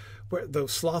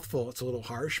slothful, it's a little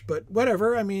harsh, but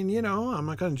whatever. I mean, I'm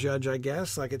not going to judge, I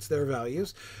guess, like it's their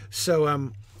values.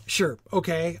 So, sure.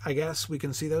 Okay. I guess we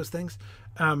can see those things.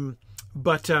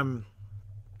 But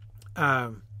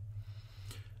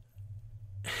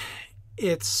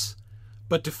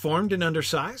deformed and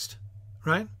undersized,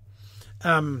 right?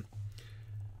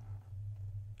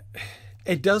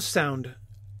 It does sound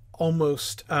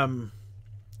almost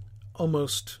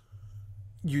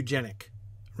eugenic,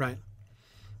 right?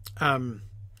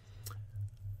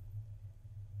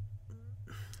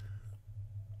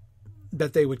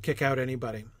 That they would kick out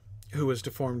anybody who was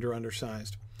deformed or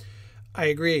undersized. I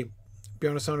agree.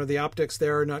 Bjarnasonar, the optics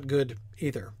there are not good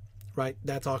either, right?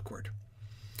 That's awkward.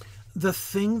 The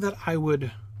thing that I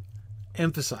would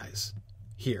emphasize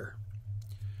here,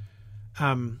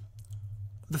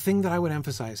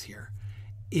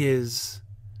 is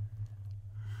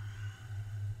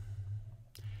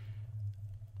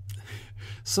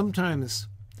sometimes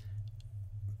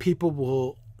people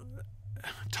will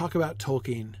talk about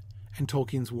Tolkien and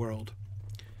Tolkien's world.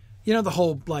 The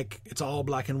whole, like, it's all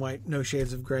black and white, no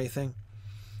shades of gray thing.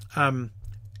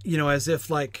 As if,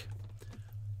 like,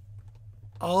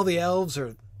 all the elves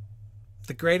are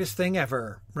the greatest thing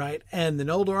ever, right? And the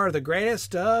Noldor are the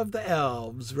greatest of the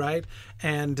elves, right?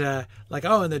 And and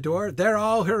the Dwarves, they're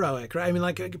all heroic, right? I mean,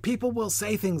 like, people will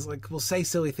say things will say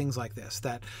silly things like this,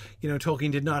 that,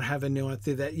 Tolkien did not have a nuance,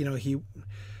 that, he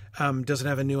doesn't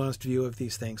have a nuanced view of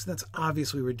these things. That's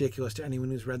obviously ridiculous to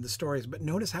anyone who's read the stories. But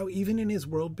notice how even in his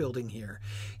world building here,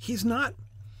 he's not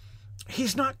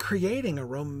creating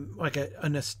a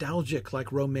nostalgic,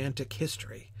 like, romantic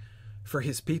history for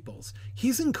his peoples.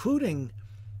 He's including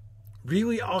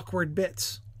really awkward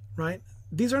bits, right?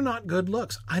 These are not good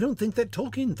looks. I don't think that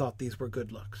Tolkien thought these were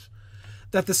good looks.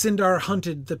 That the Sindar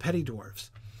hunted the petty dwarves.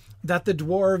 That the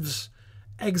dwarves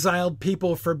exiled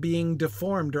people for being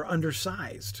deformed or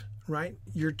undersized, right?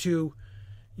 You're too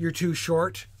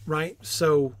short, right?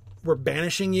 So we're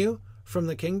banishing you from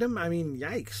the kingdom. I mean,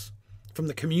 yikes. From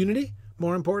the community,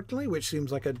 more importantly, which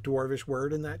seems like a dwarvish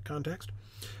word in that context.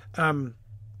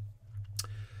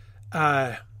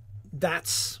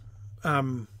 That's,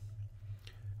 I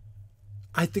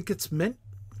think it's meant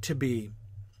to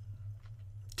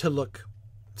look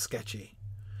sketchy.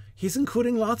 He's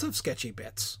including lots of sketchy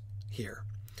bits here.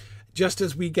 Just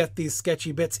as we get these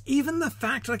sketchy bits, even the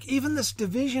fact, like even this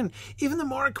division, even the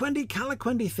Moraquendi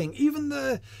Calaquendi thing, even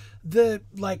the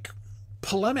like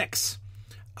polemics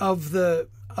of the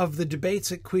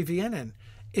debates at Cuivienen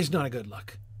is not a good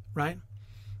look, right?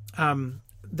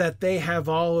 That they have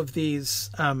all of these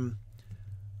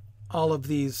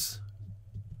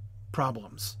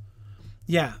problems.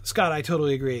 Yeah, Scott, I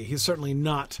totally agree. He's certainly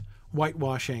not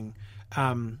whitewashing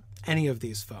any of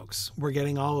these folks. We're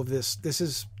getting all of this.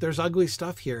 There's ugly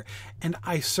stuff here. And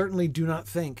I certainly do not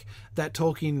think that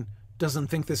Tolkien doesn't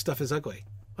think this stuff is ugly.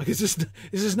 Like it's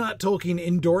just not Tolkien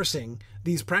endorsing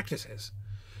these practices.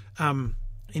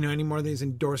 Any more than he's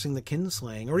endorsing the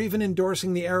kinslaying or even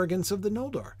endorsing the arrogance of the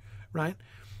Noldor, right?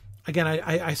 Again,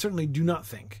 I certainly do not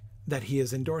think that he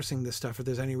is endorsing this stuff or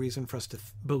there's any reason for us to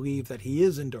believe that he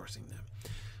is endorsing them.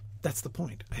 That's the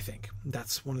point, I think.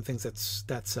 That's one of the things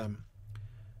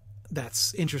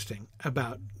that's interesting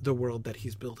about the world that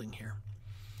he's building here.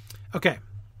 Okay.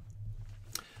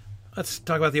 Let's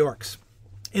talk about the orcs.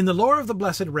 In the lore of the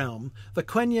Blessed Realm, the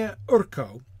Quenya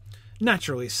Urco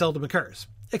naturally seldom occurs,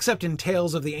 except in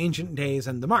tales of the ancient days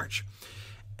and the March.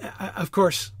 Of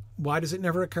course, why does it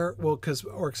never occur? Well, because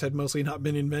orcs had mostly not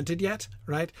been invented yet,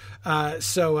 right?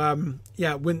 When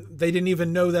they didn't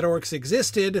even know that orcs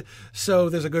existed, so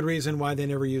there's a good reason why they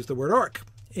never used the word orc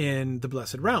in the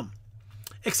Blessed Realm.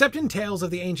 Except in tales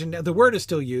of the ancient, the word is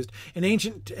still used in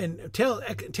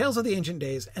tales of the ancient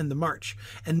days and the March,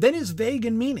 and then is vague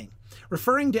in meaning,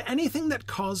 referring to anything that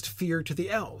caused fear to the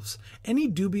elves, any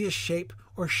dubious shape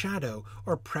or shadow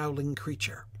or prowling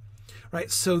creature. Right,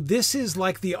 so this is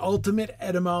like the ultimate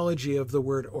etymology of the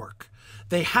word orc.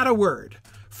 They had a word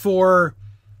for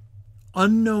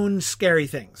unknown scary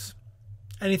things.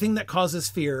 Anything that causes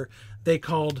fear, they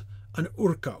called an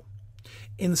urko.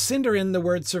 In Sindarin, the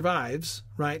word survives,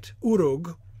 right?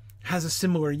 Urug has a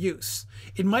similar use.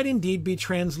 It might indeed be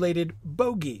translated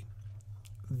bogey,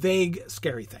 vague,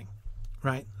 scary thing,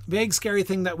 right? Vague, scary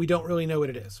thing that we don't really know what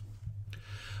it is.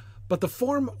 But the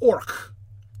form orc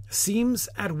seems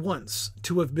at once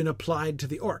to have been applied to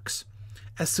the orcs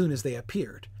as soon as they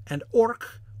appeared. And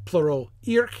orc, plural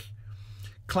irk,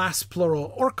 class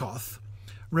plural orkoth,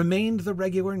 remained the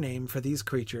regular name for these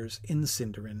creatures in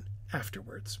Sindarin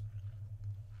afterwards.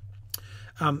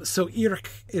 So irk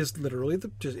is literally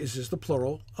just the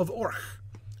plural of orc,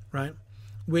 right?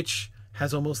 Which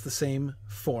has almost the same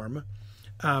form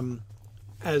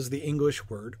as the English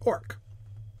word orc.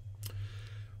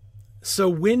 So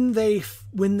when the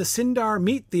Sindar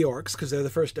meet the orcs, because they're the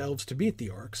first elves to meet the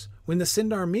orcs, when the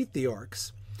Sindar meet the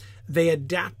orcs, they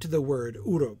adapt the word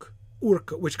uruk,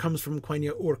 which comes from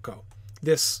Quenya urko,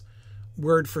 this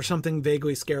word for something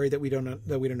vaguely scary that we don't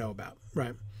know about,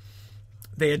 right?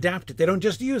 They adapt it. They don't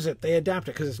just use it; they adapt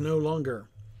it because it's no longer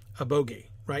a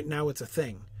bogey. Right now, it's a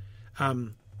thing,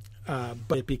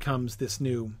 but it becomes this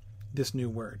new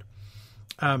word.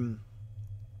 Okay,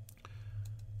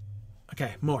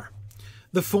 more.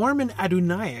 The form in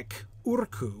Adunaic,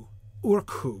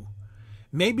 urku,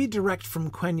 may be direct from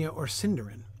Quenya or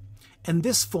Sindarin, and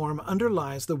this form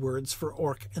underlies the words for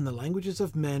orc in the languages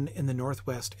of men in the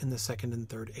Northwest in the Second and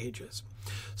Third Ages.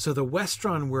 So the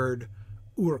Westron word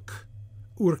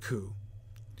urku,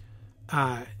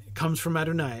 comes from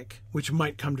Adunaic, which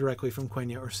might come directly from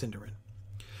Quenya or Sindarin.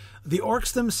 The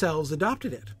orcs themselves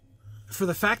adopted it, for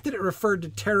the fact that it referred to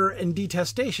terror and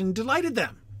detestation delighted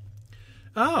them.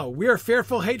 Oh, we are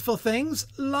fearful, hateful things?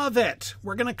 Love it.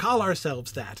 We're going to call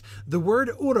ourselves that. The word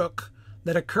uruk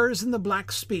that occurs in the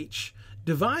Black Speech,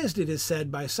 devised, it is said,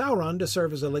 by Sauron to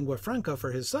serve as a lingua franca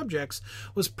for his subjects,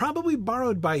 was probably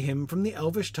borrowed by him from the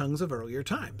elvish tongues of earlier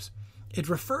times. It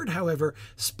referred, however,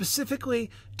 specifically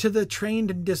to the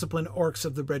trained and disciplined orcs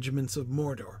of the regiments of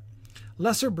Mordor.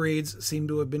 Lesser breeds seem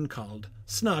to have been called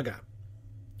Snaga.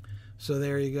 So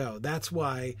there you go. That's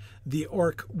why the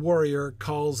orc warrior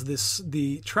calls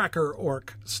the tracker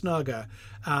orc Snaga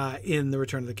in The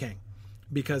Return of the King,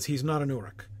 because he's not an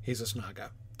Uruk. He's a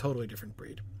Snaga. Totally different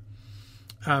breed.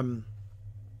 All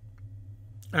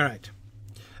right.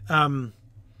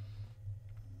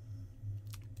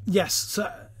 Yes.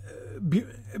 So,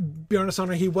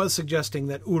 Bjarnasonar, he was suggesting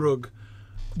that Urug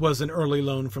was an early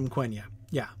loan from Quenya.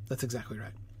 Yeah, that's exactly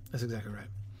right.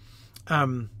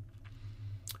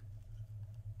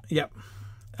 Yep.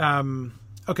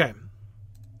 Okay.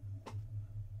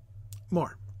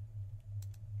 More.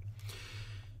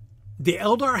 The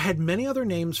Eldar had many other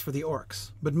names for the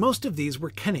orcs, but most of these were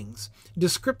kennings,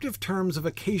 descriptive terms of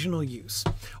occasional use.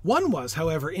 One was,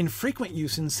 however, in frequent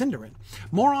use in Sindarin,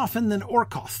 more often than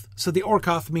Orkoth. So the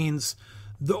Orkoth means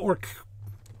the orc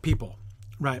people,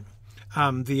 right?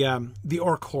 The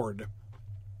orc horde.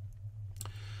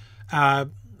 But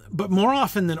more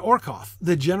often than Orkoth,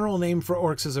 the general name for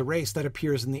orcs as a race that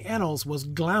appears in the annals was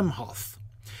Glamhoth.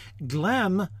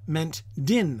 Glam meant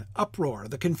din, uproar,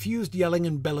 the confused yelling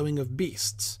and bellowing of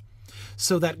beasts.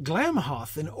 So that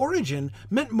Glamhoth in origin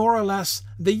meant more or less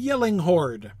the yelling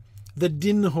horde, the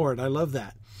din horde. I love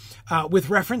that. With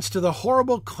reference to the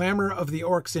horrible clamor of the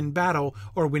orcs in battle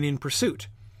or when in pursuit.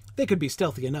 They could be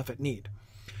stealthy enough at need.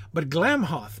 But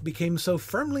Glamhoth became so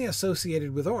firmly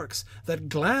associated with orcs that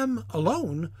Glam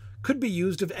alone could be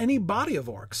used of any body of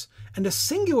orcs, and a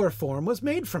singular form was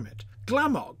made from it,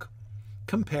 Glamog.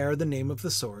 Compare the name of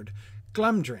the sword,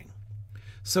 Glamdring.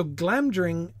 So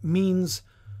Glamdring means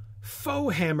foe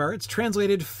hammer. It's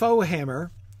translated foe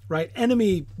hammer, right?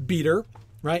 Enemy beater,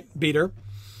 right? Beater.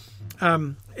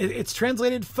 It's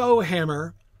translated foe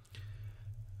hammer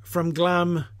from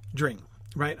Glamdring,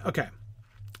 right? Okay.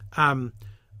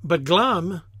 But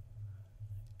Glam,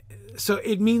 so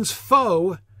it means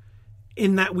foe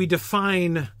in that we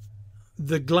define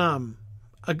the Glam,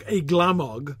 a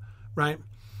Glamog, right?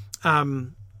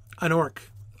 An orc.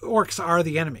 Orcs are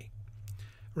the enemy,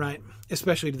 right?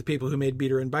 Especially to the people who made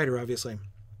Beater and Biter, obviously.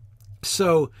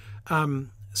 So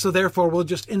therefore we'll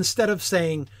just, instead of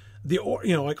saying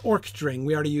like Orkdring,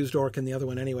 we already used orc in the other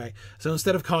one anyway. So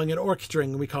instead of calling it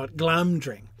Orkdring, we call it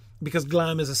Glamdring, because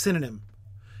Glam is a synonym.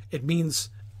 It means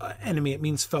enemy, it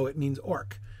means foe, it means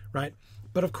orc, right?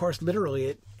 But of course,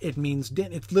 literally, it means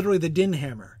din. It's literally the din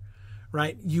hammer,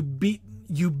 right? You beat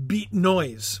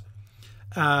noise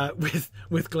with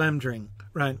Glamdring,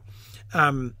 right?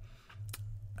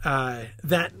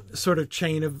 That sort of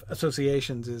chain of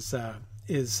associations is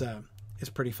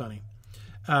pretty funny.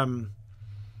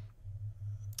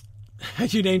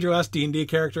 You named your last D&D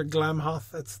character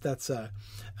Glamhoth.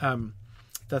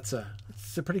 That's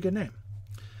a pretty good name.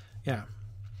 Yeah.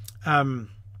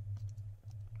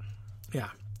 Yeah.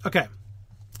 Okay.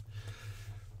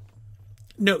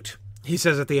 Note, he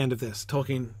says at the end of this,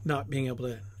 Tolkien not being able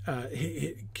to,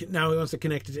 now he wants to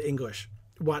connect it to English.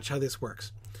 Watch how this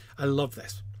works. I love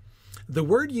this. The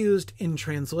word used in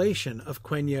translation of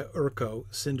Quenya Urko,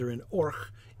 Sindarin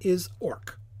Orc, is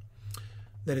orc.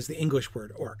 That is the English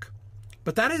word orc.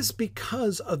 But that is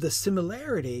because of the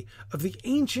similarity of the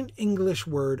ancient English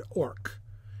word orc,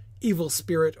 evil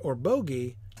spirit or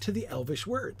bogey, to the Elvish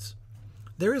words.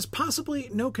 There is possibly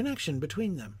no connection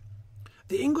between them.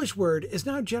 The English word is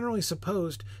now generally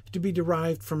supposed to be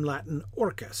derived from Latin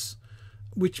orcus,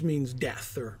 which means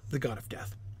death, or the god of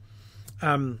death.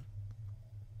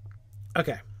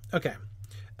 Okay.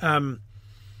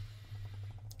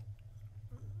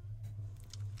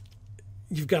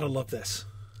 You've got to love this.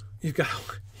 You've got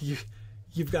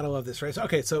to love this,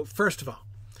 right? So first of all,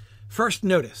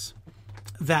 notice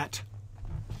that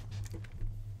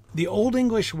the Old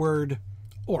English word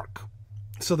orc.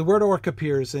 So the word orc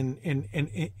appears in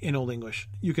Old English.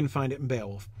 You can find it in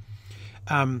Beowulf.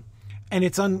 And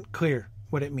it's unclear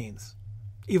what it means.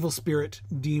 Evil spirit,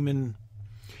 demon.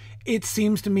 It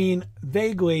seems to mean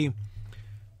vaguely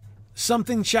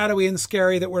something shadowy and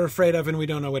scary that we're afraid of and we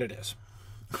don't know what it is.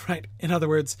 Right? In other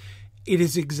words, it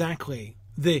is exactly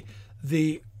the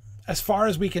as far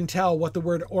as we can tell, what the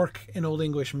word orc in Old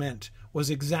English meant was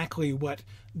exactly what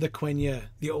the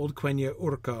old Quenya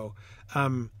Urko,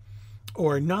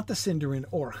 or not the Sindarin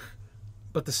Orc,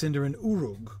 but the Sindarin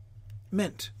Urug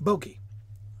meant, bogey,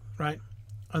 right?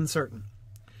 Uncertain.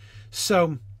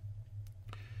 So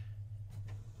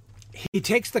he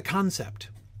takes the concept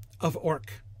of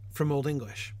orc from Old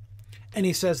English, and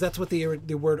he says that's what the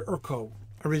word Urko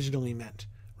originally meant,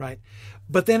 right?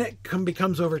 But then it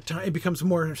becomes over time, it becomes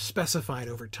more specified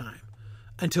over time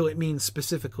until it means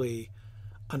specifically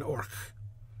an orc,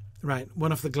 right?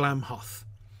 One of the Glamhoth,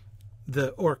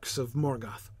 the orcs of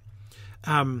Morgoth.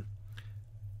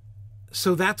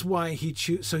 So that's why he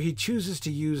chooses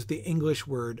to use the English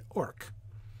word orc,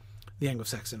 the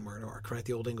Anglo-Saxon word orc, right?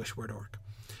 The Old English word orc.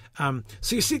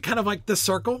 So you see kind of like the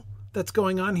circle that's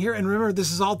going on here. And remember,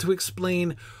 this is all to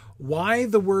explain why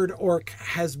the word orc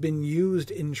has been used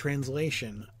in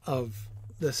translation of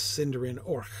the Sindarin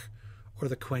Orc or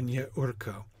the Quenya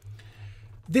Urko.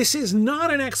 This is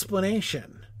not an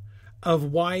explanation of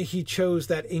why he chose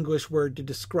that English word to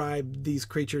describe these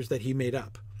creatures that he made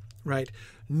up, right?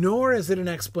 Nor is it an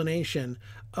explanation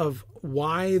of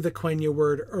why the Quenya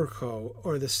word Urko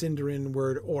or the Sindarin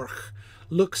word Orc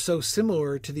look so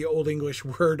similar to the Old English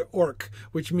word orc,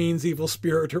 which means evil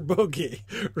spirit or bogey,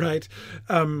 right?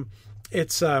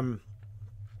 It's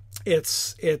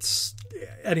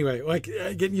anyway, like,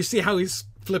 again, you see how he's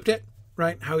flipped it,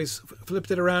 right? How he's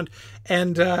flipped it around.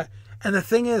 And the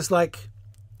thing is, like,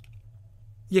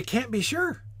 you can't be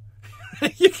sure.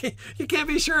 you can't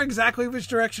be sure exactly which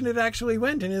direction it actually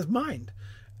went in his mind.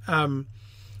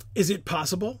 Is it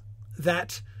possible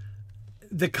that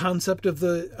the concept of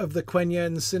the Quenya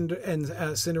and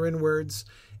Sindarin words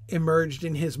emerged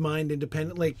in his mind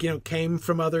independently, came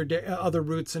from other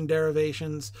roots and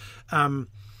derivations, and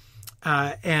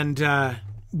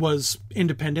was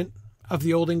independent of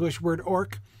the Old English word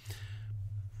orc?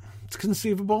 It's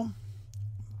conceivable,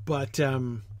 but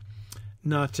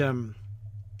not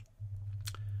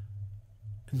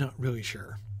really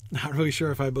sure. Not really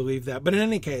sure if I believe that. But in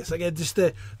any case, like, just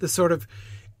the sort of,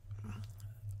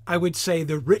 I would say,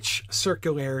 the rich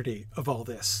circularity of all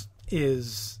this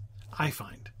is, I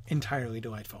find, entirely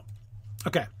delightful.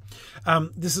 Okay.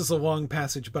 This is a long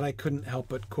passage, but I couldn't help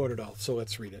but quote it all, so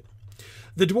let's read it.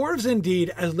 The dwarves, indeed,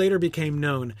 as later became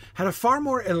known, had a far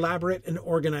more elaborate and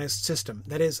organized system,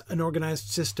 that is, an organized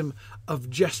system of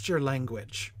gesture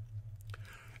language.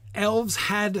 Elves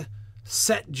had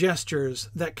set gestures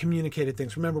that communicated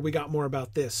things. Remember, we got more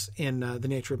about this in The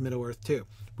Nature of Middle-earth too.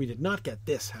 We did not get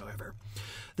this, however.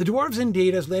 The dwarves,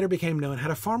 indeed, as later became known,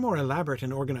 had a far more elaborate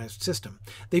and organized system.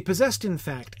 They possessed, in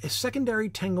fact, a secondary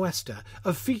tanguesta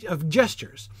of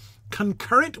gestures,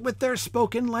 concurrent with their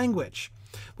spoken language,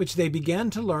 which they began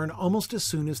to learn almost as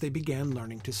soon as they began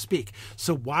learning to speak.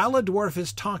 So while a dwarf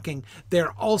is talking,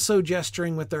 they're also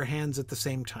gesturing with their hands at the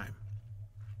same time.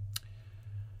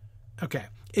 Okay.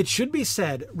 It should be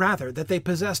said, rather, that they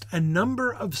possessed a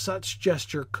number of such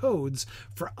gesture codes,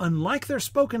 for unlike their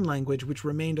spoken language, which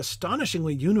remained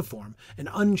astonishingly uniform and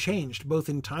unchanged both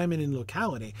in time and in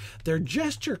locality, their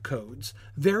gesture codes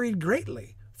varied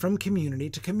greatly from community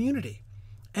to community,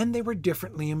 and they were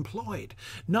differently employed,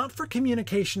 not for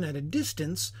communication at a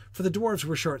distance, for the dwarves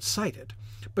were short-sighted,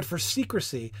 but for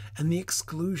secrecy and the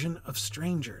exclusion of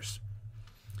strangers.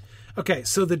 Okay,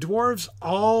 so the dwarves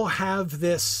all have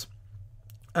this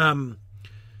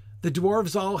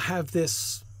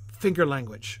finger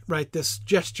language, right? This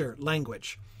gesture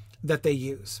language that they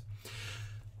use.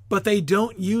 But they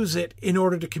don't use it in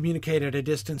order to communicate at a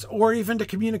distance or even to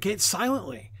communicate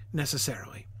silently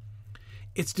necessarily.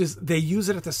 It's just they use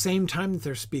it at the same time that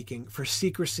they're speaking for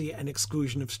secrecy and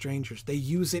exclusion of strangers. They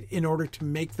use it in order to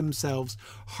make themselves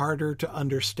harder to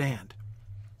understand.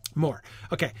 More.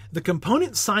 Okay, the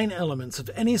component sign elements of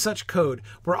any such code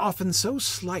were often so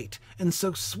slight and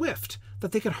so swift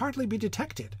that they could hardly be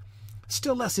detected,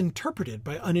 still less interpreted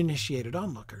by uninitiated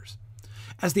onlookers.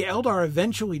 As the Eldar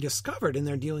eventually discovered in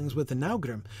their dealings with the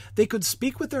Naugrim, they could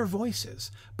speak with their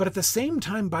voices, but at the same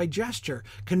time by gesture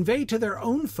convey to their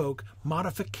own folk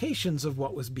modifications of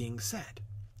what was being said.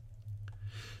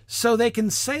 So they can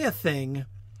say a thing,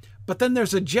 but then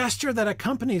there's a gesture that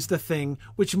accompanies the thing,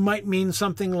 which might mean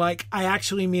something like, I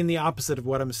actually mean the opposite of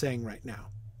what I'm saying right now.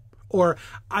 Or,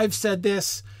 I've said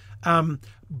this,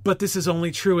 but this is only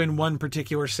true in one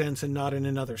particular sense and not in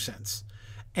another sense.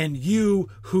 And you,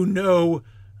 who know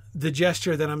the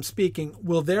gesture that I'm speaking,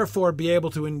 will therefore be able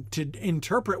to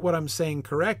interpret what I'm saying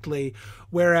correctly,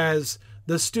 whereas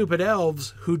the stupid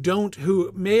elves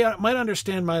who might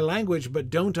understand my language but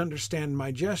don't understand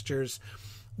my gestures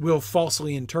will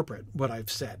falsely interpret what I've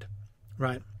said,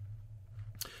 right?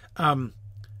 Come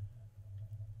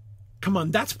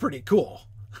on, that's pretty cool,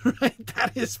 right?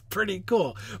 That is pretty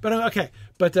cool. But okay,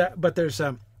 but there's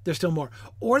still more.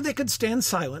 Or they could stand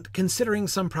silent, considering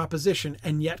some proposition,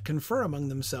 and yet confer among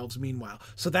themselves meanwhile.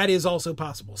 So that is also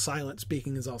possible. Silent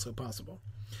speaking is also possible.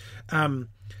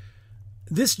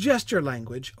 This gesture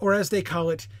language, or as they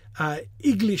call it,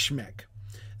 Iglishmek,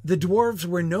 the dwarves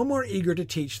were no more eager to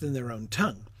teach than their own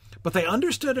tongue, but they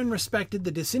understood and respected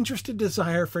the disinterested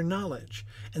desire for knowledge,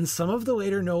 and some of the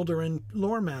later Noldoran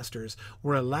lore masters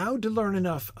were allowed to learn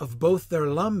enough of both their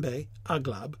Lambe,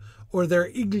 Aglab, or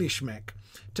their Iglishmek,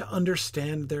 to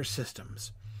understand their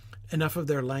systems, enough of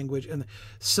their language. And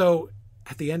so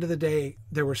at the end of the day,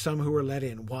 there were some who were let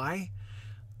in. Why?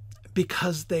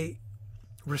 Because they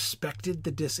respected the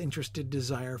disinterested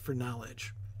desire for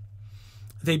knowledge.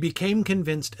 They became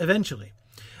convinced eventually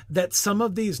that some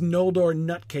of these Noldor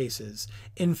nutcases,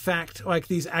 in fact, like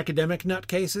these academic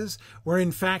nutcases, were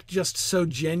in fact just so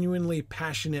genuinely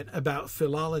passionate about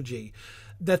philology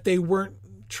that they weren't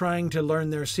trying to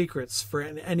learn their secrets for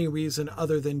any reason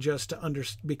other than just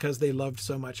because they loved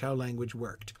so much how language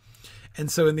worked.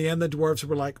 And so in the end, the dwarves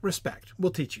were like, respect,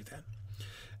 we'll teach you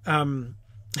then.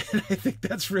 And I think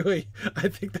that's really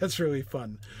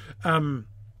fun.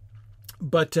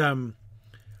 But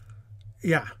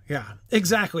yeah,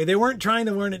 exactly. They weren't trying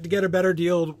to learn it to get a better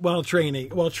deal while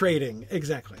trading.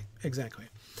 Exactly.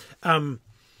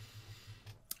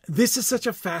 This is such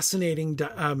a fascinating,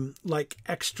 like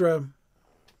extra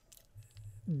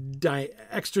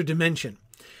dimension,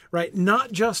 right?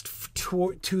 Not just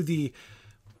to the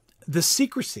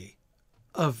secrecy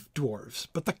of dwarves,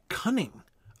 but the cunning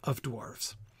of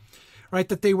dwarves, right?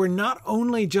 That they were not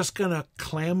only just going to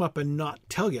clam up and not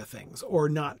tell you things or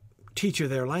not teach you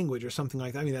their language or something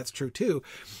like that. I mean, that's true too.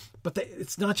 But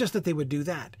it's not just that they would do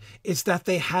that. It's that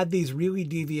they had these really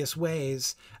devious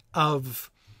ways of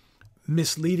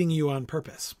misleading you on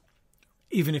purpose.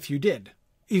 Even if you did,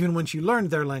 even once you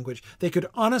learned their language, they could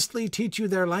honestly teach you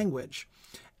their language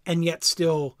and yet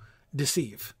still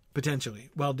deceive potentially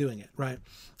while doing it. Right.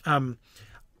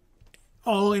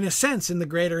 All in a sense, in the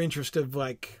greater interest of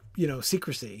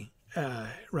secrecy.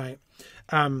 Right.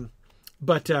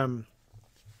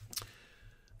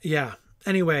 Yeah.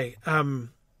 Anyway, again,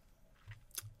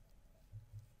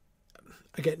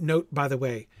 note, by the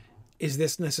way, is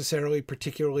this necessarily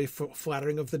particularly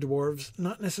flattering of the dwarves?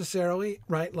 Not necessarily,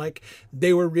 right? Like,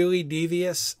 they were really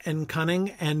devious and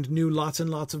cunning and knew lots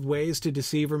and lots of ways to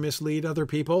deceive or mislead other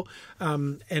people,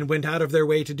 and went out of their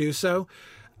way to do so.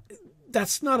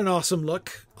 That's not an awesome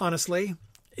look, honestly,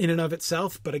 in and of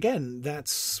itself. But again,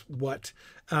 that's what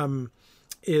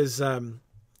is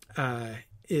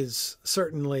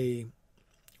certainly,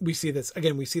 we see this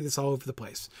all over the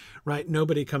place, right?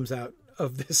 Nobody comes out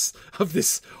of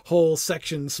this whole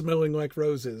section smelling like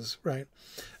roses, right?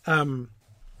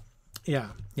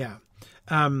 Yeah.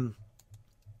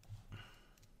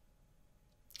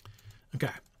 Okay.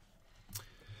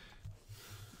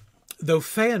 Though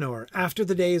Feanor, after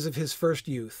the days of his first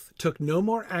youth, took no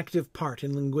more active part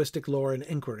in linguistic lore and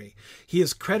inquiry, he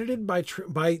is credited by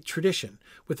tradition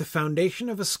with the foundation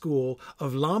of a school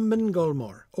of Lamben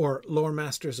Golmor, or lore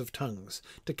masters of tongues,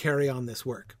 to carry on this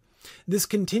work. This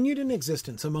continued in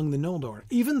existence among the Noldor,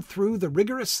 even through the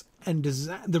rigors and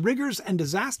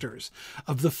disasters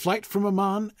of the flight from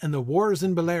Aman and the wars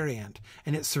in Beleriand,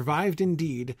 and it survived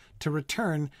indeed to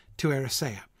return to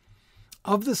Erisea.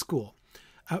 Of the school,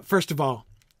 first of all,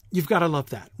 you've got to love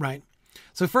that, right?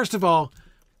 So first of all,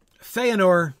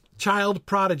 Feanor, child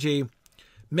prodigy,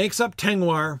 makes up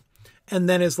Tengwar, and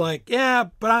then is like, yeah,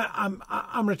 but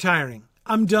I'm retiring.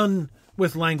 I'm done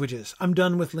with languages. I'm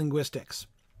done with linguistics.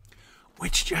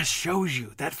 Which just shows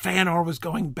you that Feanor was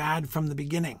going bad from the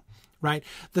beginning, right?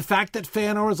 The fact that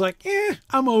Feanor was like,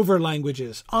 I'm over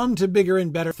languages, on to bigger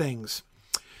and better things.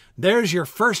 There's your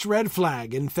first red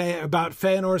flag about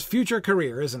Feanor's future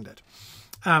career, isn't it?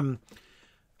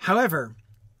 However,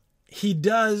 he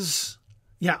does,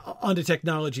 onto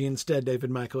technology instead, David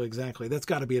Michael, exactly. That's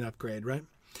got to be an upgrade, right?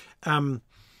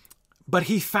 But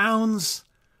he founds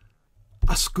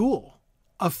a school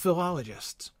of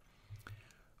philologists,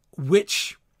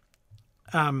 which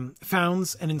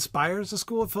founds and inspires a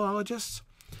school of philologists.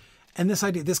 And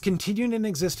this continued in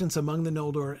existence among the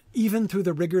Noldor, even through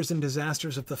the rigors and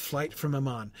disasters of the flight from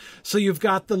Aman. So you've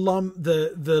got the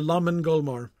Lammen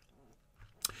Golmor,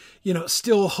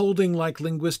 still holding like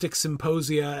linguistic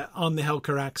symposia on the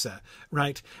Helcaraxa,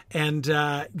 right? And,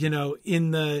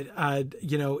 in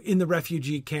the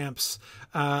refugee camps,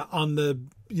 on the,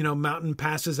 mountain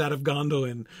passes out of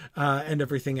Gondolin, and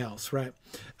everything else, right?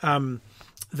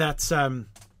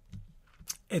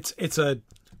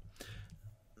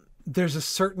 There's a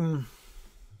certain,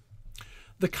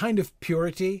 the kind of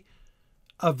purity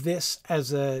of this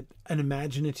as an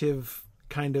imaginative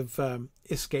kind of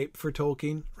escape for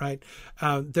Tolkien, right?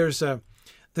 There's a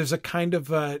kind of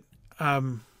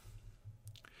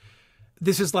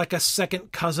this is like a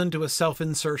second cousin to a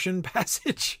self-insertion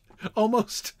passage,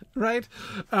 almost, right?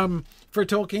 For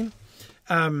Tolkien.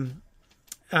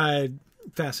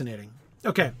 Fascinating.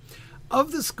 Okay.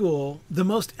 Of the school, the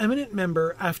most eminent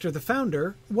member after the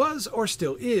founder was, or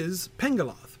still is,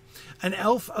 Pengaloth, an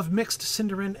elf of mixed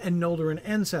Sindarin and Noldoran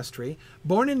ancestry,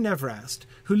 born in Nevrast,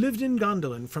 who lived in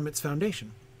Gondolin from its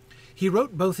foundation. He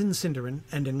wrote both in Sindarin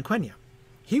and in Quenya.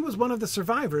 He was one of the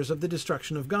survivors of the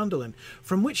destruction of Gondolin,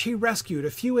 from which he rescued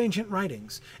a few ancient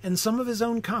writings, and some of his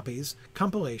own copies,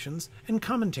 compilations, and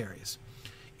commentaries.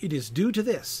 It is due to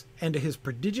this, and to his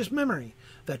prodigious memory,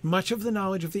 that much of the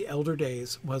knowledge of the elder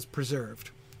days was preserved.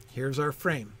 Here's our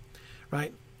frame,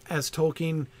 right? As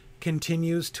Tolkien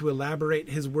continues to elaborate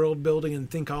his world building and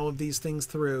think all of these things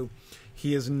through,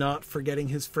 he is not forgetting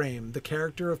his frame. The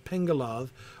character of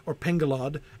Pengalod, or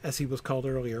Pengalod, as he was called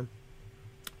earlier,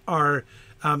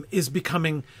 is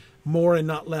becoming more and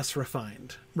not less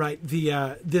refined, right?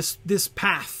 The this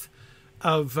path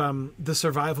of the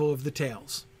survival of the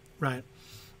tales, right?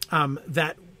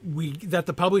 That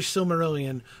the published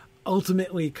Silmarillion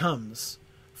ultimately comes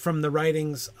from the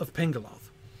writings of Pengalod,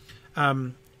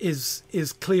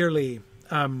 is clearly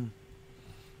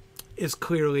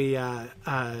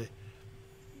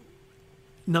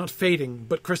not fading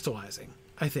but crystallizing,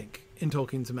 I think, in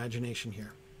Tolkien's imagination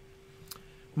here.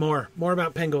 More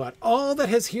about Pengalod. All that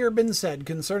has here been said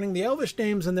concerning the Elvish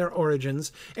names and their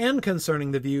origins, and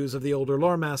concerning the views of the older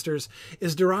lore masters,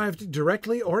 is derived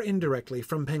directly or indirectly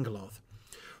from Pengalod.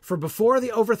 For before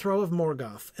the overthrow of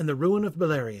Morgoth and the ruin of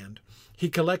Beleriand, he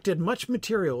collected much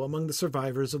material among the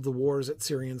survivors of the wars at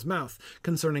Sirian's Mouth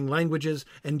concerning languages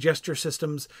and gesture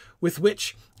systems with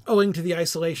which, owing to the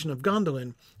isolation of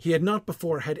Gondolin, he had not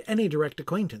before had any direct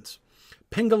acquaintance.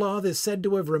 Pengalod is said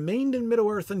to have remained in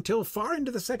Middle-earth until far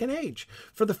into the Second Age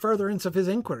for the furtherance of his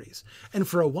inquiries, and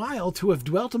for a while to have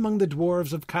dwelt among the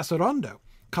dwarves of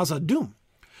Khazad-dûm.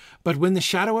 But when the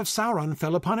shadow of Sauron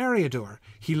fell upon Eriador,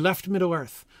 he left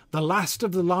Middle-earth, the last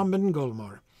of the Lomban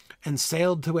Golmor, and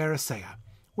sailed to Eressëa,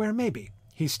 where maybe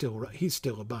he still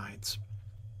abides.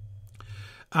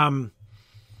 Come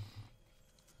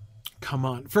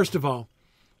on. First of all,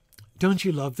 don't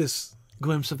you love this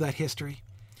glimpse of that history?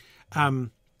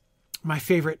 My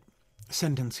favorite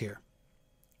sentence here.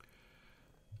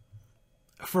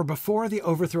 For before the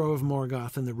overthrow of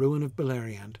Morgoth and the ruin of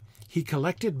Beleriand, he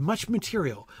collected much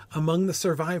material among the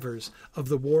survivors of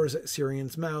the wars at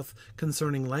Sirian's Mouth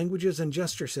concerning languages and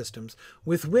gesture systems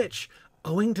with which,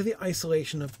 owing to the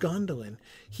isolation of Gondolin,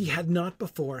 he had not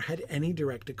before had any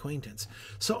direct acquaintance.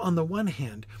 So on the one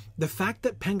hand, the fact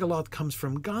that Pengalod comes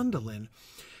from Gondolin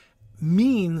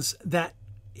means that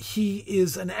he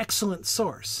is an excellent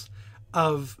source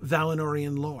of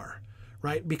Valinorian lore,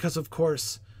 right? Because, of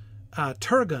course,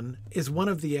 Turgon is one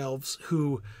of the elves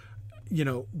who,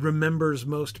 remembers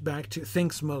most back to,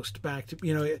 thinks most back to,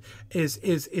 is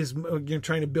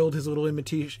trying to build his little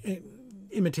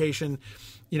imitation,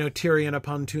 Tyrion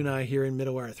upon Tunai here in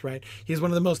Middle-earth, right? He's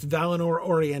one of the most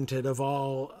Valinor-oriented of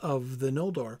all of the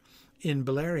Noldor in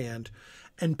Beleriand,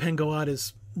 and Pengalod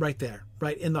is right there,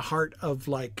 right in the heart of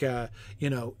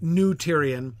new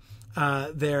Tyrion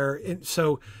there.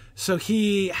 So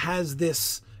he has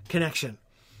this connection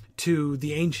to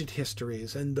the ancient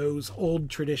histories and those old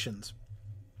traditions.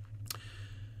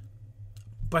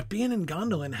 But being in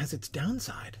Gondolin has its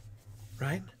downside,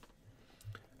 right?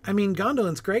 I mean,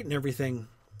 Gondolin's great and everything,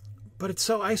 but it's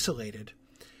so isolated.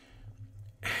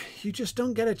 You just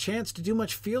don't get a chance to do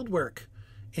much field work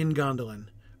in Gondolin,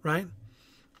 right?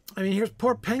 I mean, here's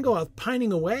poor Pengalod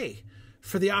pining away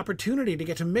for the opportunity to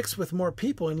get to mix with more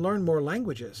people and learn more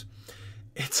languages.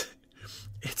 It's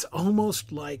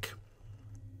almost like,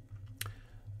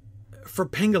 for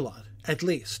Pengalod, at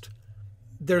least,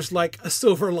 there's like a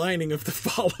silver lining of the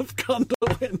fall of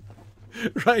Gondolin,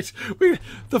 right?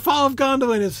 The fall of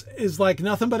Gondolin is like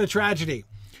nothing but a tragedy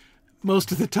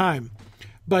most of the time.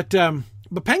 But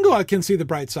Pengalod can see the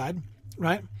bright side,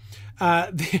 right?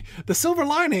 The silver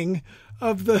lining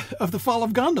of the fall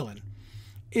of Gondolin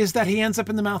is that he ends up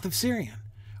in the mouth of Sirion,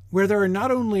 where there are not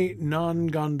only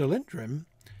non-Gondolindrim,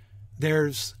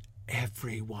 there's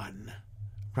everyone,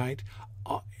 right?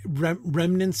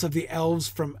 Remnants of the elves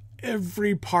from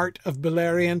every part of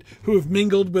Beleriand who have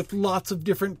mingled with lots of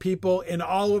different people in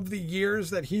all of the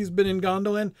years that he's been in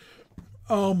Gondolin.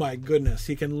 Oh my goodness,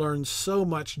 he can learn so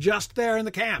much just there in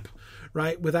the camp,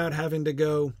 right? Without having to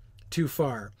go too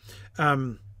far.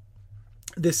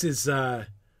 This is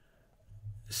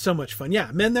so much fun. Yeah,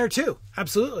 men there too.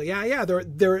 Absolutely. Yeah. There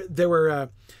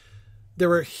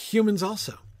were humans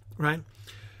also, right?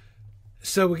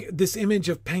 So this image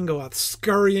of Pengalod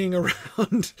scurrying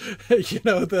around,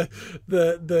 the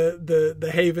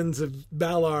havens of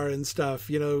Valar and stuff,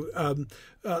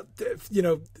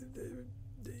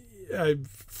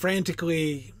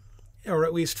 frantically, or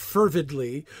at least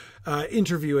fervidly,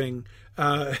 interviewing,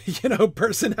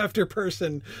 person after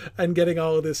person and getting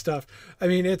all of this stuff. I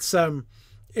mean, it's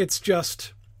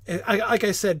just, like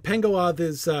I said, Pengalod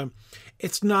is,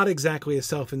 it's not exactly a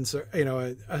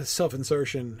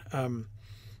self-insertion on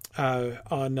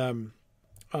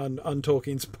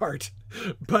Tolkien's part,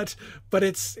 but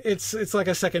it's like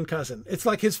a second cousin. It's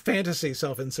like his fantasy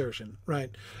self-insertion,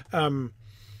 right?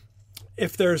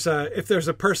 If there's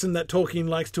a person that Tolkien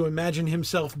likes to imagine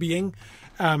himself being,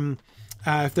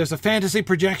 if there's a fantasy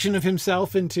projection of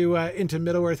himself into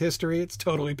Middle-earth history, it's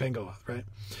totally Pengalod, right?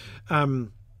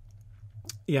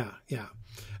 Yeah.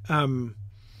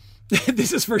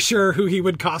 This is for sure who he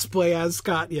would cosplay as,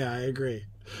 Scott. Yeah, I agree.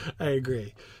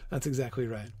 That's exactly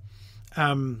right.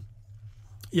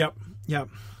 Yep. Yep.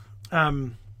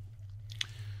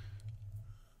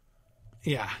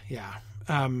 Yeah. Yeah.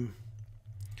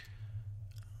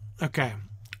 Okay.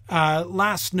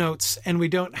 Last notes, and we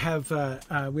don't have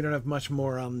much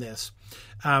more on this.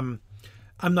 I'm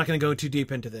not going to go too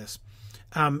deep into this.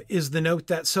 Is the note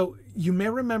that, so you may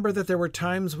remember that there were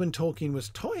times when Tolkien was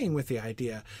toying with the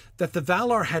idea that the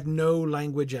Valar had no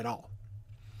language at all.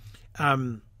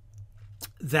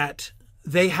 That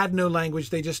they had no language,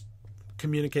 they just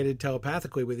communicated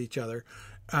telepathically with each other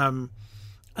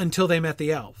until they met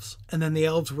the elves. And then the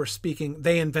elves were speaking,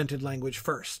 they invented language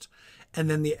first. And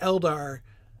then the Eldar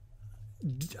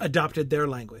adopted their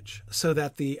language, so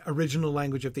that the original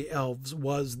language of the elves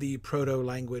was the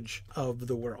proto-language of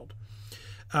the world.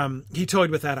 He toyed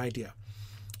with that idea.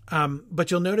 But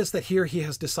you'll notice that here he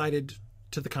has decided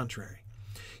to the contrary.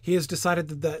 He has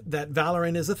decided that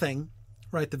Valoran is a thing,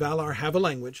 right? The Valar have a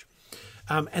language,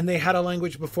 and they had a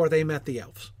language before they met the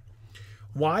elves.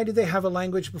 Why did they have a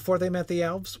language before they met the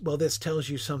elves? Well, this tells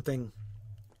you something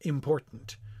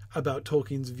important about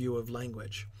Tolkien's view of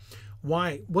language.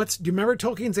 Why? Do you remember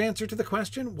Tolkien's answer to the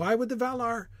question? Why would the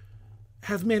Valar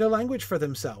have made a language for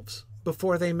themselves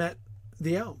before they met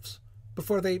the elves?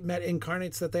 Before they met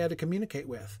incarnates that they had to communicate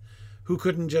with, who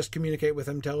couldn't just communicate with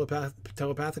them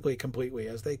telepathically completely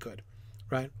as they could,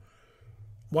 right?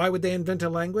 Why would they invent a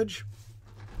language?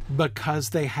 Because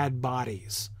they had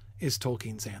bodies, is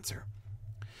Tolkien's answer.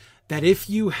 That if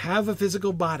you have a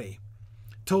physical body,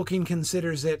 Tolkien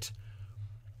considers it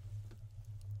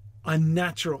a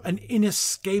natural, an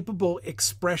inescapable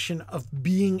expression of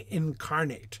being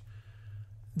incarnate,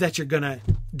 that you're going to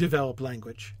develop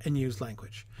language and use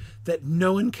language. That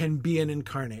no one can be an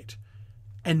incarnate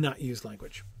and not use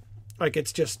language. Like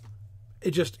it's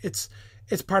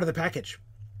part of the package.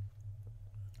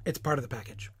 It's part of the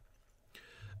package.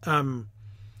 And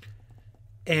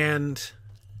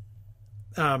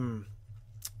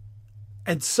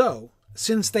so,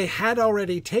 since they had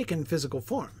already taken physical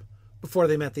form before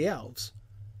they met the elves,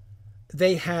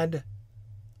 they had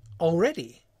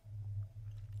already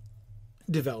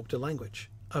developed a language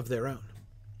of their own,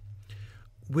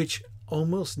 which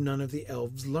almost none of the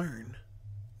elves learn,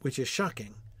 which is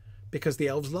shocking, because the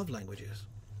elves love languages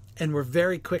and were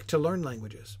very quick to learn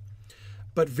languages.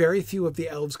 But very few of the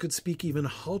elves could speak even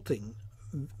halting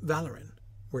Valoran,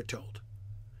 we're told.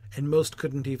 And most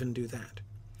couldn't even do that.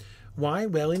 Why?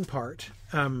 Well, in part,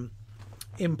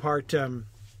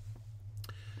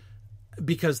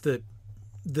 because the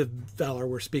Valar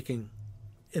were speaking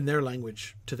in their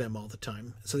language to them all the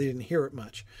time, so they didn't hear it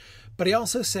much. But he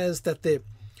also says that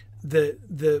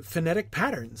the phonetic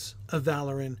patterns of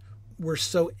Valoran were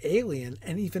so alien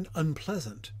and even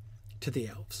unpleasant to the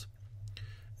elves.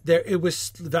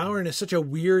 Valoran is such a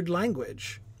weird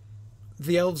language.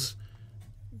 The elves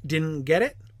didn't get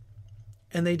it,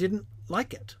 and they didn't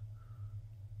like it.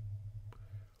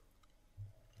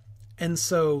 And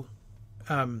so,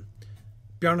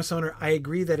 Bjarnasonar, I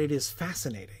agree that it is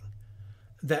fascinating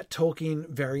that Tolkien,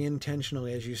 very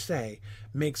intentionally, as you say,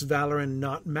 makes Valoran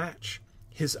not match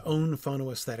his own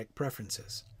phonoaesthetic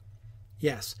preferences.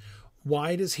 Yes.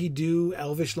 Why does he do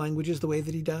Elvish languages the way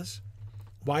that he does?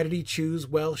 Why did he choose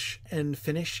Welsh and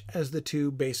Finnish as the two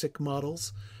basic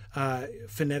models,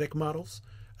 phonetic models,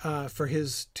 for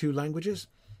his two languages?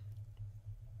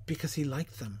 Because he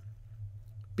liked them.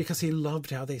 Because he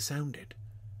loved how they sounded.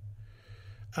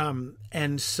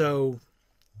 And so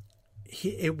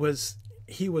he was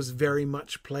very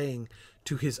much playing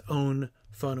to his own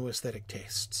phonoaesthetic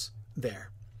tastes there.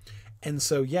 And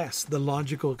so, yes, the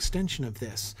logical extension of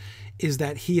this is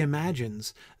that he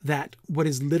imagines that what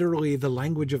is literally the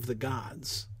language of the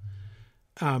gods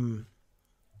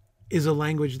is a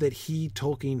language that he,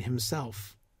 Tolkien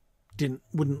himself,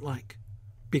 wouldn't like,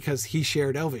 because he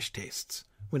shared Elvish tastes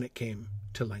when it came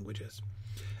to languages.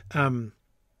 And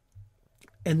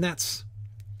that's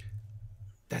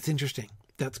interesting.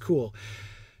 That's cool.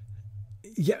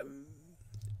 Yeah.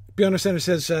 Bjarnasonar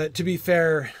says, to be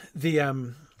fair,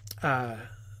 the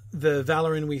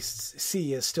Valoran we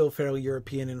see is still fairly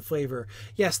European in flavor.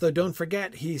 Yes, though don't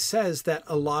forget, he says that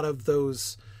a lot of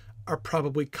those are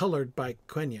probably colored by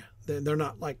Quenya. They're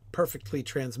not like perfectly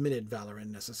transmitted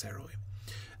Valoran necessarily.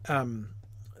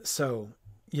 So,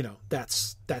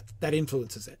 that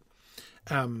influences it.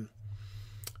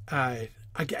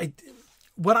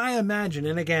 What I imagine,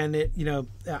 and again,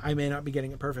 I may not be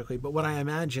getting it perfectly, but what I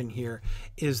imagine here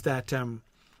is that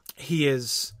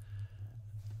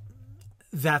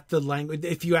that the language,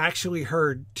 if you actually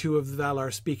heard two of the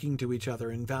Valar speaking to each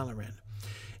other in Valoran,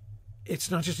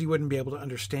 it's not just you wouldn't be able to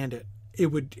understand it. It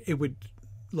would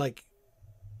like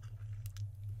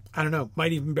I don't know,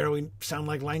 might even barely sound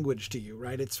like language to you,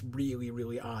 right? It's really,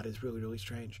 really odd. It's really, really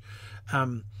strange.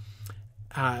 The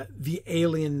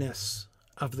alienness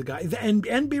of the guy,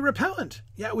 and be repellent.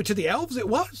 Yeah, which to the elves, it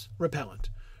was repellent,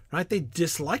 right? They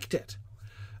disliked it.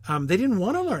 They didn't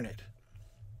want to learn it.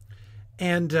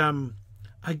 And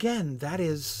again,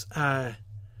 that's a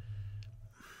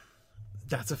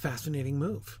fascinating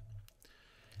move.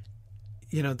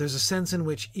 You know, there's a sense in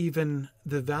which even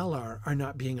the Valar are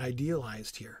not being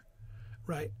idealized here,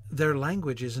 right? Their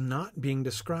language is not being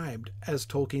described as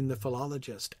Tolkien the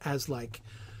philologist, as like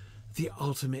the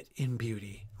ultimate in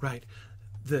beauty, right?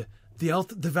 The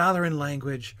Valarin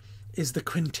language is the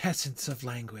quintessence of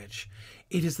language.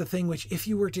 It is the thing which, if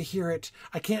you were to hear it,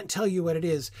 I can't tell you what it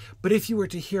is, but if you were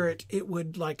to hear it, it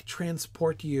would like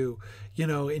transport you, you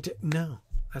know, into, no,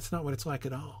 that's not what it's like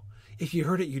at all. If you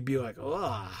heard it, you'd be like,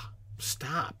 oh,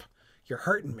 stop, you're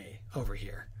hurting me over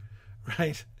here,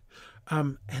 right?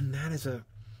 And that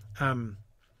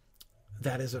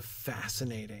is a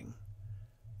fascinating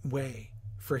way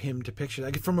for him to picture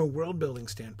that from a world building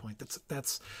standpoint.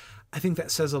 That's I think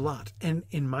that says a lot. And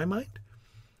in my mind,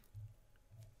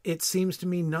 it seems to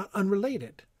me not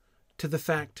unrelated to the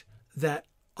fact that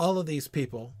all of these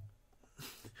people,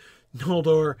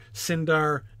 Noldor,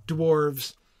 Sindar,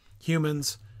 dwarves,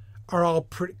 humans, are all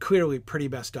clearly pretty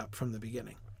messed up from the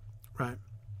beginning, right?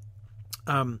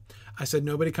 I said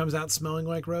nobody comes out smelling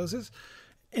like roses.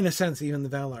 In a sense, even the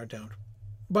Valar don't.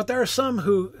 But there are some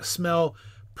who smell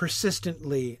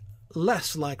persistently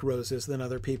less like roses than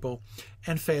other people,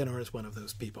 and Feanor is one of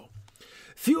those people.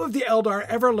 Few of the Eldar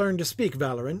ever learned to speak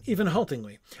Valarin, even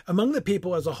haltingly. Among the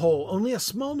people as a whole, only a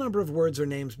small number of words or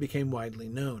names became widely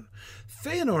known.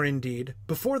 Feanor, indeed,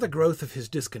 before the growth of his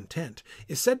discontent,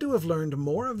 is said to have learned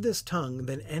more of this tongue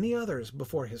than any others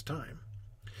before his time.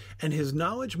 And his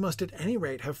knowledge must at any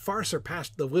rate have far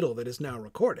surpassed the little that is now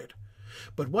recorded.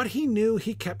 But what he knew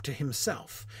he kept to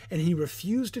himself, and he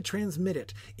refused to transmit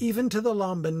it, even to the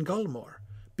Lomban Gulmor,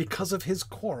 because of his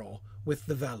quarrel with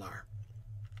the Valar.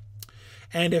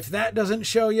 And if that doesn't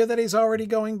show you that he's already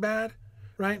going bad,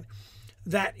 right?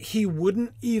 That he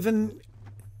wouldn't even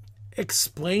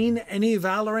explain any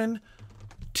Valarin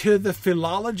to the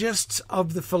philologists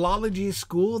of the philology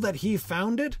school that he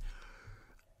founded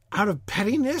out of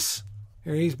pettiness.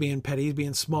 Here he's being petty, he's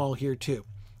being small here too,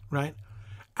 right?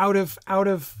 Out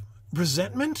of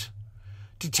resentment,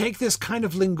 to take this kind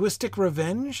of linguistic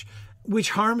revenge,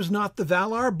 which harms not the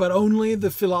Valar, but only the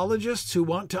philologists who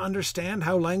want to understand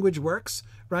how language works,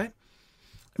 right?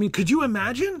 I mean, could you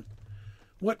imagine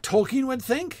what Tolkien would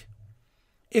think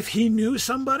if he knew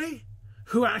somebody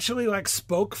who actually like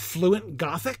spoke fluent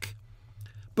Gothic,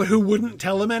 but who wouldn't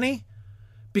tell him any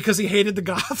because he hated the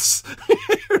Goths?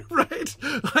 Right?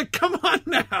 Like, come on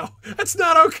now. That's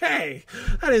not okay.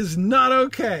 That is not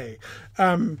okay.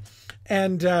 Yeah.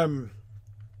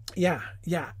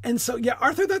 And so, yeah,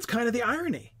 Arthur, that's kind of the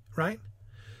irony, right?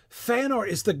 Feanor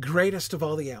is the greatest of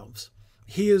all the elves.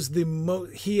 He has the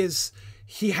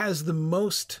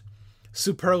most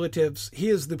superlatives. He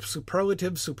is the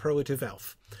superlative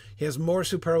elf. He has more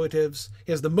superlatives.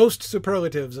 He has the most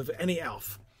superlatives of any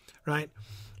elf, right?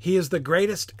 He is the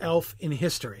greatest elf in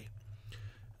history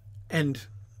and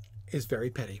is very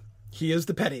petty. He is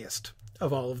the pettiest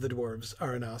of all of the dwarves,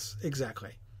 Aranas.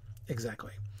 Exactly. Again,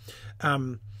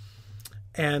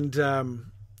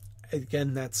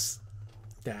 that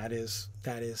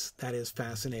is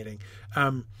fascinating.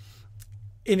 In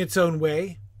its own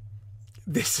way,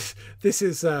 this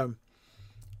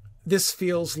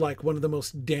feels like one of the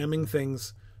most damning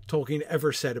things Tolkien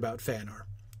ever said about Feanor,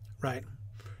 right?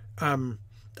 I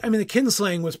mean, the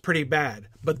kinslaying was pretty bad,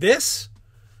 but that's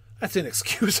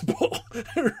inexcusable,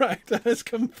 right? That is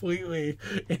completely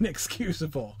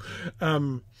inexcusable.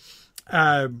 The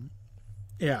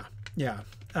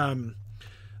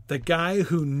guy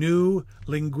who knew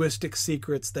linguistic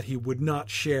secrets that he would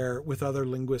not share with other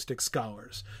linguistic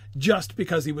scholars just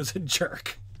because he was a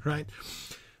jerk, right?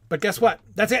 But guess what?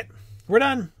 That's it. We're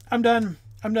done. I'm done.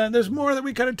 There's more that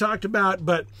we could have talked about,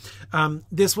 but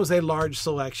this was a large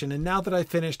selection. And now that I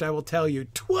finished, I will tell you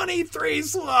 23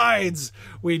 slides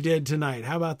we did tonight.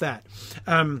 How about that?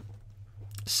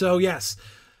 So yes,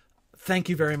 thank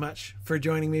you very much for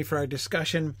joining me for our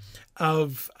discussion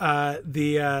of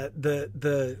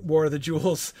the War of the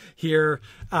Jewels here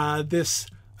this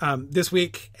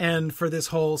week, and for this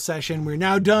whole session. We're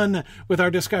now done with our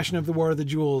discussion of the War of the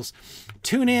Jewels.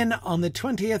 Tune in on the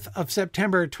 20th of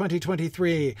September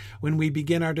 2023 when we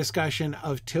begin our discussion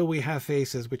of Till We Have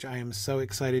Faces, which I am so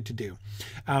excited to do.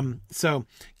 So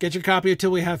get your copy of Till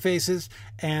We Have Faces,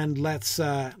 and let's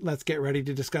get ready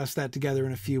to discuss that together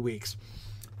in a few weeks.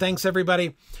 thanks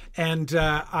everybody. And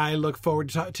I look forward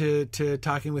to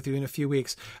talking with you in a few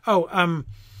weeks.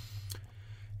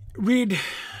 Read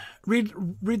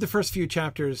the first few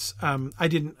chapters. I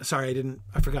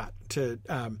forgot to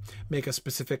make a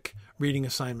specific reading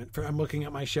assignment. I'm looking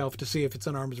at my shelf to see if it's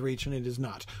an arm's reach, and it is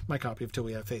not. My copy of Till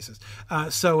We Have Faces.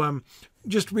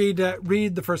 Just read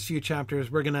the first few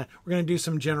chapters. We're gonna do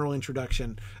some general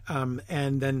introduction,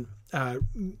 and then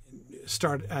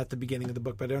start at the beginning of the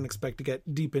book. But I don't expect to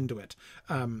get deep into it.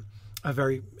 A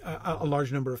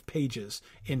large number of pages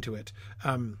into it.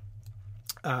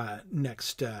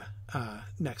 Next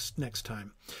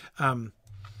time.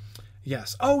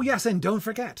 Yes. Oh, yes. And don't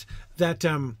forget that,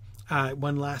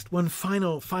 one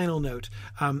final note.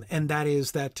 And that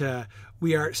is that,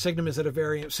 Signum is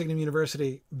at Signum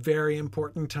University, very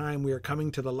important time. We are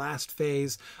coming to the last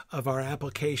phase of our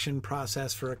application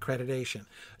process for accreditation.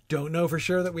 Don't know for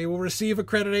sure that we will receive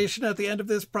accreditation at the end of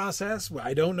this process.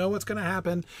 I don't know what's going to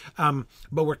happen,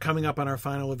 but we're coming up on our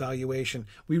final evaluation.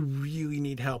 We really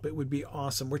need help. It would be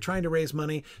awesome. We're trying to raise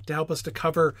money to help us to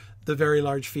cover the very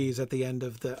large fees at the end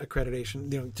of the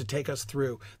accreditation, to take us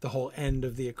through the whole end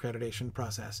of the accreditation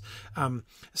process.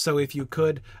 So if you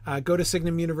could go to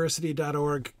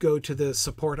signumuniversity.org, go to the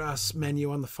Support Us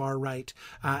menu on the far right,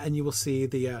 and you will see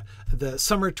the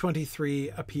Summer 23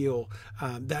 appeal.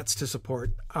 That's to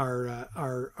support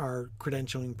our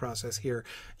credentialing process here.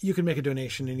 You can make a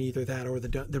donation in either that or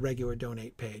the regular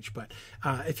donate page. But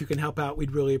if you can help out,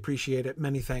 we'd really appreciate it.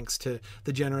 Many thanks to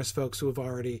the generous folks who have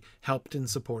already helped and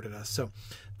supported us. So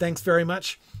thanks very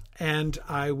much. And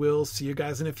I will see you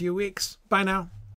guys in a few weeks. Bye now.